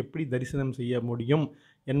சிவபெருமானை எப்படி தரிசனம் செய்ய முடியும்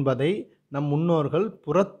என்பதை நம் முன்னோர்கள்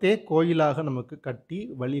புறத்தே கோயிலாக நமக்கு கட்டி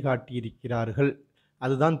வழிகாட்டியிருக்கிறார்கள்.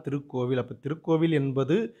 அதுதான் திருக்கோவில். அப்போ திருக்கோவில்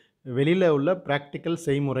என்பது வெளியில் உள்ள ப்ராக்டிக்கல்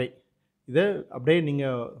செய்முறை. இதை அப்படியே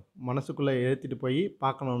நீங்கள் மனசுக்குள்ளே ஏற்றிட்டு போய்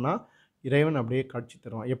பார்க்கணுன்னா இறைவன் அப்படியே காட்சி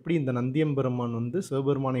தருவான். எப்படி இந்த நந்தியம்பெருமான் வந்து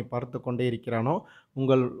சிவபெருமானை பார்த்து கொண்டே இருக்கிறானோ,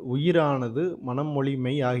 உங்கள் உயிரானது மனம் மொழி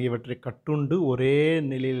மெய் ஆகியவற்றை கட்டுண்டு ஒரே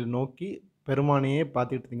நிலையில் நோக்கி பெருமானையே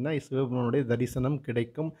பார்த்துட்டு இருந்தீங்கன்னா சிவபெருமானுடைய தரிசனம்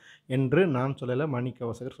கிடைக்கும் என்று நான் சொல்லலை,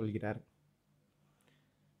 மாணிக்கவாசகர் சொல்கிறார்.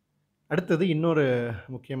 அடுத்தது இன்னொரு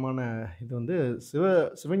முக்கியமான இது வந்து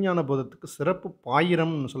சிவஞான போதத்துக்கு சிறப்பு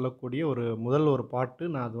பாயிரம்னு சொல்லக்கூடிய ஒரு பாட்டு.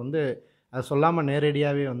 நான் அதை சொல்லாமல்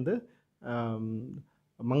நேரடியாகவே வந்து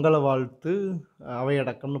மங்கள வாழ்த்து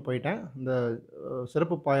அவையடக்கம்னு போயிட்டேன். இந்த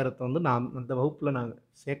சிறப்பு பாயிரத்தை வந்து நான் அந்த வகுப்பில் நான்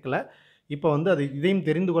சேர்க்கலை. இப்போ வந்து இதையும்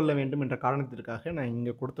தெரிந்து கொள்ள வேண்டும் என்ற காரணத்திற்காக நான்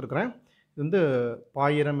இங்கே கொடுத்துருக்குறேன். இது வந்து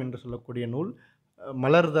பாயிரம் என்று சொல்லக்கூடிய நூல்.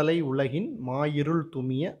 மலர்தலை உலகின் மாயிருள்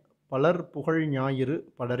துமிய பலர் புகழ் ஞாயிறு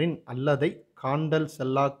படரின் அல்லதை காண்டல்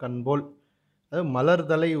செல்லா கண்போல். அதாவது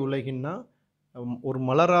மலர்தலை உலகின்னா ஒரு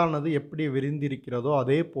மலரானது எப்படி விரிந்திருக்கிறதோ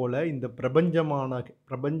அதே போல் இந்த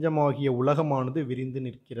பிரபஞ்சமாகிய உலகமானது விரிந்து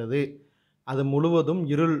நிற்கிறது. அது முழுவதும்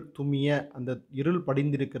இருள் துமிய, அந்த இருள்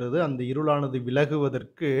படிந்திருக்கிறது. அந்த இருளானது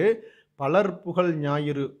விலகுவதற்கு பலர் புகழ்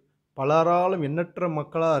ஞாயிறு, பலராலும் எண்ணற்ற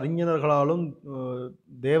மக்களால், அறிஞர்களாலும்,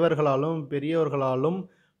 தேவர்களாலும், பெரியவர்களாலும்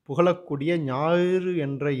புகழக்கூடிய ஞாயிறு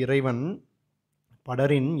என்ற இறைவன்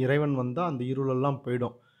படரின் இறைவன் வந்தால் அந்த இருளெல்லாம்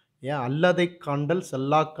போயிடும். ஏன் அல்லதை காண்டல்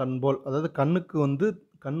செல்லா கண்போல், அதாவது கண்ணுக்கு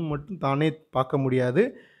கண் மட்டும் தானே பார்க்க முடியாது.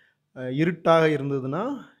 இருட்டாக இருந்ததுன்னா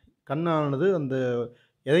கண்ணானது அந்த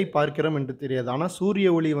எதை பார்க்கிறோம் என்று தெரியாது. ஆனால் சூரிய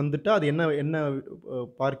ஒளி வந்துட்டால் அது என்ன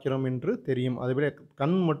பார்க்கிறோம் என்று தெரியும். அதுபோல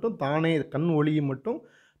கண் மட்டும் தானே, கண் ஒளியை மட்டும்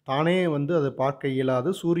தானே அதை பார்க்க இயலாது.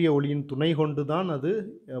 சூரிய ஒளியின் துணை கொண்டு தான் அது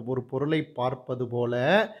ஒரு பொருளை பார்ப்பது போல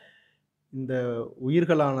இந்த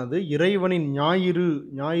உயிர்களானது இறைவனின்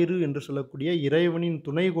ஞாயிறு என்று சொல்லக்கூடிய இறைவனின்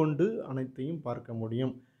துணை கொண்டு அனைத்தையும் பார்க்க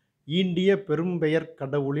முடியும். ஈண்டிய பெரும்பெயர்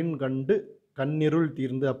கடவுளின் கண்டு கண்ணிருள்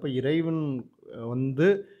தீர்ந்து. அப்போ இறைவன்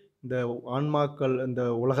இந்த ஆன்மாக்கள் இந்த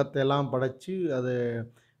உலகத்தையெல்லாம் படைச்சு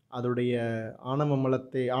அதோடைய ஆணவ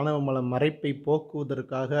மல மறைப்பை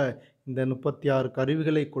போக்குவதற்காக இந்த 36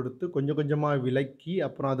 கருவிகளை கொடுத்து கொஞ்சம் கொஞ்சமாக விலக்கி,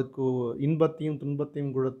 அப்புறம் அதுக்கு இன்பத்தையும்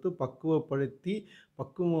துன்பத்தையும் கொடுத்து பக்குவப்படுத்தி,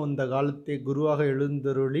 பக்குவம் வந்த காலத்தே குருவாக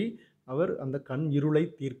எழுந்தருளி அவர் அந்த கண் இருளை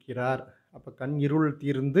தீர்க்கிறார். அப்போ கண் இருள்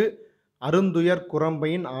தீர்ந்து அருந்துயர்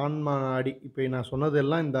குரம்பையின் ஆன்மா நாடி. இப்போ நான்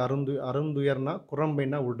சொன்னதெல்லாம் இந்த அருந்துயர்னா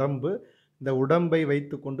குரம்பைனா உடம்பு. இந்த உடம்பை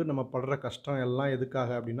வைத்துக்கொண்டு நம்ம படுற கஷ்டம் எல்லாம் எதுக்காக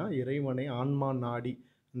அப்படின்னா, இறைவனை ஆன்மா நாடி,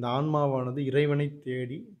 இந்த ஆன்மாவானது இறைவனை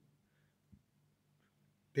தேடி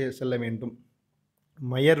செல்ல வேண்டும்.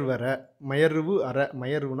 மயர்வு அற,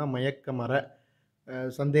 மயர்வுனா மயக்கம் அற,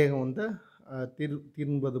 சந்தேகம் வந்து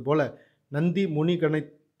தீர்ந்தது போல நந்தி முனி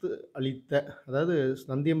கணைத்து அளித்த, அதாவது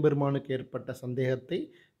நந்தியம்பெருமானுக்கு ஏற்பட்ட சந்தேகத்தை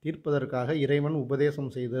தீர்ப்பதற்காக இறைவன்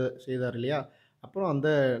உபதேசம் செய்தார் இல்லையா. அப்புறம் அந்த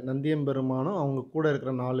நந்தியம்பெருமானும் அவங்க கூட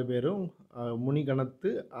இருக்கிற 4 பேரும் முனிகணத்து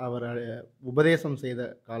அவர் உபதேசம் செய்த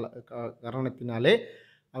காரணத்தினாலே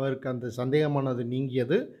அவருக்கு அந்த சந்தேகமானது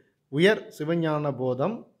நீங்கியது. உயர் சிவஞான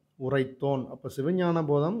போதம் உரைத்தோன். அப்போ சிவஞான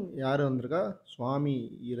போதம் யார் வந்திருக்கா? சுவாமி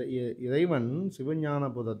இறைவன் சிவஞான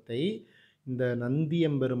போதத்தை இந்த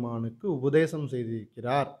நந்தியம்பெருமானுக்கு உபதேசம்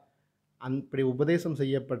செய்திருக்கிறார். அப்படி உபதேசம்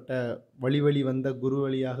செய்யப்பட்ட வழி வந்த குரு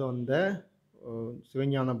வழியாக வந்த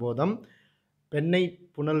சிவஞான போதம் பெண்ணை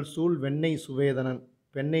புனல் சூழ் வெண்ணெய் சுவேதனன்,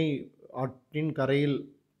 பெண்ணை ஆற்றின் கரையில்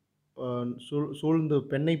சூழ்ந்து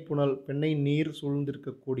பெண்ணை நீர்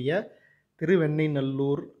சூழ்ந்திருக்கக்கூடிய திருவெண்ணெய்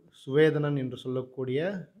நல்லூர் சுவேதனன் என்று சொல்லக்கூடிய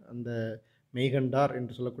அந்த மெய்கண்டார்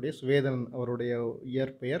என்று சொல்லக்கூடிய சுவேதனன், அவருடைய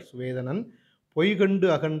இயற்பெயர் சுவேதனன். பொய்கண்டு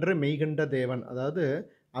அகன்ற மெய்கண்ட தேவன், அதாவது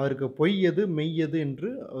அவருக்கு பொய் எது மெய் எது என்று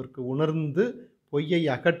அவருக்கு உணர்ந்து பொய்யை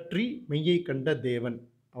அகற்றி மெய்யை கண்ட தேவன்,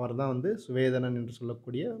 அவர் தான் வந்து சுவேதனன் என்று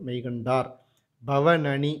சொல்லக்கூடிய மெய்கண்டார்.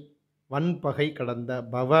 பவநனி வன்பகை கடந்த,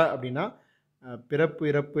 பவ அப்படின்னா பிறப்பு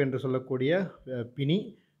இறப்பு என்று சொல்லக்கூடிய பிணி,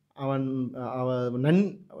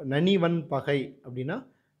 நனி வன் பகை அப்படின்னா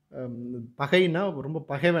பகைனா ரொம்ப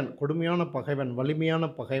பகைவன், கொடுமையான பகைவன், வலிமையான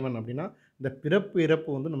பகைவன். அப்படின்னா இந்த பிறப்பு இறப்பு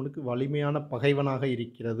வந்து நம்மளுக்கு வலிமையான பகைவனாக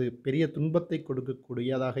இருக்கிறது, பெரிய துன்பத்தை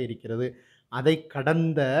கொடுக்கக்கூடியதாக இருக்கிறது. அதை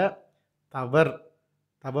கடந்த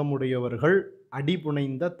தவமுடையவர்கள்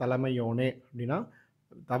அடிபுனைந்த தலைமையோனே. அப்படின்னா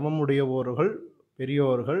தவமுடையவர்கள்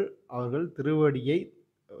பெரியோர்கள் அவர்கள்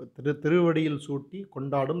திருவடியில் சூட்டி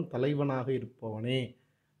கொண்டாடும் தலைவனாக இருப்பவனே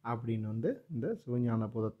அப்படின்னு வந்து இந்த சிவஞான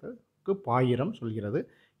போதத்துக்கு பாயிரம் சொல்கிறது.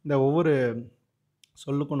 இந்த ஒவ்வொரு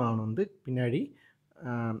சொல்லுக்கும் நான் வந்து பின்னாடி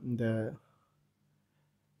இந்த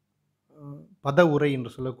பத உரை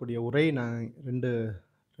என்று சொல்லக்கூடிய உரை நான்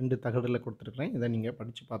ரெண்டு தகடில் கொடுத்துருக்குறேன். இதை நீங்கள்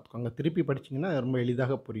படித்து பார்த்துக்கோங்க. திருப்பி படிச்சிங்கன்னா ரொம்ப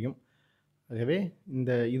எளிதாக புரியும். ஆகவே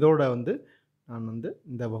இதோட வந்து நான் வந்து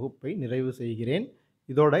இந்த வகுப்பை நிறைவு செய்கிறேன்.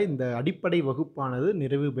 இதோட இந்த அடிப்படை வகுப்பானது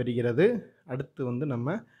நிறைவு பெறுகிறது. அடுத்து வந்து நம்ம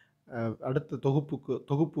அடுத்த தொகுப்பு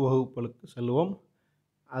வகுப்புகளுக்கு செல்வோம்.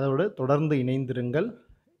 அதோடு தொடர்ந்து இணைந்திருங்கள்.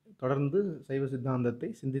 தொடர்ந்து சைவ சித்தாந்தத்தை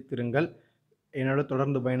சிந்தித்திருங்கள். என்னோட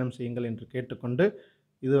தொடர்ந்து பயணம் செய்யுங்கள் என்று கேட்டுக்கொண்டு,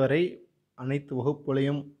 இதுவரை அனைத்து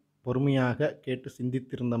வகுப்புகளையும் பொறுமையாக கேட்டு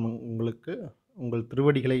சிந்தித்திருந்த உங்களுக்கு உங்கள்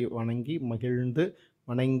திருவடிகளை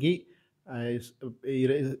வணங்கி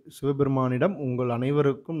சிவபெருமானிடம் உங்கள்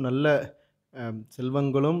அனைவருக்கும் நல்ல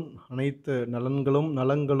செல்வங்களும் அனைத்து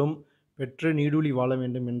நலங்களும் பெற்று நீடூழி வாழ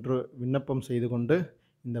வேண்டும் என்று விண்ணப்பம் செய்து கொண்டு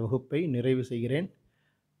இந்த வகுப்பை நிறைவு செய்கிறேன்.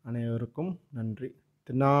 அனைவருக்கும் நன்றி.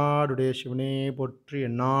 தென்னாடுடைய சிவனே போற்றி,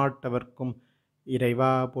 எந்நாட்டவர்க்கும்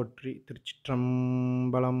இறைவா போற்றி.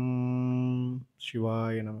 திருச்சிற்றம்பலம்.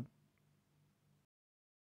 சிவாய நம.